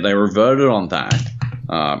 And yet they reverted on that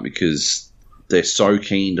because they're so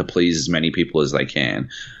keen to please as many people as they can.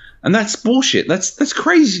 And that's bullshit. That's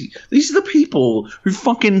crazy. These are the people who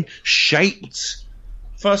fucking shaped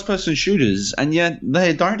first-person shooters, and yet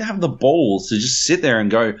they don't have the balls to just sit there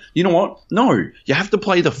and go, you know what? No, you have to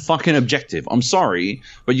play the fucking objective. I'm sorry,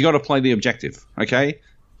 but you got to play the objective, okay?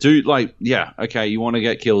 Okay, you want to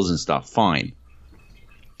get kills and stuff, fine.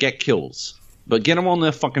 Get kills. But get them on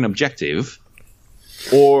the fucking objective,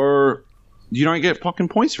 or you don't get fucking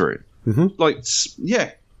points for it. Mm-hmm.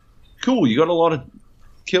 Yeah, cool, you got a lot of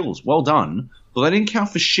kills, well done, but they didn't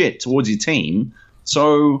count for shit towards your team,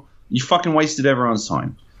 so you fucking wasted everyone's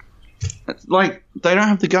time. They don't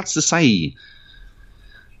have the guts to say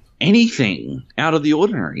anything out of the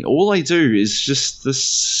ordinary. All they do is just the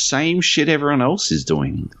same shit everyone else is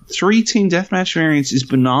doing. 3 team deathmatch variants is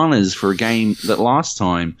bananas for a game that last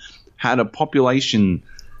time had a population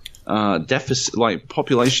deficit,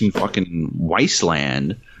 population fucking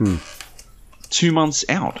wasteland. 2 months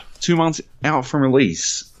out. 2 months out from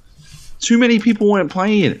release. Too many people weren't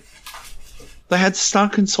playing it. They had to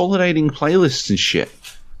start consolidating playlists and shit.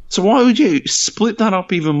 So why would you split that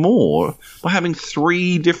up even more by having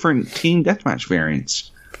 3 different team deathmatch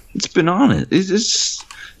variants? It's banana. It's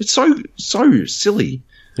so silly.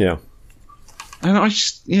 Yeah. And I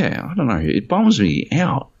don't know. It bums me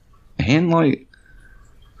out. And like,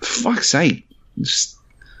 for fuck's sake, just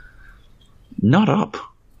nut up.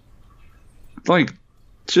 Like,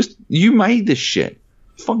 just, you made this shit.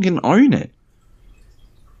 Fucking own it.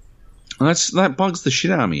 That bugs the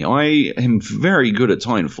shit out of me. I am very good at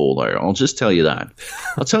Titanfall, though. I'll just tell you that.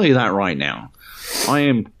 I'll tell you that right now. I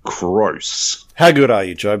am gross. How good are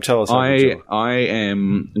you, Joab? Tell us how good you are. I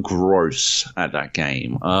am gross at that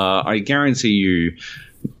game. I guarantee you,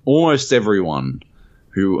 almost everyone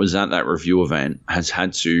who was at that review event has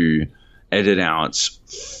had to edit out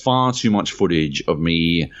far too much footage of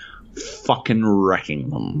me fucking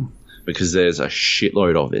wrecking them, because there's a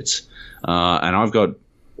shitload of it. And I've got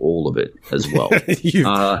all of it as well.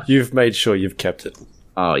 You've made sure you've kept it.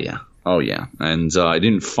 Oh yeah. And I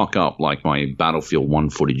didn't fuck up like my Battlefield 1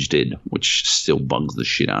 footage did, which still bugs the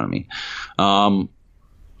shit out of me.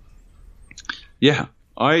 Yeah.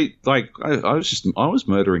 I was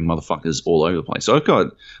murdering motherfuckers all over the place.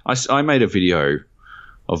 I made a video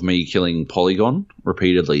of me killing Polygon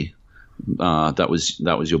repeatedly. That was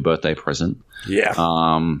your birthday present. Yeah.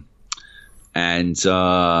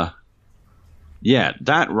 Yeah,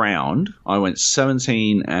 that round I went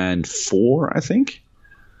 17-4, I think.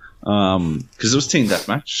 Because it was team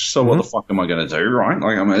deathmatch. So what the fuck am I going to do, right?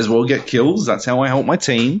 Like, I may as well get kills. That's how I help my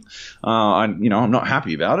team. I'm not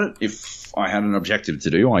happy about it. If I had an objective to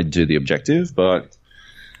do, I'd do the objective, but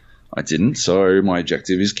I didn't. So my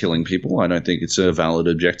objective is killing people. I don't think it's a valid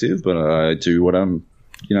objective, but I do what I'm,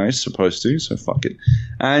 supposed to. So fuck it.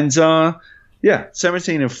 And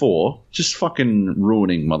 17-4, just fucking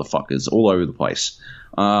ruining motherfuckers all over the place.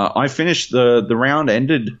 I finished the round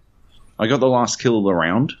ended. I got the last kill of the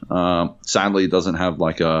round. Sadly, it doesn't have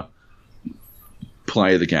like a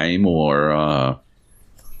play of the game or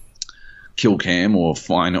kill cam or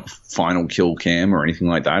final kill cam or anything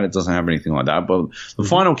like that. It doesn't have anything like that. But the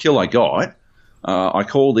final kill I got, I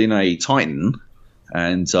called in a Titan,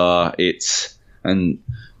 and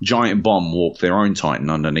Giant Bomb walked their own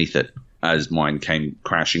Titan underneath it as mine came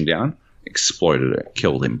crashing down, exploded it,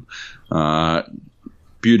 killed him.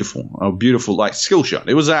 Beautiful, like skill shot.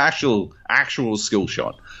 It was an actual skill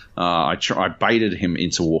shot. I baited him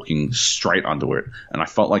into walking straight under it, and I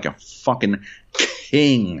felt like a fucking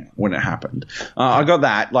king when it happened. I got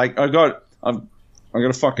that. Like I got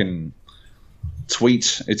a fucking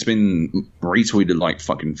tweet. It's been retweeted like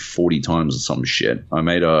fucking 40 times or some shit. I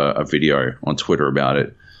made a video on Twitter about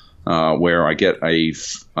it, where I get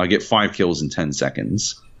 5 kills in 10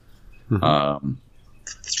 seconds.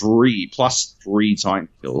 3 Titan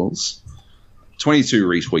kills, 22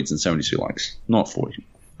 retweets and 72 likes, not 40.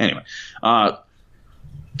 Anyway,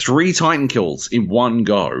 3 Titan kills in one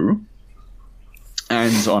go,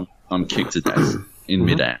 and I'm kicked to death in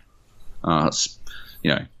midair.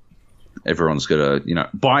 Everyone's got to,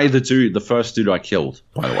 by the first dude I killed,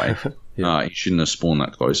 by the way. Yeah. He shouldn't have spawned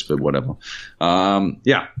that close, but whatever.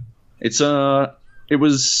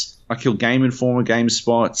 I killed Game Informer,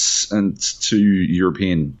 GameSpots, and 2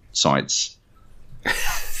 European sites.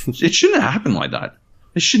 It shouldn't have happened like that.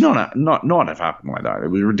 It should not have happened like that. It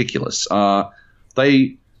was ridiculous. I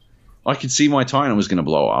could see my Titan was going to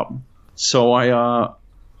blow up, so I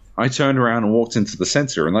turned around and walked into the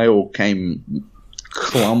center, and they all came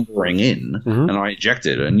clumbering in, and I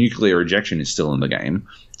ejected. A nuclear ejection is still in the game,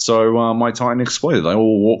 so my Titan exploded. They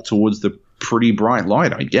all walked towards the pretty bright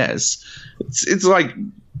light, I guess. It's like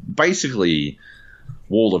basically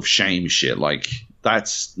wall of shame shit. Like,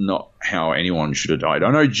 that's not how anyone should have died.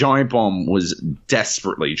 I know Giant Bomb was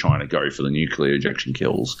desperately trying to go for the nuclear ejection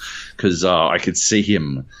kills, because I could see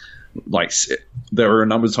him, like, there were a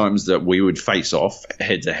number of times that we would face off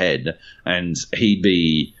head to head, and he'd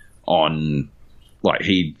be on, like,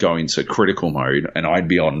 he'd go into critical mode, and I'd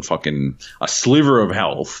be on fucking a sliver of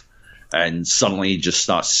health, and suddenly he'd just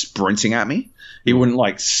start sprinting at me. He wouldn't,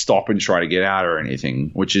 like, stop and try to get out or anything,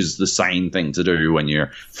 which is the same thing to do when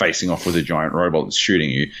you're facing off with a giant robot that's shooting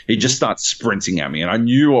you. He'd just start sprinting at me, and I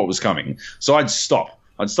knew what was coming. So I'd stop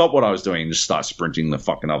what I was doing and just start sprinting the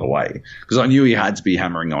fucking other way, because I knew he had to be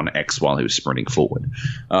hammering on X while he was sprinting forward.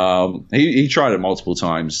 He tried it multiple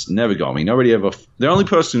times, never got me. The only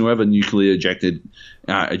person who ever nuclear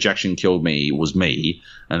ejection killed me was me,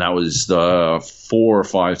 and that was the 4 or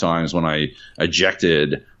 5 times when I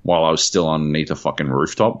ejected while I was still underneath a fucking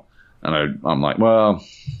rooftop. And I'm like, well,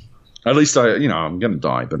 At least I'm going to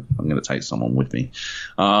die, but I'm going to take someone with me.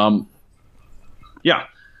 Yeah.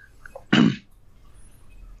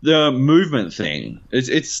 The movement thing,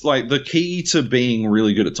 it's like the key to being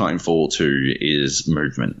really good at Titanfall 2 is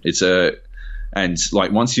movement. And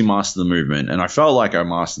like once you master the movement, and I felt like I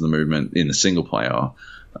mastered the movement in the single player,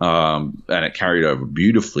 and it carried over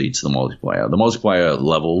beautifully to the multiplayer. The multiplayer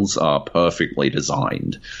levels are perfectly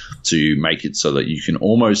designed to make it so that you can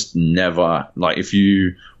almost never, like if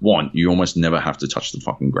you want, you almost never have to touch the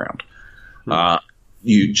fucking ground.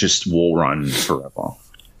 You just wall run forever,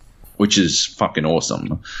 which is fucking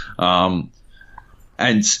awesome. And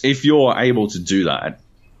if you're able to do that,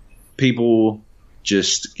 people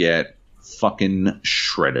just get fucking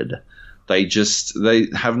shredded. They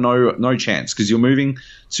have no chance because you're moving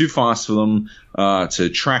too fast for them to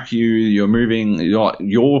track you. You're moving.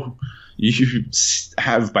 You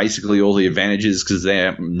have basically all the advantages because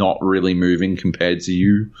they're not really moving compared to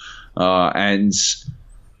you. And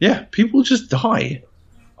yeah, people just die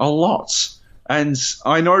a lot. And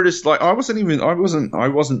I noticed, like, I wasn't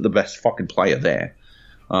the best fucking player there.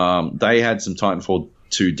 They had some Titanfall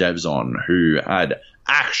 2 devs on who had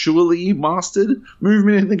actually mastered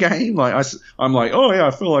movement in the game. Like I'm like, oh yeah,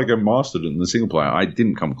 I feel like I mastered it in the single player. I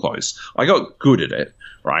didn't come close. I got good at it,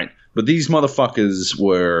 right? But these motherfuckers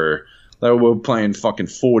were playing fucking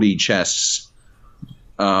 4D chess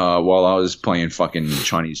while I was playing fucking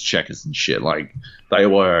Chinese checkers and shit. Like they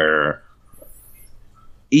were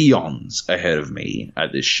eons ahead of me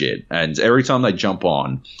at this shit. And every time they jump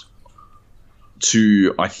on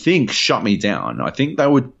to, I think, shut me down. I think they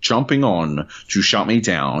were jumping on to shut me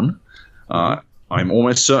down. I'm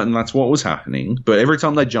almost certain that's what was happening. But every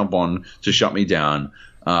time they jump on to shut me down,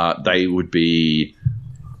 they would be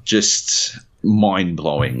just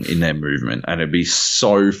mind-blowing in their movement. And it'd be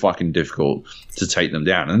so fucking difficult to take them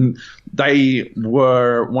down. And they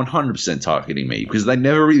were 100% targeting me because they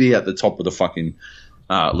never really at the top of the fucking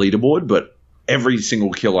leaderboard, but every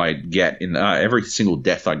single kill I'd get in every single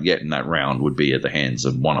death I'd get in that round would be at the hands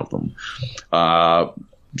of one of them.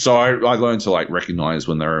 So I learned to like recognize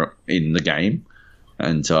when they're in the game,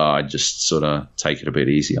 and I just sort of take it a bit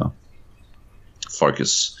easier.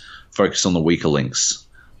 Focus on the weaker links,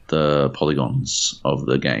 the polygons of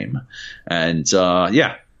the game, and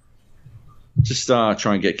yeah, just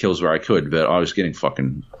try and get kills where I could, but I was getting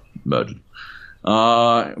fucking murdered.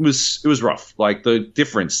 It was rough. Like the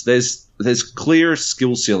difference, there's clear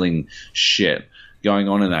skill ceiling shit going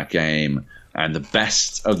on in that game, and the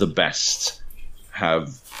best of the best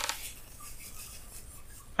have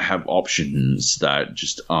options that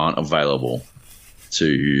just aren't available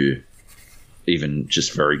to even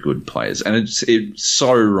just very good players. And it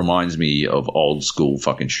so reminds me of old school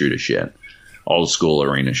fucking shooter shit. Old school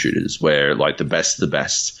arena shooters where like the best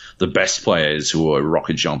players who are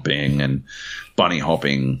rocket jumping and bunny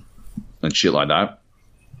hopping and shit like that,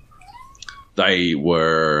 they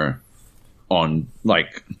were on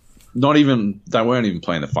like they weren't even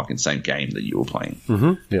playing the fucking same game that you were playing.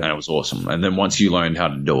 Yeah. And it was awesome. And then once you learned how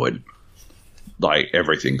to do it, like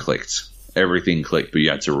everything clicked, but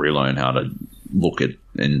you had to relearn how to look at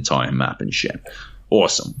an entire map and shit.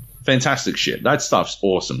 Awesome. Fantastic shit. That stuff's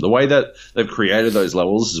awesome. The way that they've created those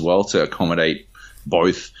levels as well to accommodate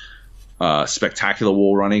both spectacular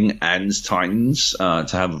wall running and Titans to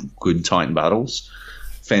have good Titan battles.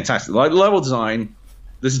 Fantastic. Like level design,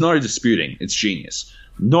 there's no disputing. It's genius.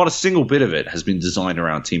 Not a single bit of it has been designed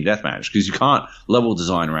around Team Deathmatch because you can't level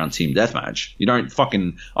design around Team Deathmatch. You don't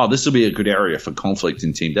fucking, this will be a good area for conflict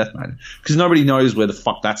in Team Deathmatch because nobody knows where the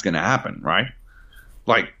fuck that's going to happen, right?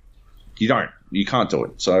 Like, you can't do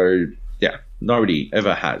it. So, yeah, nobody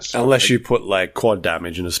ever has. Unless you put, like, quad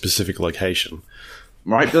damage in a specific location.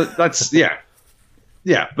 Right? That's, yeah.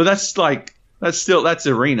 Yeah, but that's, like, that's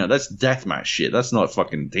arena. That's deathmatch shit. That's not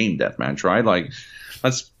fucking team deathmatch, right? Like,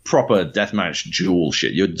 that's proper deathmatch duel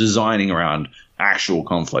shit. You're designing around actual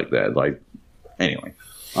conflict there. Like, anyway.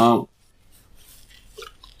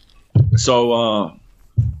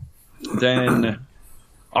 Then...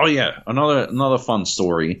 Oh yeah, another fun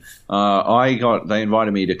story. They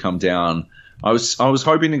invited me to come down. I was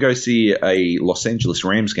hoping to go see a Los Angeles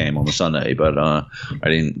Rams game on the Sunday, but I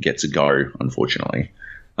didn't get to go, unfortunately.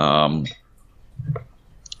 I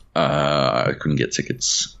couldn't get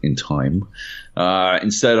tickets in time.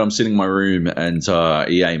 Instead, I'm sitting in my room and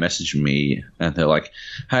EA messaged me and they're like,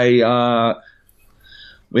 "Hey,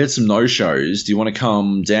 we had some no-shows. Do you want to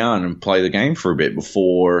come down and play the game for a bit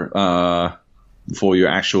before your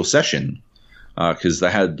actual session?" Because they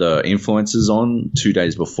had the influencers on 2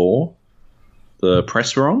 days before the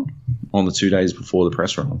press were on the 2 days before the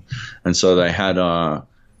press were on. And so they had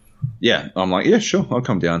yeah, I'm like, yeah, sure, I'll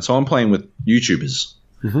come down. So I'm playing with YouTubers,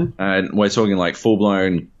 and we're talking like full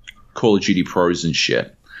blown Call of Duty pros and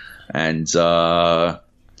shit. And I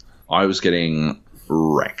was getting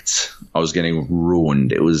wrecked. I was getting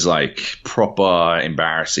ruined. It was like proper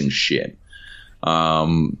embarrassing shit.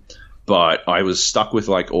 But I was stuck with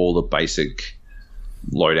like all the basic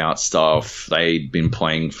loadout stuff. They'd been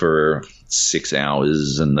playing for 6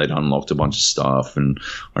 hours and they'd unlocked a bunch of stuff, and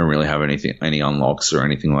I don't really have any unlocks or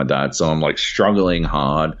anything like that. So I'm like struggling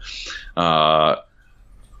hard.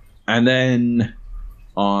 And then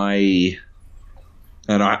I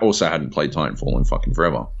also hadn't played Titanfall in fucking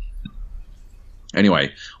forever.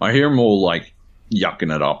 Anyway, I hear them all like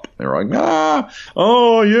yucking it up. They're like,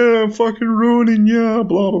 oh yeah, I'm fucking ruining ya,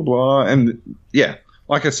 blah blah blah. And yeah,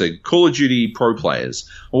 like I said, Call of Duty pro players.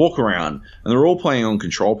 I walk around and they're all playing on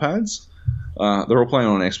control pads. They're all playing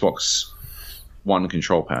on Xbox One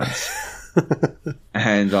control pads.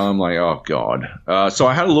 And I'm like, oh god. So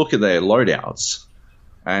I had a look at their loadouts,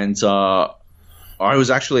 and I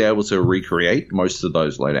was actually able to recreate most of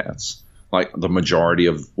those loadouts, like the majority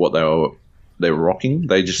of what they were rocking.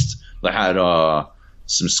 They had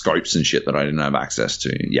some scopes and shit that I didn't have access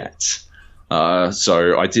to yet.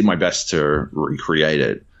 So I did my best to recreate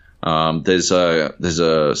it. There's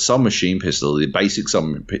a submachine pistol. The basic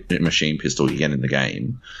submachine pistol you get in the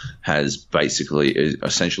game has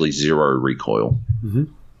essentially zero recoil.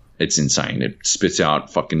 It's insane. It spits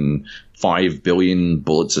out fucking 5 billion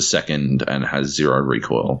bullets a second and has zero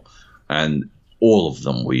recoil. And all of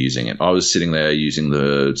them were using it. I was sitting there using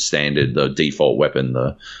the default weapon,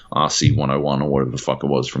 the RC-101 or whatever the fuck it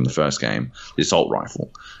was from the first game, the assault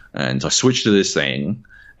rifle. And I switched to this thing,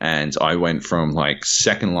 and I went from like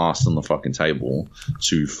second last on the fucking table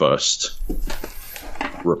to first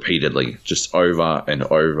repeatedly, just over and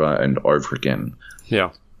over and over again.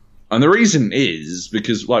 Yeah. And the reason is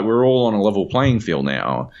because like we're all on a level playing field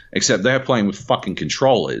now, except they're playing with fucking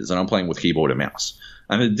controllers and I'm playing with keyboard and mouse.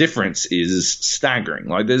 And the difference is staggering.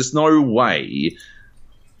 Like there's no way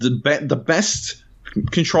the best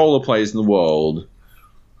controller players in the world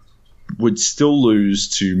would still lose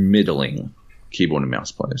to middling keyboard and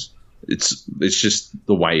mouse players. It's just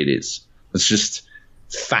the way it is. It's just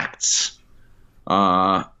facts.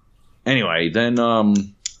 Anyway, then there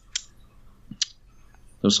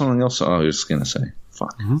was something else I was going to say.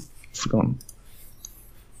 Fuck. Forgotten.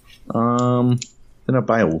 Then I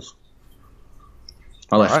bailed.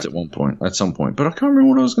 I left at some point, but I can't remember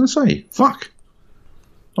what I was going to say. Fuck.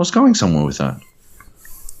 I was going somewhere with that.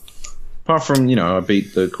 Apart from, I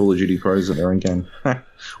beat the Call of Duty pros at their own game.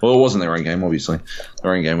 Well, it wasn't their own game, obviously.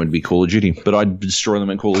 Their own game would be Call of Duty, but I'd destroy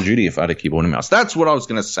them at Call of Duty if I had a keyboard and mouse. That's what I was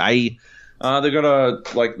going to say. They've got an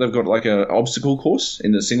obstacle course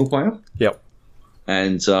in the single player. Yep.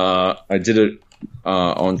 And I did it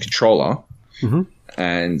on controller,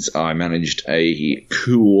 and I managed a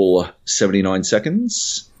cool 79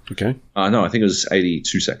 seconds. Okay. No, I think it was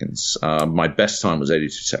 82 seconds. My best time was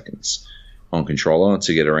 82 seconds on controller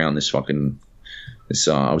to get around this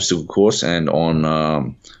obstacle course, and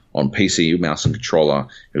on PC, mouse and controller,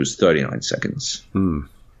 it was 39 seconds.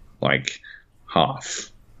 Like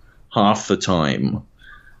half the time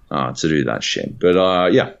to do that shit.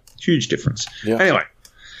 But yeah. Huge difference. Yeah. Anyway,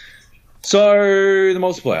 so the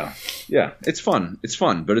multiplayer, yeah, it's fun,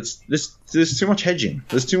 but there's too much hedging.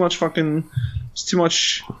 There's too much going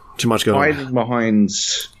on behind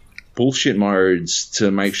bullshit modes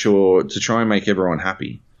to try and make everyone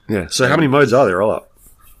happy. Yeah. So how many modes are there all up?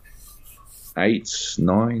 8,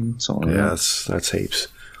 9, something. Yeah, that's heaps.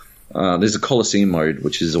 There's a Coliseum mode,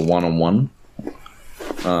 which is a one-on-one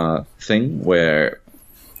thing where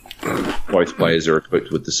both players are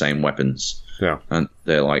equipped with the same weapons. Yeah. And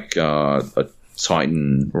they're like a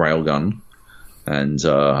Titan railgun and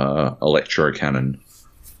electro cannon.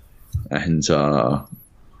 And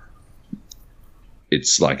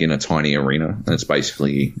it's like in a tiny arena. And it's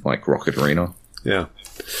basically like Rocket Arena. Yeah.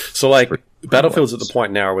 So like Battlefield's at the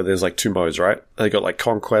point now where there's like 2 modes, right? They got like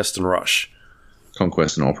Conquest and Rush.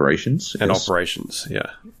 Conquest and Operations. And yes. Operations,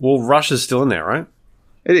 yeah. Well, Rush is still in there, right?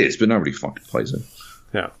 It is, but nobody fucking plays it.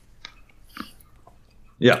 Yeah.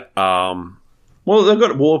 Yeah. Well, they've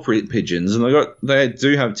got War Pigeons, and they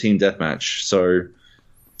do have Team Deathmatch, so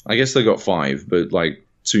I guess they got 5, but like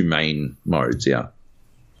 2 main modes, yeah.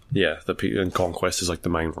 Yeah, and Conquest is like the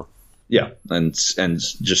main one. Yeah, and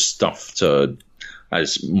just stuff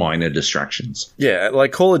as minor distractions. Yeah,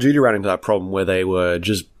 like Call of Duty ran into that problem where they were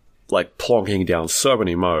just like plonking down so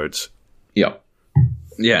many modes. Yeah.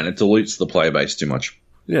 Yeah, and it dilutes the player base too much.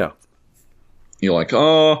 Yeah. You're like,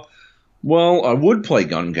 oh, Well, I would play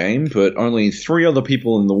Gun Game, but only 3 other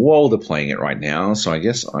people in the world are playing it right now, so I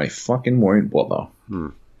guess I fucking won't bother.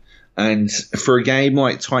 And for a game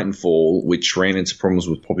like Titanfall, which ran into problems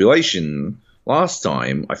with population last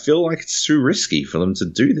time, I feel like it's too risky for them to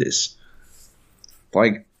do this.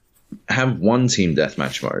 Like, have one team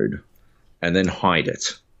deathmatch mode, and then hide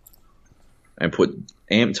it. And put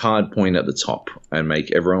Amped Hardpoint at the top, and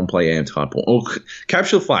make everyone play Amped Hardpoint. Or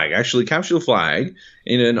Capture the Flag. Actually, Capture the Flag,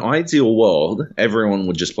 in an ideal world, everyone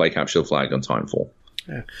would just play Capture the Flag on Titanfall.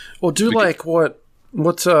 Yeah. Or do like what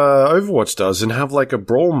Overwatch does, and have like a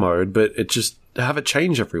brawl mode, but have it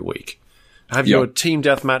change every week. Have your team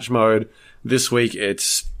deathmatch mode. This week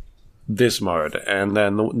it's this mode, and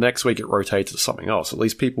then the next week it rotates to something else. At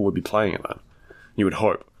least people would be playing it then. You would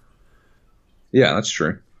hope. Yeah, that's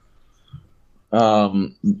true.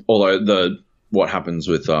 Although what happens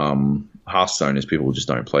with Hearthstone is people just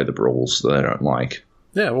don't play the brawls that they don't like.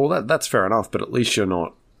 Yeah, well that's fair enough, but at least you're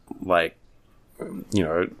not like,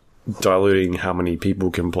 diluting how many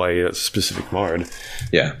people can play a specific mode.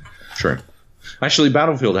 Yeah, true. Actually,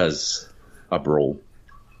 Battlefield has a brawl.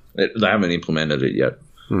 They haven't implemented it yet,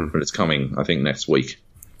 but it's coming, I think, next week.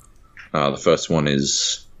 The first one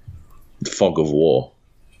is Fog of War,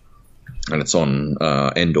 and it's on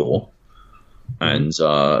Endor. And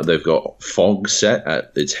they've got fog set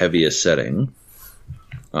at its heaviest setting.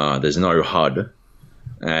 There's no HUD,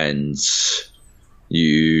 and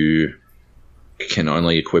you can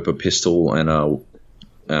only equip a pistol and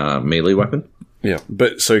a melee weapon. Yeah,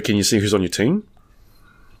 but so can you see who's on your team?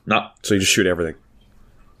 No. So you just shoot everything?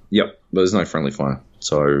 Yep, but there's no friendly fire.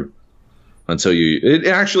 So until it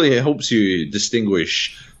actually helps you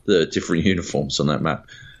distinguish the different uniforms on that map.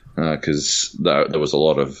 Because there was a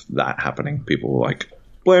lot of that happening. People were like,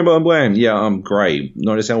 blam, blam, blam. Yeah, I'm grey.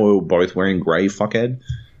 Notice how we were both wearing grey, fuckhead?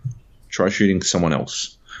 Try shooting someone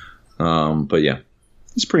else. But yeah,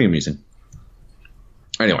 it's pretty amusing.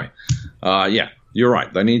 Anyway, yeah, you're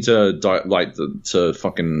right. They need to to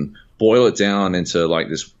fucking boil it down into like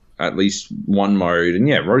this at least one mode, and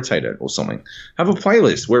yeah, rotate it or something. Have a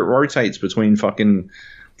playlist where it rotates between fucking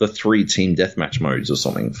the 3 team deathmatch modes or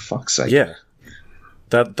something. For fuck's sake. Yeah.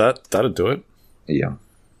 That'd do it. Yeah.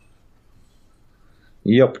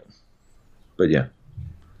 Yep. But yeah.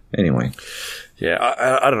 Anyway. Yeah,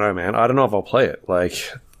 I don't know, man. I don't know if I'll play it.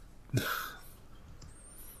 Like,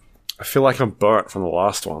 I feel like I'm burnt from the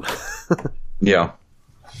last one. Yeah.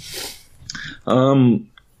 I don't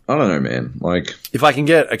know, man. Like, if I can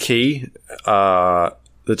get a key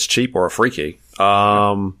that's cheap or a free key,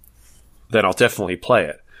 then I'll definitely play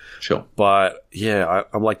it. Sure. But yeah,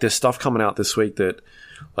 I'm like, there's stuff coming out this week that,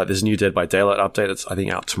 like, there's a new Dead by Daylight update that's, I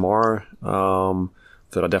think, out tomorrow.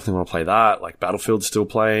 That I definitely want to play that. Like, Battlefield's still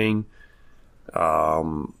playing.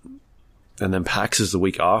 And then PAX is the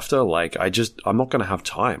week after. Like, I'm not going to have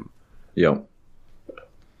time. Yeah.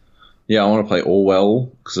 Yeah, I want to play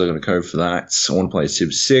Orwell because I got a code for that. I want to play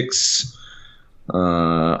Civ 6.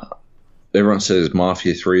 Everyone says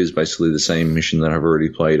Mafia 3 is basically the same mission that I've already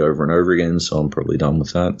played over and over again, so I'm probably done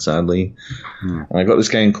with that, sadly. And I got this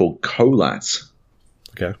game called Colat.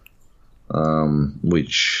 Okay.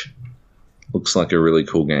 Which looks like a really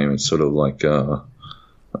cool game. It's sort of like I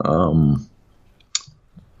don't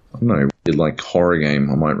know, like horror game.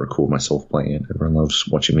 I might record myself playing it. Everyone loves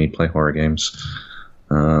watching me play horror games.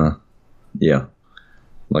 Yeah.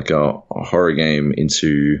 Like a horror game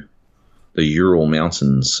into the Ural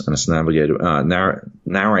Mountains, and it's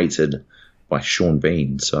narrated by Sean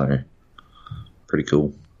Bean, so pretty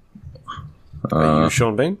cool. Are you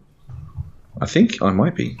Sean Bean? I think I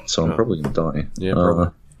might be, so I'm probably going to die. Yeah,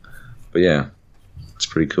 probably. But yeah, it's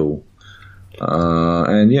pretty cool.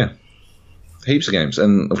 And yeah, heaps of games.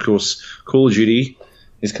 And of course, Call of Duty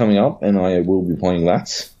is coming up, and I will be playing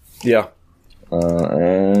that. Yeah.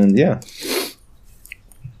 And yeah.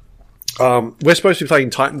 We're supposed to be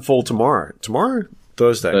playing Titanfall tomorrow. Tomorrow?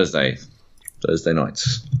 Thursday. Thursday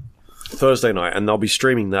nights. Thursday night, and they'll be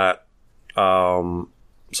streaming that. So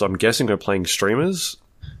I'm guessing we're playing streamers.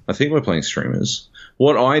 I think we're playing streamers.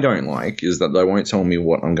 What I don't like is that they won't tell me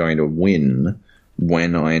what I'm going to win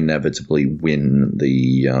when I inevitably win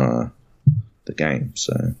the game.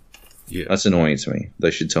 So yeah, that's annoying to me.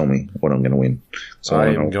 They should tell me what I'm going to win. So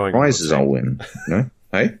I know what prizes I'll win. You know?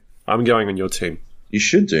 Hey, I'm going on your team. You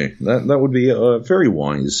should do that. That would be a very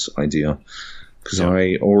wise idea because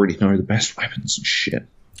I already know the best weapons and shit.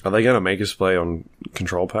 Are they going to make us play on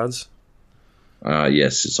control pads?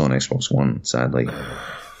 Yes, it's on Xbox One. Sadly,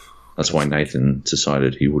 that's why Nathan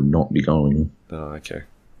decided he would not be going. Oh, okay.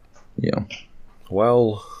 Yeah.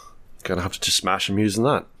 Well, gonna have to just smash them using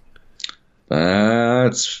that.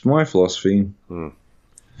 That's my philosophy.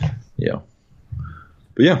 Yeah.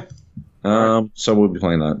 But yeah. So we'll be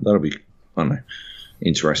playing that. That'll be, I don't know,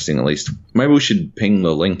 interesting at least. Maybe we should ping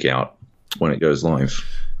the link out when it goes live.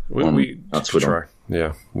 We try.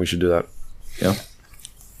 Yeah, we should do that. Yeah.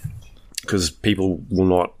 Because people will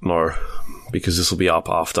not know, because this will be up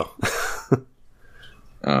after.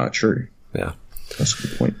 True. Yeah. That's a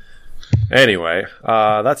good point. Anyway,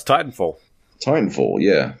 that's Titanfall. Titanfall,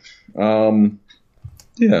 yeah.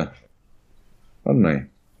 Yeah. I don't know.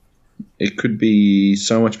 It could be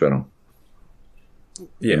so much better.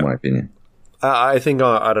 Yeah. In my opinion. I think,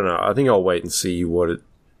 I don't know. I think I'll wait and see what it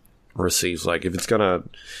receives. Like,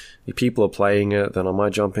 if people are playing it, then I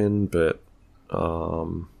might jump in, but, I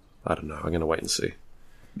don't know. I'm going to wait and see.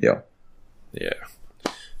 Yeah. Yeah.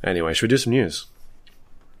 Anyway, should we do some news?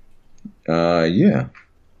 Yeah.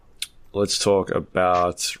 Let's talk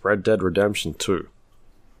about Red Dead Redemption 2.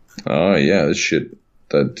 Oh, yeah, this shit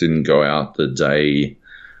that didn't go out the day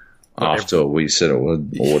after we said it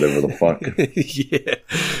would, or whatever the fuck. Yeah.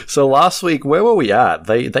 So last week, where were we at?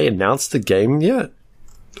 They announced the game yet?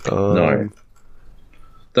 No.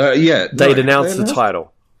 They'd announced the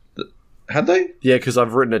title. Had they? Yeah, because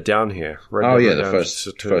I've written it down here. The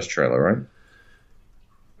first trailer, right?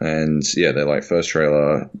 And yeah, they're like first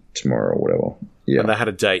trailer tomorrow or whatever. Yeah, and they had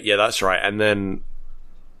a date. Yeah, that's right. And then,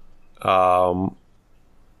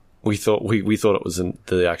 we thought it was in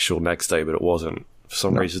the actual next day, but it wasn't. For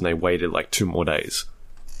some reason, they waited like 2 more days.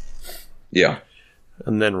 Yeah,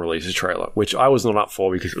 and then released a trailer, which I was not up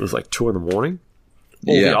for because it was like 2 a.m. All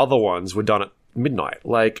the other ones were done at midnight.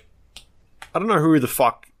 Like, I don't know who the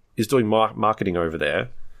fuck is doing marketing over there.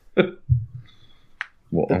 But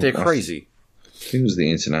they're crazy. I think it was the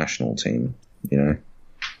international team, you know.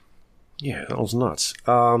 Yeah, that was nuts.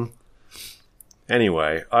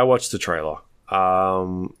 Anyway, I watched the trailer.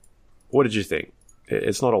 What did you think?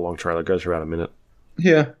 It's not a long trailer. It goes for about a minute.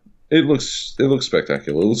 Yeah, it looks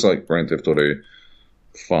spectacular. It looks like Grand Theft Auto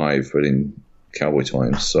 5, but in cowboy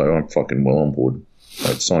times. So I'm fucking well on board.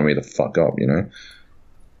 Like, sign me the fuck up, you know.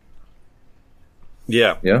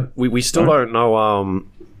 Yeah. Yeah. We still don't know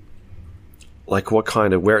like what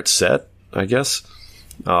kind of where it's set, I guess.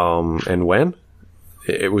 And when.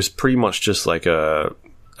 It was pretty much just like a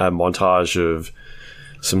montage of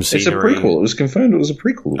some scenery. It's a prequel. It was confirmed it was a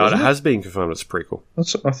prequel. It has been confirmed it's a prequel.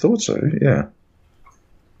 I thought so, yeah.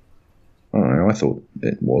 I don't know, I thought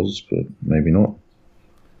it was, but maybe not.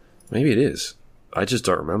 Maybe it is. I just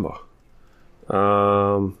don't remember.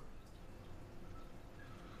 Cool,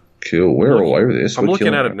 we're all over this. I'm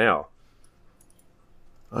looking at it now.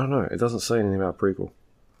 I don't know. It doesn't say anything about prequel.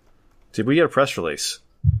 Did we get a press release?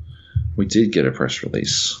 We did get a press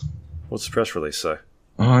release. What's the press release say?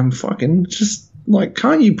 I'm fucking just like,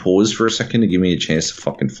 can't you pause for a second to give me a chance to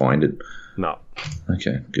fucking find it? No.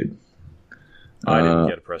 Okay, good. I didn't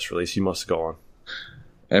get a press release. You must go on.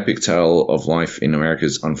 Epic tale of life in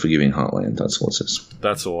America's unforgiving heartland. That's what it says.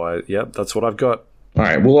 That's all. Yep, that's what I've got. All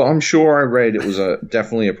right. Well, I'm sure I read it was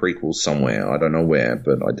definitely a prequel somewhere. I don't know where,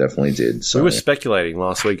 but I definitely did. So. We were speculating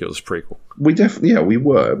last week it was a prequel. We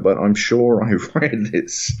were, but I'm sure I read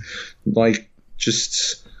this. Like,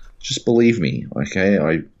 just believe me, okay?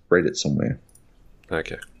 I read it somewhere.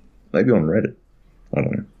 Okay. Maybe on Reddit. I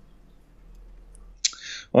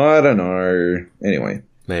don't know. Anyway.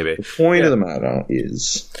 Maybe. The point of the matter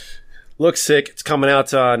is... Looks sick. It's coming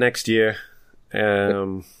out next year.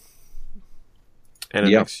 Next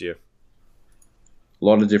year. A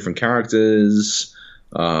lot of different characters.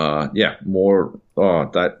 More... Oh,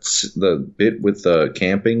 that's the bit with the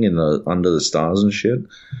camping in the under the stars and shit.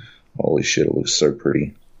 Holy shit, it looks so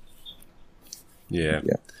pretty. Yeah.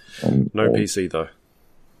 No PC, though.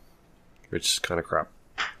 Which is kind of crap.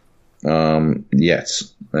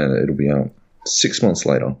 Yes. And it'll be out 6 months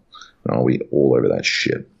later. And I'll be all over that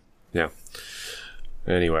shit. Yeah.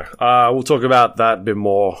 Anyway, we'll talk about that a bit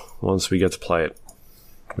more once we get to play it.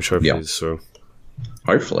 Which hopefully is soon.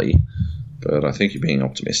 Hopefully. But I think you're being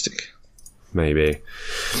optimistic. Maybe.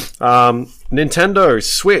 Nintendo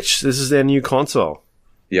Switch. This is their new console.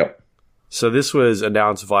 Yep. So this was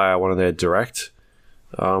announced via one of their direct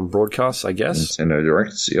broadcasts, I guess. Nintendo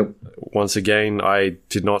Directs, yep. Once again, I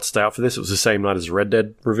did not stay out for this. It was the same night as Red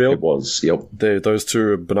Dead revealed. It was, yep. Those two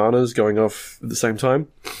are bananas going off at the same time.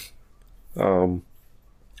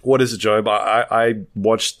 What is it, Joab? I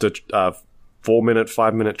watched the 4-minute,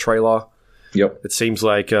 5-minute trailer. Yep. It seems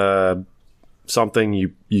like something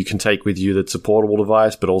you can take with you that's a portable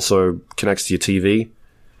device, but also connects to your TV.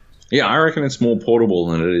 Yeah, I reckon it's more portable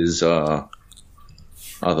than it is other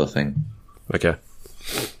thing. Okay.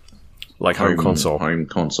 Like home console. Home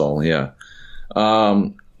console, yeah.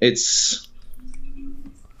 It's...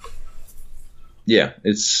 yeah,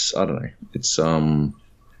 it's, I don't know. It's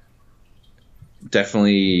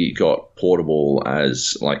definitely got portable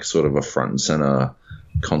as like sort of a front and center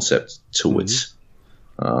concept to it.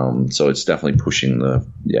 So it's definitely pushing the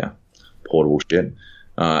portable shit.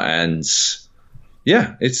 And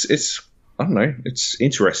yeah, it's I don't know, it's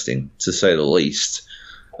interesting to say the least.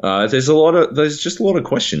 There's just a lot of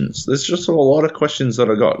questions. There's just a lot of questions that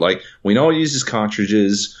I got. Like, we know it uses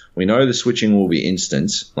cartridges. We know the switching will be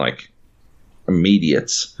instant, like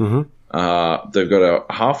immediate. They've got a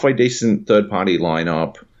halfway decent third-party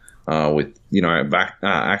lineup with,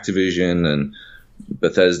 Activision and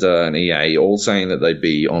Bethesda and EA all saying that they'd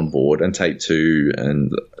be on board, and Take-Two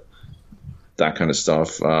and that kind of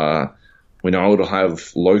stuff. We know it'll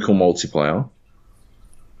have local multiplayer,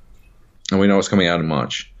 and we know it's coming out in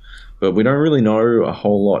March, but we don't really know a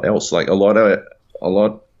whole lot else. Like, a lot of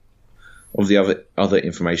the other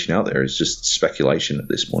information out there is just speculation at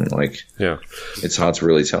this point. Like, it's hard to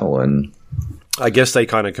really tell. And I guess they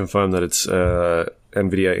kind of confirmed that it's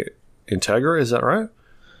NVIDIA Integra. Is that right?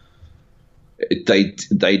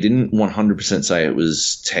 They didn't 100% say it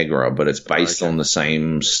was Tegra, but it's based on the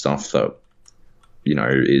same stuff that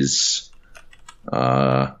is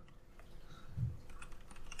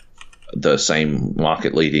the same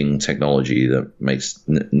market-leading technology that makes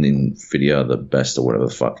NVIDIA the best, or whatever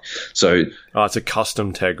the fuck. So, it's a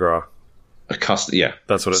custom Tegra. A custom, yeah.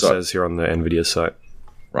 That's what it says here on the NVIDIA site.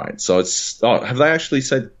 Right. So it's. Oh, have they actually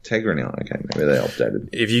said Tegra now? Okay, maybe they updated.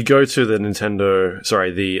 If you go to the Nintendo,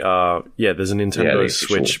 there's a Nintendo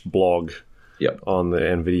Switch blog. On the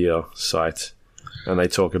NVIDIA site, and they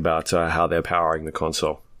talk about how they're powering the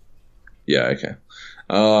console. Yeah. Okay.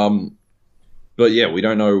 But yeah, we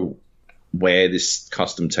don't know where this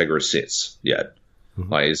custom Tegra sits yet.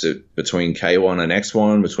 Like, is it between K1 and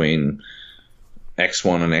X1? Between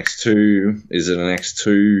X1 and X2? Is it an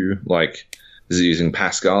X2? Like, is it using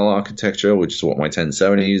Pascal architecture, which is what my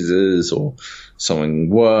 1070 uses, or something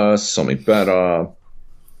worse, something better?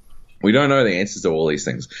 We don't know the answers to all these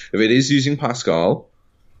things. If it is using Pascal,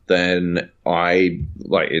 then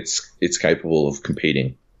it's capable of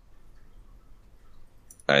competing.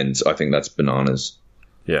 And I think that's bananas.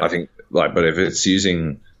 Yeah. I think, but if it's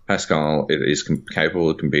using Pascal, it is capable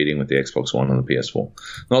of competing with the Xbox One and the PS4.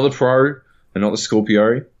 Not the Pro and not the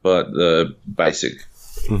Scorpio, but the basic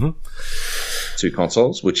two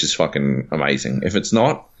consoles, which is fucking amazing. If it's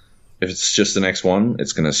just the next one,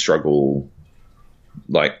 it's going to struggle,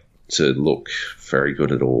 to look very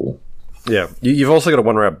good at all. Yeah. You've also got to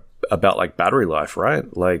wonder about battery life, right?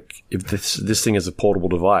 Like, if this thing is a portable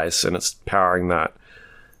device and it's powering that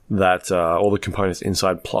all the components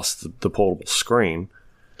inside plus the portable screen.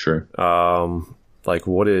 True.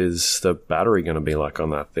 What is the battery going to be like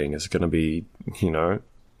on that thing? Is it going to be,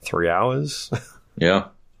 3 hours? Yeah.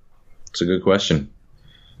 It's a good question.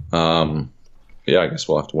 I guess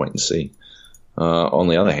we'll have to wait and see. On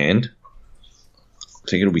the other hand, I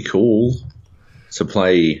think it'll be cool to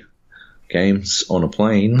play games on a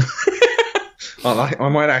plane. I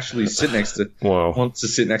might actually want to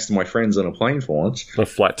sit next to my friends on a plane for once. A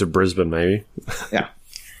flight to Brisbane, maybe. Yeah.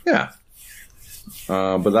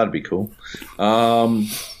 But that'd be cool. I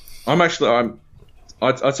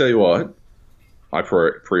tell you what, I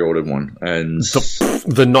pre-ordered one, and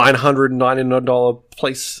the $999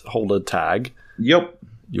 placeholder tag. Yep.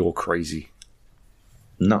 You're crazy.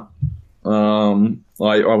 No. I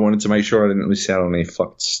wanted to make sure I didn't miss out on any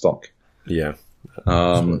fucked stock. Yeah.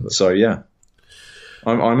 So yeah,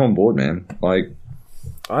 I'm on board, man. I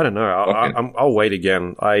don't know. I'll wait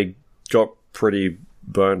again. I got pretty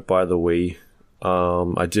burnt by the Wii.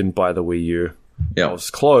 I didn't buy the Wii U. Yeah, I was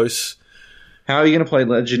close. How are you going to play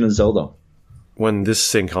Legend of Zelda when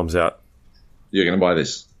this thing comes out? You're going to buy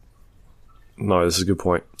this? No, this is a good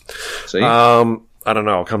point. See, I don't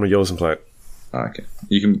know. I'll come to yours and play it. Okay,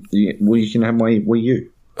 you can have my Wii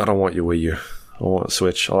U. I don't want your Wii U. I want a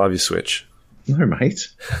Switch. I'll have your Switch. No, mate.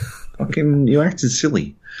 Fucking, you acted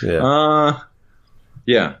silly. Yeah.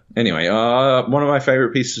 Yeah. Anyway, one of my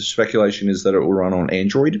favorite pieces of speculation is that it will run on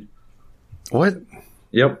Android. What?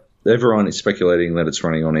 Yep. Everyone is speculating that it's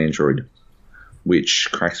running on Android, which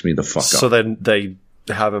cracks me the fuck up. So then they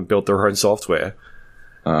haven't built their own software?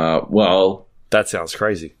 Well... That sounds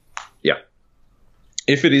crazy. Yeah.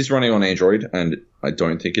 If it is running on Android, and I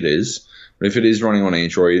don't think it is, but if it is running on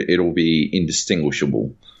Android, it'll be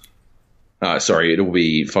indistinguishable. It'll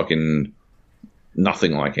be fucking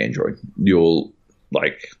nothing like Android. There'll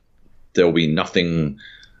be nothing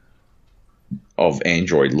of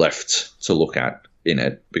Android left to look at in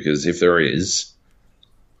it, because if there is,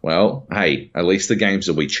 well, hey, at least the games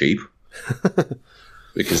will be cheap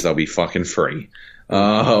because they'll be fucking free.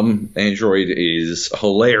 Android is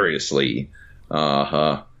hilariously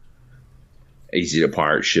easy to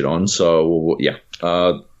pirate shit on. So, yeah.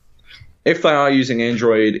 If they are using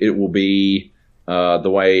Android, it will be the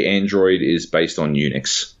way Android is based on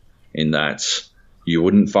Unix, in that you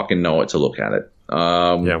wouldn't fucking know it to look at it.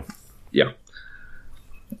 Yeah.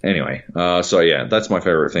 Anyway, so yeah, that's my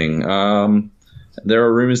favorite thing. There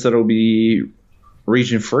are rumors that it'll be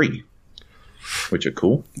region-free, which are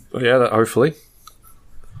cool. Yeah, hopefully.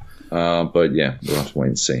 But yeah, we'll have to wait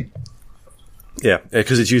and see. Yeah,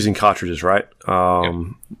 because it's using cartridges, right?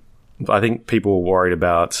 I think people were worried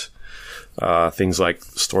about things like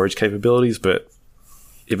storage capabilities, but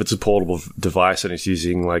if it's a portable device and it's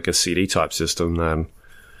using like a CD type system, then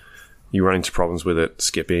you run into problems with it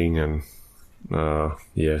skipping and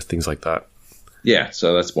things like that. Yeah,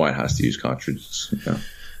 so that's why it has to use cartridges.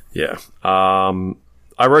 Yeah.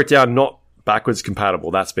 I wrote down not backwards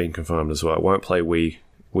compatible. That's been confirmed as well. It won't play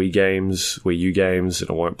Wii games, Wii U games, and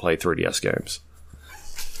it won't play 3DS games.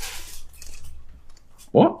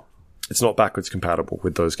 What? It's not backwards compatible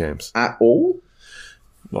with those games. At all?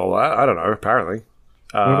 Well, I don't know, apparently.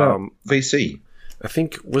 What about VC? I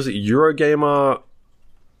think, was it Eurogamer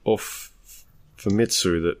or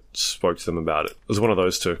Famitsu that spoke to them about it? It was one of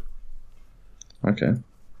those two. Okay,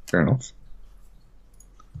 fair enough.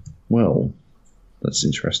 Well, that's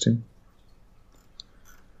interesting.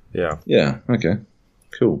 Yeah. Yeah, okay.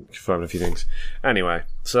 Cool. Confirmed a few things. Anyway,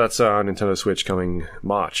 so that's Nintendo Switch coming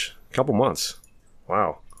March. A couple months.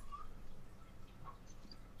 Wow.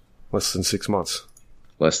 Less than 6 months.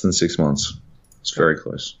 Less than 6 months. It's very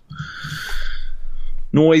close.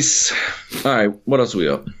 Noise. All right, what else we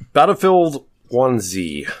got? Battlefield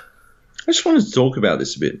 1Z. I just wanted to talk about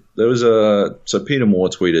this a bit. There was so Peter Moore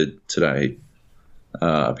tweeted today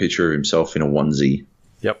a picture of himself in a onesie.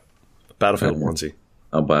 Yep. Battlefield onesie.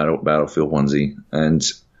 A Battlefield onesie. And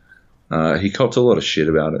he copped a lot of shit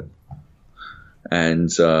about it.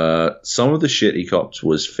 And some of the shit he copped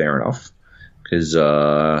was fair enough, because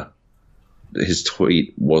his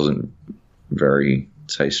tweet wasn't very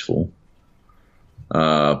tasteful.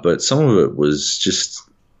 But some of it was just,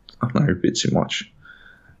 I don't know, a bit too much.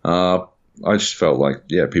 I just felt like,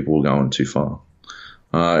 yeah, people were going too far.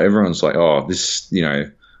 Everyone's like, oh, this,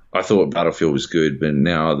 I thought Battlefield was good, but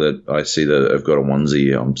now that I see that I've got a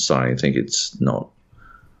onesie, I'm starting to think it's not.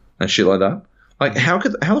 And shit like that. Like, how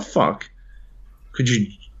the fuck could you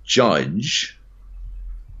judge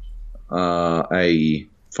a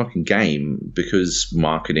fucking game because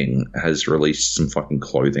marketing has released some fucking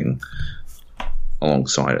clothing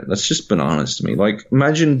alongside it? That's just bananas to me. Like,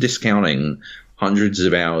 imagine discounting hundreds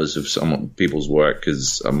of hours of some people's work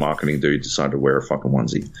because a marketing dude decided to wear a fucking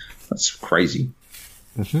onesie. That's crazy.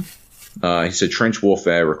 Mm-hmm. He said trench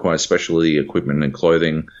warfare requires specialty equipment and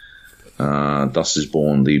clothing. Thus is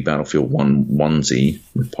born the Battlefield 1 onesie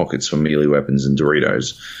with pockets for melee weapons and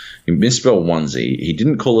Doritos. He misspelled onesie. He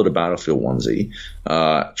didn't call it a Battlefield onesie.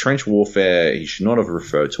 Trench warfare, he should not have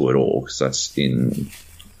referred to it at all, because that's in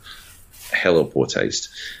hella poor taste.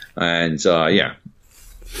 And, the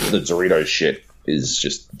Doritos shit is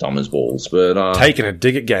just dumb as balls. But taking a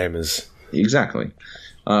dig at gamers. Exactly.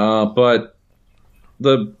 But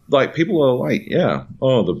people are like,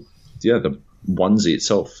 the onesie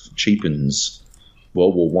itself cheapens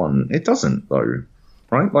World War One. It doesn't, though,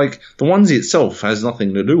 right? Like, the onesie itself has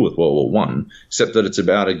nothing to do with World War One, except that it's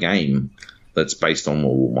about a game that's based on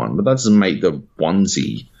World War One. But that doesn't make the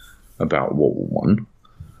onesie about World War One.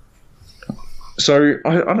 So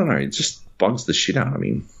I don't know. It just bugs the shit out of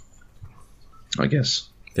me, I guess.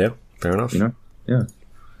 Yeah, fair enough. Yeah.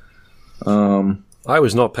 I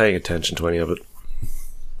was not paying attention to any of it.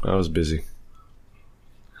 I was busy.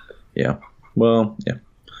 Yeah. Well, yeah.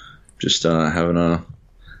 Just having a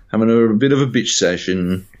bit of a bitch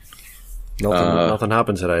session. Nothing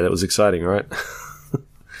happened today. That was exciting, right?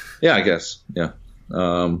 Yeah, I guess. Yeah.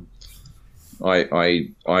 I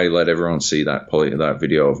let everyone see that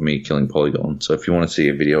video of me killing Polygon. So if you want to see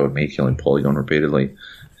a video of me killing Polygon repeatedly,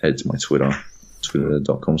 head to my Twitter,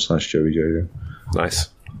 twitter.com/JoeyJojo. Nice.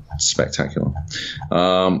 Spectacular.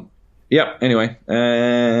 Yeah, anyway.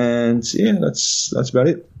 And yeah, that's about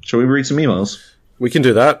it. Shall we read some emails? We can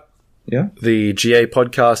do that. Yeah. The GA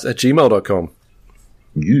podcast at gmail.com.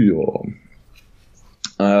 Yeah.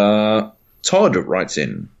 Todd writes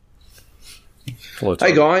in. Hello, Todd.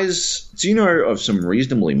 Hey guys, do you know of some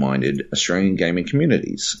reasonably minded Australian gaming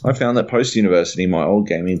communities? I found that post-university, my old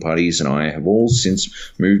gaming buddies and I have all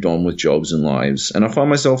since moved on with jobs and lives, and I find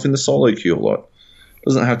myself in the solo queue a lot.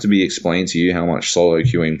 Doesn't have to be explained to you how much solo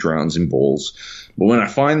queuing drowns in balls, but when I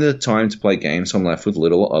find the time to play games, I'm left with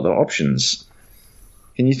little other options.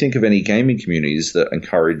 Can you think of any gaming communities that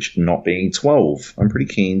encourage not being 12? I'm pretty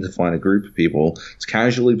keen to find a group of people to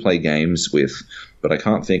casually play games with, but I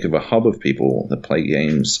can't think of a hub of people that play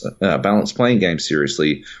games, balance playing games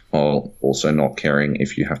seriously while also not caring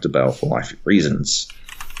if you have to bail for life reasons.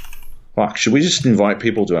 Fuck, should we just invite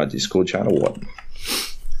people to our Discord chat or what?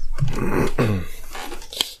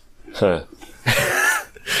 Huh.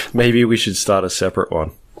 Maybe we should start a separate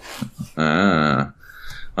one.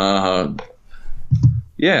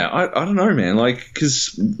 Yeah, I don't know, man. Like,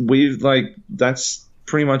 because that's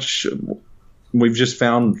pretty much, we've just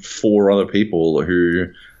found 4 other people who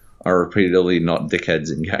are repeatedly not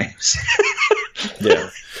dickheads in games. Yeah.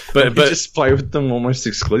 But just play with them almost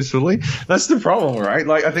exclusively. That's the problem, right?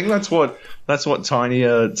 Like, I think that's what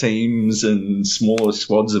tinier teams and smaller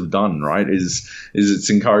squads have done, right? Is it's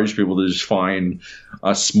encouraged people to just find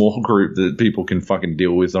a small group that people can fucking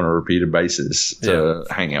deal with on a repeated basis to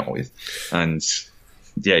hang out with. And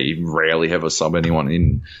yeah, you rarely ever sub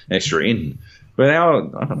anyone extra in. But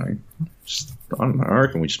now, I don't know. I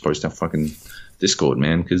reckon we just post our fucking Discord,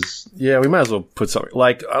 man, because... Yeah, we might as well put something...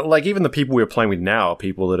 Like even the people we're playing with now are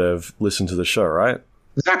people that have listened to the show, right?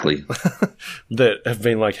 Exactly. That have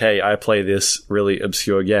been like, hey, I play this really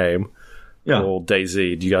obscure game called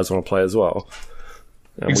DayZ. Do you guys want to play as well?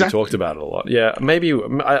 And we talked about it a lot. Yeah, maybe...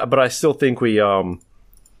 but I still think Well,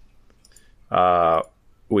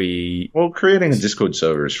 creating a Discord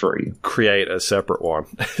server is free. Create a separate one.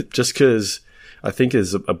 Just because I think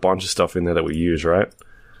there's a bunch of stuff in there that we use, right?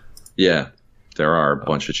 Yeah. There are a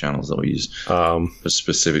bunch of channels that we use for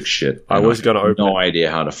specific shit. I was going to open... no idea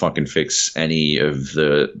how to fucking fix any of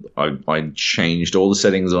the... I changed all the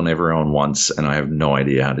settings on everyone once, and I have no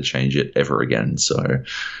idea how to change it ever again. So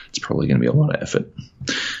it's probably going to be a lot of effort.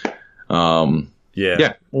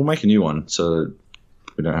 Yeah, we'll make a new one so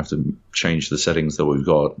we don't have to change the settings that we've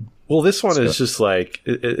got. Well, this one is just like...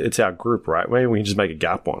 It's our group, right? Maybe we can just make a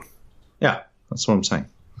gap one. Yeah, that's what I'm saying.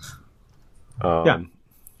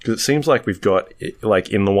 Because it seems like we've got, like,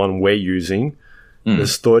 in the one we're using,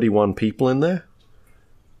 there's 31 people in there.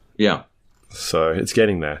 Yeah. So it's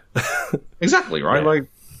getting there. Exactly, right? Yeah. Like,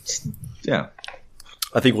 yeah.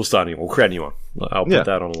 I think we'll start a new one. We'll create a new one. I'll put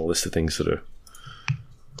that on the list of things to do.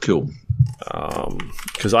 Cool.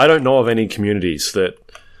 Because I don't know of any communities that...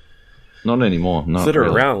 Not anymore. That are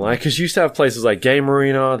around. Like, because you used to have places like Game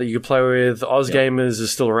Arena that you could play with. OzGamers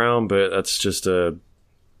is still around, but that's just a...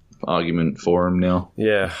 argument forum now.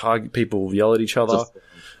 Yeah, people yell at each other.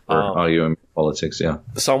 Arguing politics, yeah.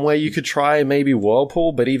 Somewhere you could try maybe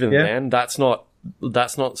Whirlpool, but even then, that's not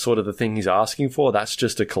sort of the thing he's asking for. That's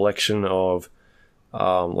just a collection of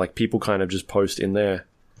like people kind of just post in there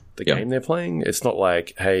the game they're playing. It's not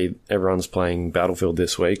like, hey, everyone's playing Battlefield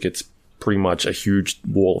this week. It's pretty much a huge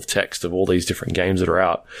wall of text of all these different games that are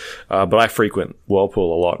out. But I frequent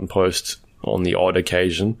Whirlpool a lot and post on the odd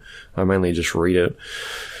occasion. I mainly just read it.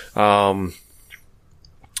 So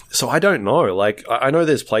I don't know. Like, I know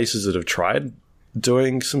there's places that have tried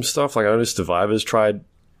doing some stuff. Like, I know Survivor's tried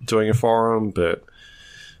doing a forum, but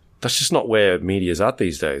that's just not where media's at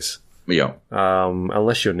these days. Yeah.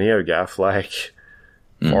 Unless you're NeoGaf, like,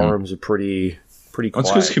 forums are pretty quiet. That's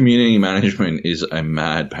because community management is a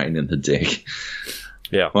mad pain in the dick.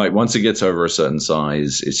 Yeah. Like, once it gets over a certain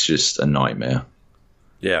size, it's just a nightmare.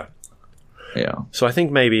 Yeah. Yeah. So I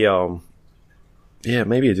think maybe,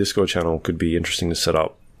 maybe a Discord channel could be interesting to set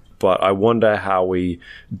up. But I wonder how we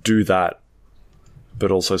do that,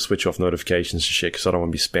 but also switch off notifications and shit, because I don't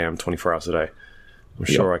want to be spammed 24 hours a day. I'm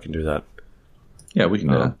sure I can do that. Yeah, we can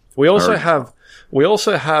do that. We also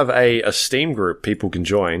have a Steam group people can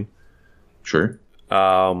join. True.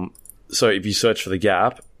 So if you search for The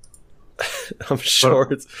Gap, I'm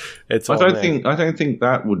sure it's on there. I don't think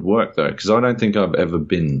that would work though, because I don't think I've ever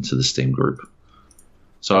been to the Steam group.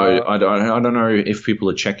 So I don't know if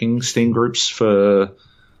people are checking Steam groups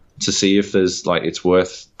to see if there's like it's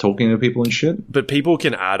worth talking to people and shit. But people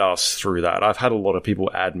can add us through that. I've had a lot of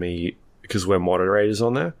people add me because we're moderators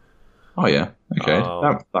on there. Oh yeah, okay,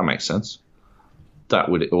 that makes sense. That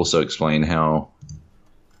would also explain how,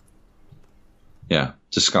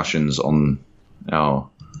 discussions on our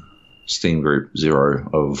Steam group 0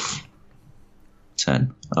 of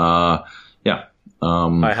 10. I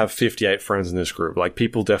have 58 friends in this group. Like,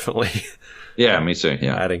 people definitely... Yeah, me too,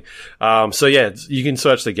 yeah. Adding. So, you can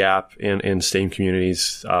search The Gap in Steam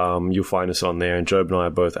communities. You'll find us on there, and Joab and I are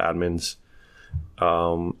both admins.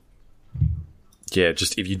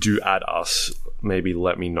 Just if you do add us, maybe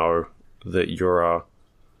let me know that you're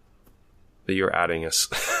adding us.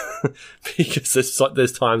 Because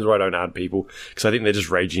there's times where I don't add people, because I think they're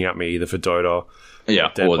just raging at me either for Dota,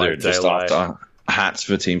 or they're just hats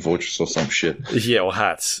for Team Fortress or some shit. Yeah, or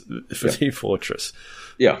hats for Team Fortress.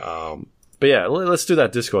 Yeah. But yeah, let's do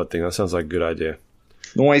that Discord thing. That sounds like a good idea.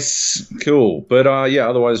 Nice. Cool. But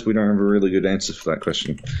otherwise we don't have a really good answer for that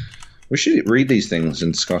question. We should read these things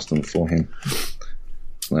and discuss them beforehand.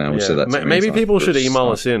 Maybe people should email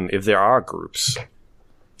us in if there are groups.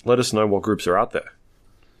 Let us know what groups are out there.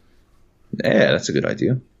 Yeah, that's a good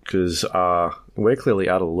idea. Because we're clearly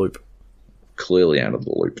out of the loop.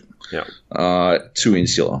 Yeah. Too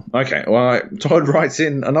insular. Okay, well, Todd writes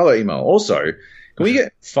in another email. Also, can we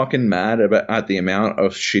get fucking mad at the amount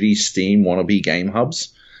of shitty Steam wannabe game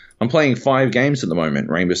hubs? I'm playing 5 games at the moment.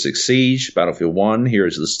 Rainbow Six Siege, Battlefield 1,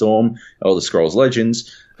 Heroes of the Storm, Elder Scrolls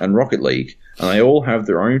Legends, and Rocket League. And they all have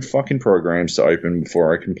their own fucking programs to open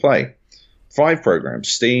before I can play. 5 programs: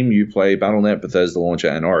 Steam, Uplay, Battle.net, Bethesda Launcher,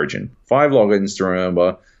 and Origin. 5 logins to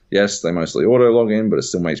remember. Yes, they mostly auto-log in, but it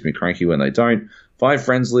still makes me cranky when they don't. 5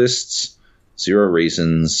 friends lists, 0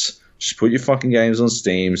 reasons. Just put your fucking games on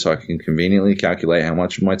Steam so I can conveniently calculate how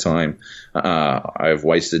much of my time I have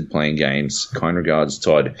wasted playing games. Kind regards,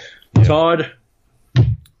 Todd. Yeah. Todd,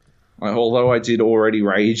 although I did already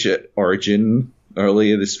rage at Origin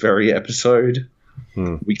earlier this very episode,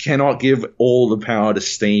 we cannot give all the power to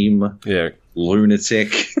Steam. Yeah.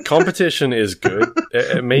 Lunatic. Competition is good.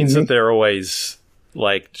 It means that they're always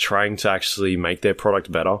like trying to actually make their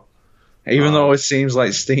product better. Even though it seems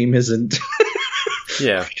like Steam isn't.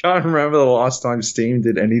 Yeah. I can't remember the last time Steam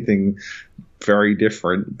did anything very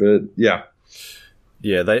different, but yeah.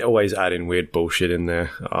 Yeah, they always add in weird bullshit in there.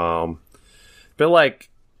 But like,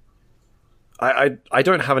 I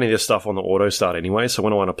don't have any of this stuff on the auto start anyway, so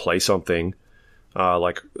when I want to play something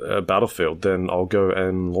like Battlefield, then I'll go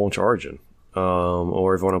and launch Origin.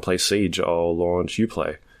 Or if I want to play Siege, I'll launch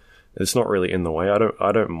Uplay. It's not really in the way.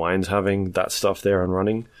 I don't mind having that stuff there and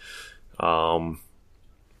running.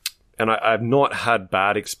 And I've not had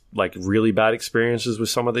really bad experiences with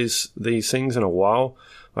some of these things in a while.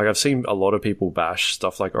 Like, I've seen a lot of people bash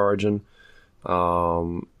stuff like Origin,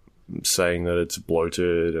 saying that it's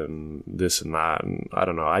bloated and this and that. And I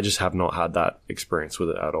don't know. I just have not had that experience with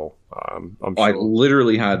it at all. I'm sure. I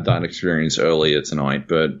literally had that experience earlier tonight,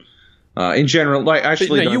 but in general, like,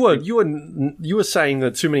 actually, you were saying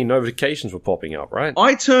that too many notifications were popping up, right?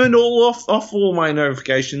 I turned off all my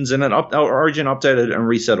notifications, and then Origin updated and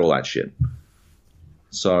reset all that shit.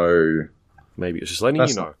 So maybe it's just letting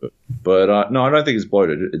you know. But no, I don't think it's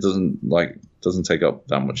bloated. It doesn't take up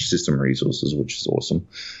that much system resources, which is awesome.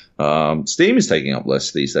 Steam is taking up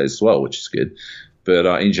less these days as well, which is good. But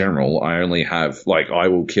in general, I only have I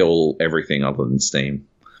will kill everything other than Steam.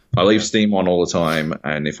 I leave Steam on all the time,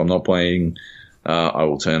 and if I'm not playing, I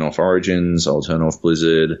will turn off Origins, I'll turn off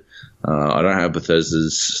Blizzard. I don't have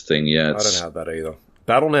Bethesda's thing yet. I don't have that either.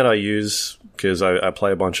 Battle.net I use because I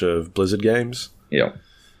play a bunch of Blizzard games. Yeah.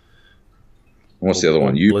 What's the other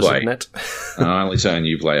one? Uplay. I only turn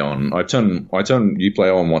Uplay on. I turn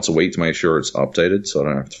Uplay on once a week to make sure it's updated, so I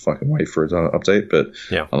don't have to fucking wait for it to update. But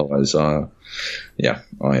otherwise, I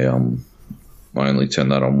only turn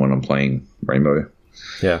that on when I'm playing Rainbow.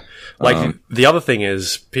 Yeah. The other thing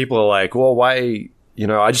is, people are like, well, why,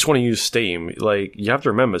 I just want to use Steam. Like, you have to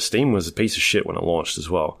remember, Steam was a piece of shit when it launched as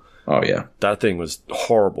well. Oh, yeah. That thing was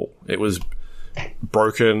horrible. It was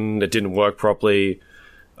broken. It didn't work properly.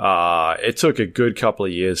 It took a good couple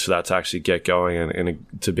of years for that to actually get going and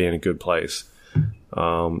to be in a good place.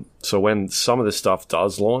 So when some of this stuff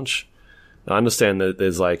does launch, I understand that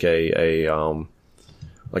there's like a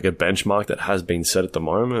benchmark that has been set at the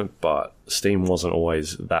moment, but Steam wasn't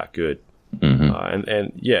always that good. Mm-hmm.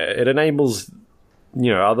 And it enables,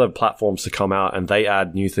 other platforms to come out and they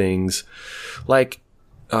add new things like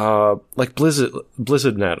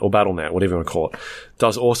Blizzard.net or Battle.net, whatever you want to call it,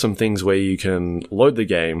 does awesome things where you can load the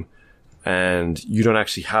game and you don't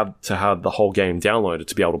actually have to have the whole game downloaded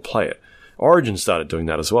to be able to play it. Origin started doing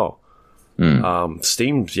that as well.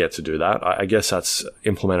 Steam's yet to do that. I guess that's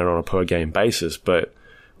implemented on a per game basis, but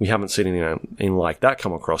we haven't seen anything like that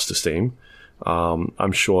come across to Steam.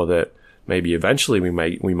 I'm sure that maybe eventually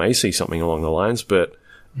we may see something along the lines, but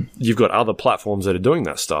you've got other platforms that are doing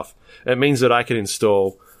that stuff. It means that I can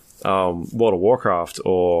install World of Warcraft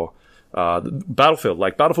or Battlefield.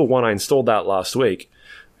 Like Battlefield 1, I installed that last week,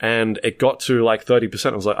 and it got to like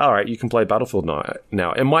 30%. I was like, all right, you can play Battlefield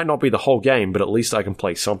now. It might not be the whole game, but at least I can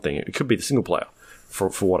play something. It could be the single player, for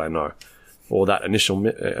what I know, or that initial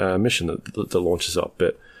mission that launches up.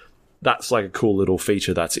 But that's like a cool little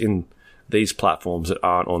feature that's in these platforms that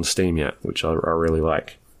aren't on Steam yet, which I really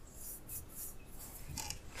like.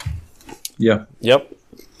 Yeah. Yep.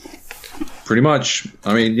 Pretty much.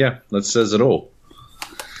 I mean, yeah, that says it all.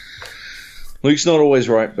 Luke's not always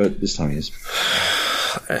right, but this time he is.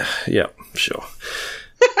 Yeah, sure.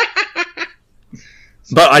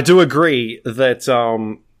 But I do agree that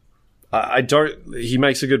I don't. He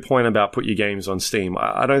makes a good point about put your games on Steam.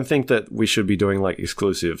 I don't think that we should be doing like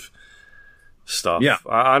exclusive stuff. Yeah,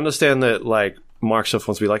 I understand that like Microsoft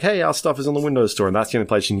wants to be like, hey, our stuff is on the Windows Store, and that's the only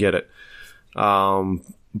place you can get it.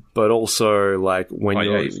 But also like when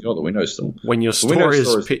you've got the Windows Store, when your store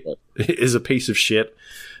is a piece of shit,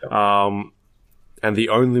 and the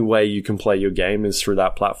only way you can play your game is through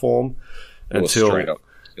that platform until straight up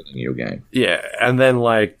killing your game. Yeah, and then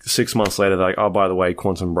like 6 months later, they're like, oh, by the way,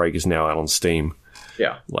 Quantum Break is now out on Steam.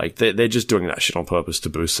 Yeah, like they're just doing that shit on purpose to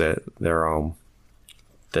boost their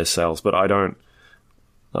sales. But I don't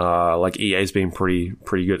like EA's been pretty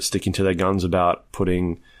good at sticking to their guns about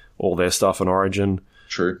putting all their stuff on Origin.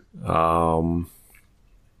 True. I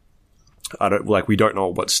don't like. We don't know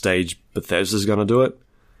what stage Bethesda's going to do it.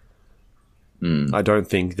 I don't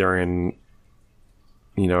think they're in,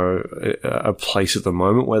 a place at the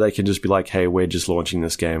moment where they can just be like, "Hey, we're just launching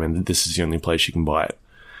this game, and this is the only place you can buy it."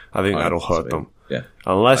 I think that'll hurt them. Yeah.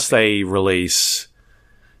 Unless they release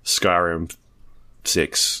Skyrim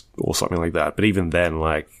 6 or something like that. But even then,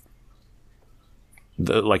 like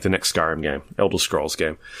the next Skyrim game, Elder Scrolls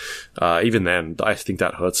game, even then, I think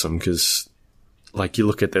that hurts them because, like, you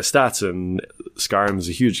look at their stats and Skyrim is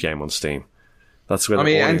a huge game on Steam. That's where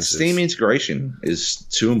and Steam integration is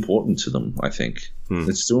too important to them, I think.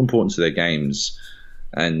 It's too important to their games,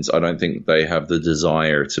 and I don't think they have the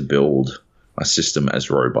desire to build a system as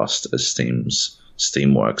robust as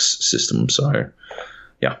Steamworks system. So,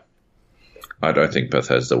 yeah. I don't think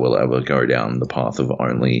Bethesda will ever go down the path of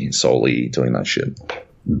solely doing that shit.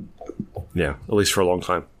 Yeah, at least for a long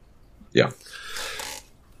time. Yeah.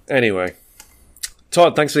 Anyway.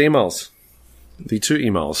 Todd, thanks for the emails. The 2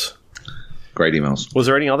 emails. Great emails. Was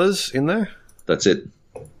there any others in there? That's it.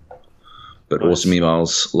 But nice. Awesome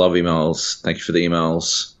emails. Love emails. Thank you for the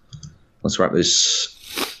emails. Let's wrap this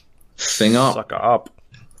thing up. Sucker up.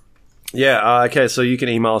 Yeah, okay, so you can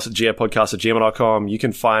email us at gapodcast@gmail.com. You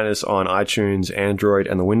can find us on iTunes, Android,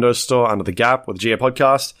 and the Windows Store under the Gap with GA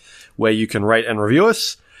Podcast, where you can rate and review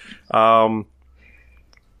us. What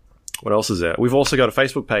else is there? We've also got a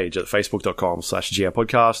Facebook page at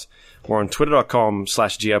facebook.com/GAPodcast. We're on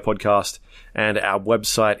twitter.com/GAPodcast. And our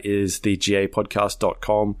website is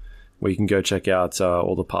thegapodcast.com, where you can go check out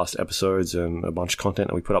all the past episodes and a bunch of content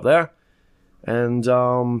that we put up there. And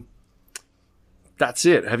that's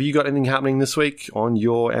it. Have you got anything happening this week on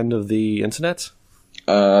your end of the internet?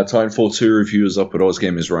 Titanfall 2 review is up at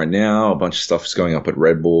OzGamers right now. A bunch of stuff is going up at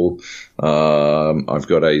Red Bull. I've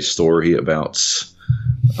got a story about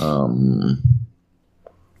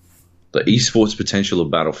the esports potential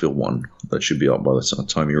of Battlefield 1 that should be up by the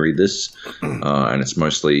time you read this. And it's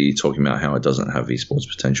mostly talking about how it doesn't have esports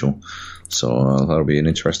potential. So that'll be an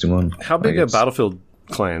interesting one. How big are Battlefield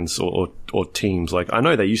clans or teams? Like, I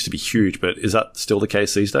know they used to be huge, but is that still the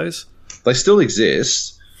case these days? They still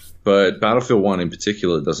exist, but Battlefield 1 in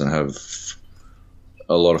particular doesn't have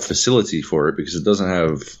a lot of facility for it because it doesn't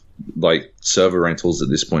have like server rentals at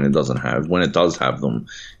this point. It doesn't have. When it does have them,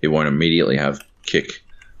 it won't immediately have kick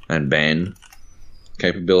and ban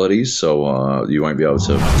capabilities, so you won't be able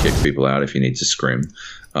to kick people out if you need to scrim.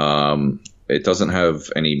 It doesn't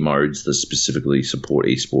have any modes that specifically support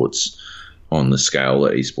esports on the scale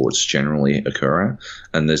that esports generally occur at,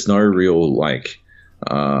 and there's no real like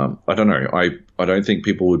I don't know. I don't think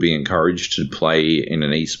people would be encouraged to play in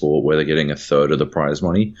an esport where they're getting a third of the prize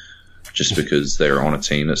money just because they're on a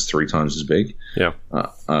team that's 3 times as big. Yeah.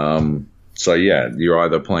 So yeah, you're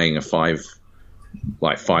either playing a five-a-side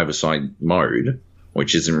mode,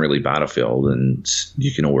 which isn't really Battlefield, and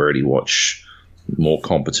you can already watch more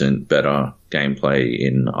competent, better gameplay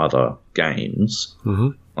in other games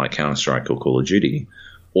like Counter-Strike or Call of Duty,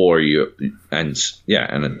 or you're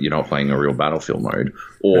not playing a real Battlefield mode,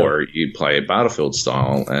 or you play a Battlefield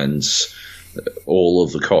style and all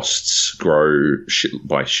of the costs grow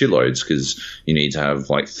by shitloads because you need to have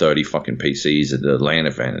like 30 fucking PCs at the LAN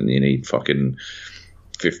event, and you need fucking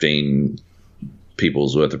 15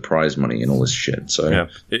 people's worth of prize money and all this shit. So yeah,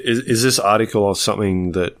 is this article or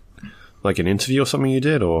something that like an interview or something you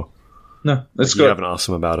did, or no? You haven't asked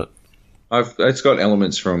them about it. It's got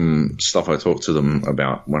elements from stuff I talked to them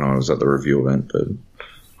about when I was at the review event, but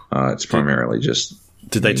it's primarily just.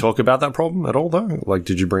 Did they talk about that problem at all though? Like,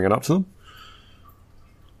 did you bring it up to them?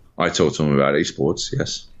 I talked to them about esports,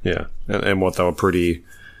 yes. Yeah, and what, they were pretty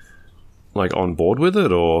like on board with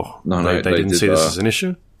it, or they didn't see this as an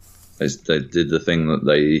issue. They did the thing that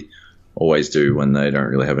they always do when they don't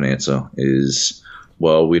really have an answer is,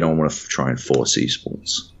 well, we don't want to try and force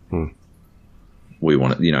esports. we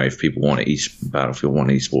want it, if people want Battlefield 1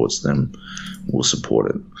 esports, then we'll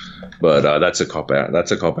support it. But that's a cop-out.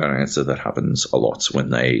 That's a cop-out answer that happens a lot when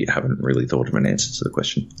they haven't really thought of an answer to the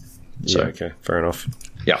question. So, yeah, okay, fair enough.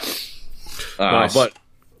 Yeah. Nice.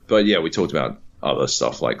 But yeah, we talked about other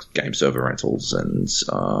stuff like game server rentals and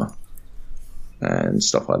stuff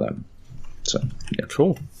like that. So, yeah.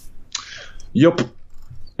 Cool. Yup.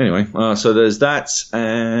 Anyway, so there's that,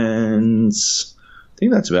 and I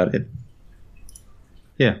think that's about it.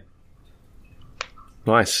 Yeah.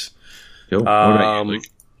 Nice. Cool. What about you, Luke?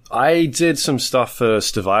 I did some stuff for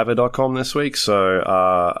Stevivor.com this week, so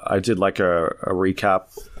I did like a recap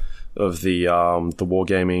of the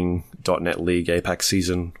Wargaming.net League APAC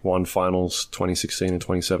Season 1 Finals 2016 and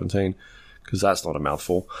 2017, because that's not a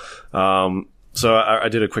mouthful. So I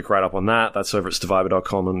did a quick write-up on that. That's over at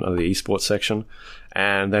Stevivor.com under the esports section.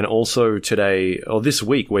 And then also this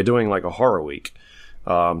week, we're doing like a horror week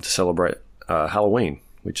to celebrate Halloween,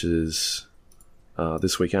 which is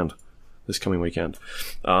this coming weekend.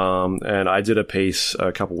 And I did a piece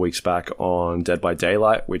a couple weeks back on Dead by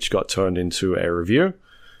Daylight, which got turned into a review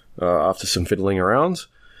after some fiddling around.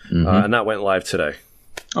 And that went live today.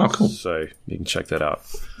 Oh, cool. So you can check that out.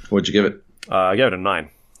 What'd you give it? I gave it a 9.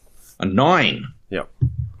 A 9? Yep.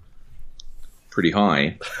 Pretty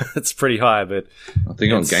high. It's pretty high, but I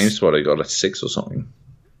think on GameSpot I got a 6 or something.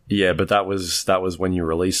 Yeah, but that was when you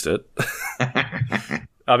released it.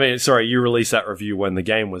 I mean, sorry, you released that review when the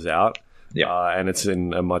game was out. Yeah. And it's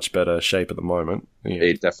in a much better shape at the moment.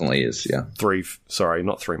 It definitely is, yeah.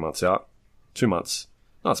 Not 3 months out. 2 months.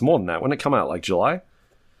 No, it's more than that. When did it come out? Like July?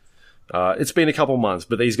 It's been a couple months,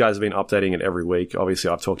 but these guys have been updating it every week. Obviously,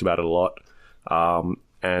 I've talked about it a lot.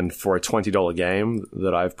 And for a $20 game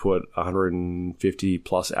that I've put 150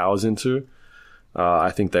 plus hours into,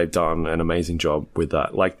 I think they've done an amazing job with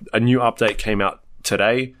that. Like, a new update came out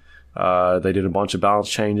today. They did a bunch of balance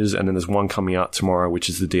changes, and then there's one coming out tomorrow, which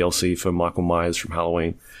is the DLC for Michael Myers from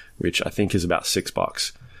Halloween, which I think is about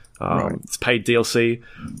 $6. Right. It's paid DLC.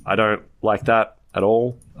 I don't like that at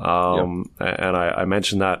all. And I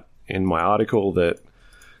mentioned that in my article that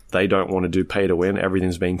they don't want to do pay to win.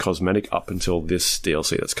 Everything's been cosmetic up until this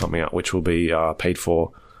DLC that's coming out, which will be paid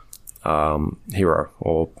for hero,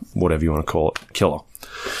 or whatever you want to call it, killer.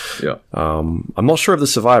 Yeah. I'm not sure if the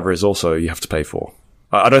Survivor is also you have to pay for.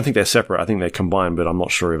 I don't think they're separate. I think they're combined, but I'm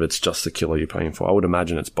not sure if it's just the killer you're paying for. I would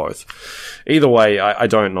imagine it's both. Either way, I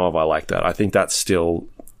don't know if I like that. I think that's still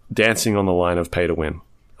dancing on the line of pay to win.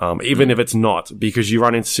 Even if it's not, because you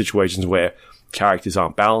run into situations where characters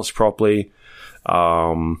aren't balanced properly,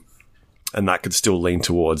 and that could still lean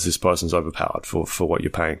towards this person's overpowered for what you're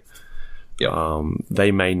paying. Yeah.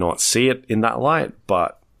 They may not see it in that light,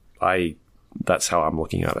 but that's how I'm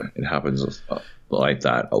looking at it. It happens like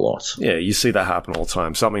that a lot. Yeah, you see that happen all the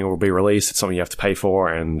time. Something will be released, it's something you have to pay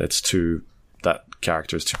for, and that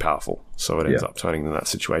character is too powerful. So it ends up turning in that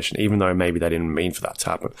situation, even though maybe they didn't mean for that to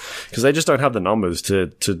happen. Because they just don't have the numbers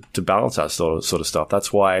to balance that sort of stuff.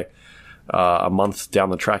 That's why a month down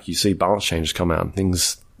the track you see balance changes come out and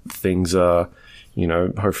things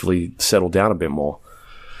hopefully settle down a bit more.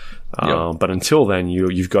 But until then,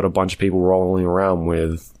 you've got a bunch of people rolling around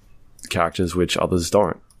with characters which others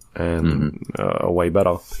don't, and are way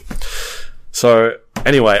better. So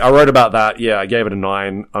anyway, I wrote about that. Yeah, I gave it a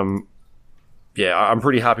 9. I'm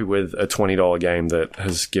pretty happy with a $20 game that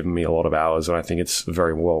has given me a lot of hours, and I think it's a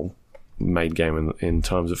very well made game in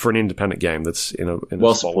terms of, for an independent game that's in a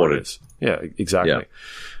well supported. Yeah, exactly.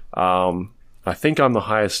 Yeah. I think I'm the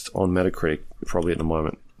highest on Metacritic probably at the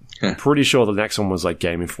moment. I'm pretty sure the next one was like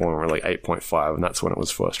Game Informer, like 8.5, and that's when it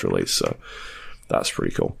was first released. So that's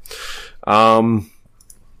pretty cool.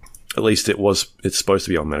 At least it's supposed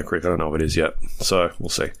to be on Metacritic. I don't know if it is yet. So we'll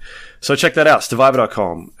see. So check that out,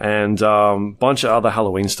 Stevivor.com. And bunch of other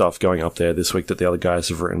Halloween stuff going up there this week that the other guys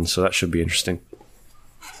have written. So that should be interesting.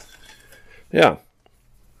 Yeah.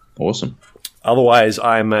 Awesome. Otherwise,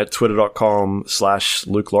 I'm at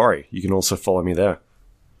twitter.com/Luke Lawrie. You can also follow me there.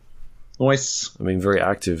 Nice. I've been very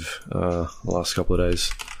active the last couple of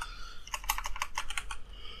days.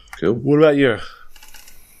 Cool. What about you?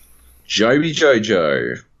 Joby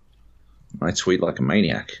Jojo. I tweet like a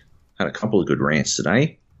maniac. Had a couple of good rants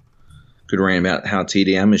today. Good rant about how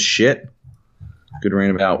TDM is shit. Good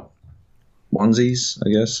rant about onesies, I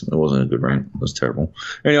guess. It wasn't a good rant. It was terrible.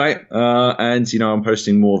 Anyway, and, I'm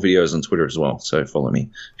posting more videos on Twitter as well, so follow me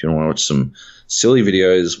if you want to watch some silly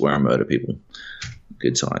videos where I murder people.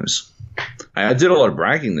 Good times. I did a lot of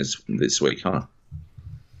bragging this week, huh?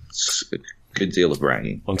 It's a good deal of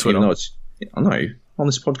bragging. On Twitter? I know, on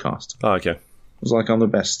this podcast. Oh, okay. It was like I'm the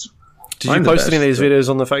best. Did you post any of these videos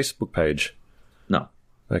on the Facebook page? No.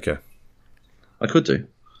 Okay. I could do.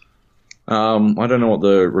 I don't know what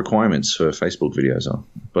the requirements for Facebook videos are,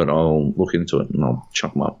 but I'll look into it and I'll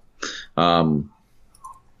chuck them up.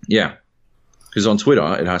 Yeah. Because on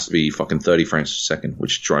Twitter, it has to be fucking 30 frames per second,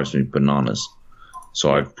 which drives me bananas.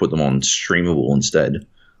 So I've put them on streamable instead,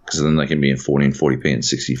 because then they can be in 1440p and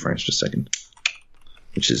 60 frames per second,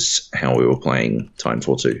 which is how we were playing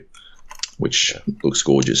Titanfall 2, which looks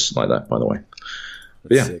gorgeous like that, by the way.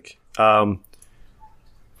 But yeah. Sick.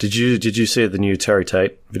 Did you see the new Terry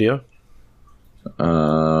Tate video?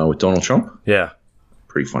 With Donald Trump? Yeah.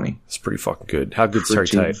 Pretty funny. It's pretty fucking good. How good's Terry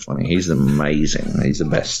Tate? Funny. He's amazing. He's the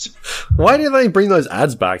best. Why didn't they bring those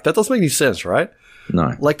ads back? That doesn't make any sense, right?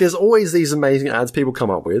 No. Like, there's always these amazing ads people come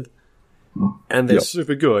up with, and they're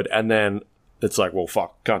super good, and then it's like, well,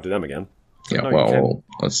 fuck, can't do them again. Yeah, no, well,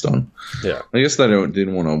 that's done. Yeah. I guess they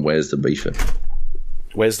didn't want to Where's the Beef it.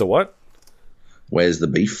 Where's the what? Where's the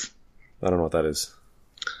Beef? I don't know what that is.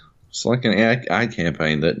 It's like an ad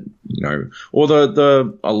campaign that, or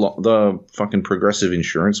the fucking Progressive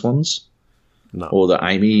Insurance ones. No. Or the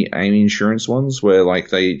Amy Insurance ones, where like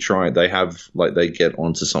they get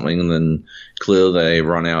onto something and then clearly they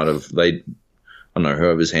run out of I don't know,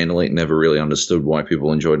 whoever's handling it never really understood why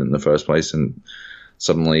people enjoyed it in the first place, and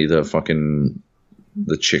suddenly the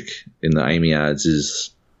chick in the Amy ads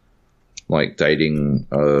is like dating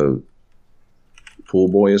a pool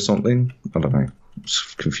boy or something. I don't know.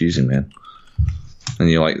 It's confusing, man. And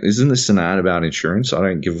you're like, isn't this an ad about insurance? I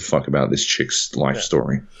don't give a fuck about this chick's life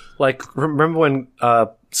story. Like, remember when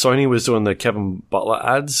Sony was doing the Kevin Butler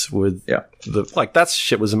ads with that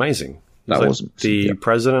shit was amazing. That was the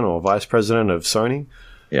president or vice president of Sony.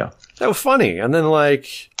 Yeah. They were funny. And then, like,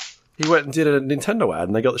 he went and did a Nintendo ad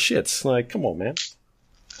and they got the shits. Like, come on, man.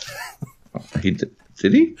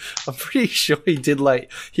 Did he? I'm pretty sure he did.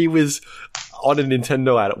 Like, he was on a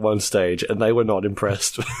Nintendo ad at one stage and they were not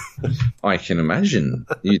impressed. I can imagine.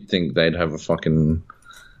 You'd think they'd have a fucking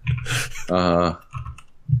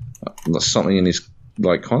something in his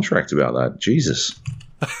like contract about that. Jesus.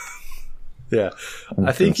 Yeah.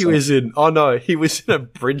 I think he was in he was in a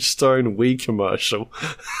Bridgestone Wii commercial.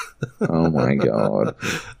 Oh my god.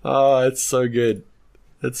 Oh, it's so good.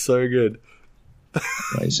 It's so good.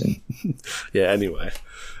 Amazing. Yeah, anyway.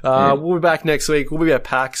 We'll be back next week. We'll be at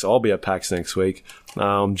PAX. I'll be at PAX next week.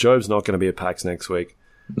 Job's not going to be at PAX next week.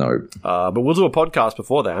 No. But we'll do a podcast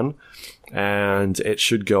before then, and it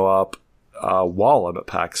should go up while I'm at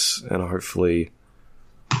PAX, and hopefully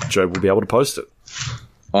Job will be able to post it.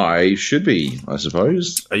 I should be, I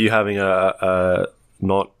suppose. Are you having a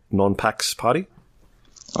non-PAX party?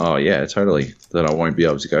 Oh, yeah, totally. That I won't be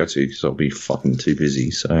able to go to because I'll be fucking too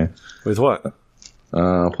busy. So, with what?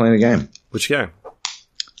 Playing a game. Which game?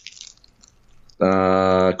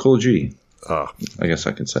 Call of Duty. Oh. I guess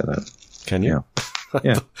I can say that. Can you?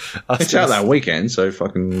 Yeah. It's out that weekend, so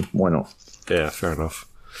fucking why not? Yeah, fair enough.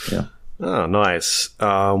 Yeah. Oh, nice.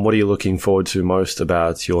 What are you looking forward to most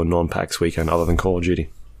about your non-PAX weekend other than Call of Duty?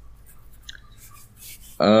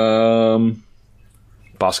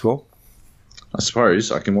 Basketball? I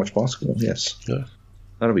suppose I can watch basketball, yes. Yeah.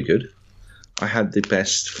 That'll be good. I had the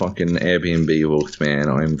best fucking Airbnb booked, man.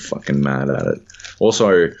 I'm fucking mad at it.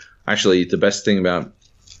 Also, actually, the best thing about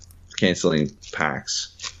cancelling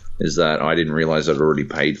PAX is that I didn't realize I'd already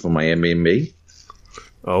paid for my Airbnb.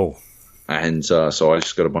 Oh. And so I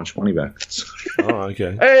just got a bunch of money back. Oh,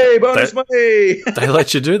 okay. Hey, bonus money! They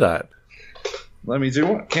let you do that. Let me do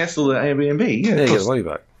what? Cancel the Airbnb? Yeah, you get the money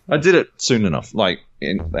back. I did it soon enough, like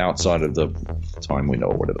outside of the time window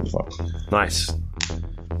or whatever the fuck. Nice.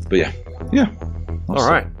 But yeah. All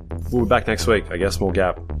right. We'll be back next week. I guess more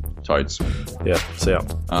Gap. Toads. Yeah. See ya.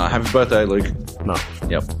 Happy birthday, Luke. No.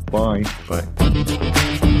 Yep. Bye.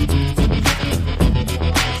 Bye.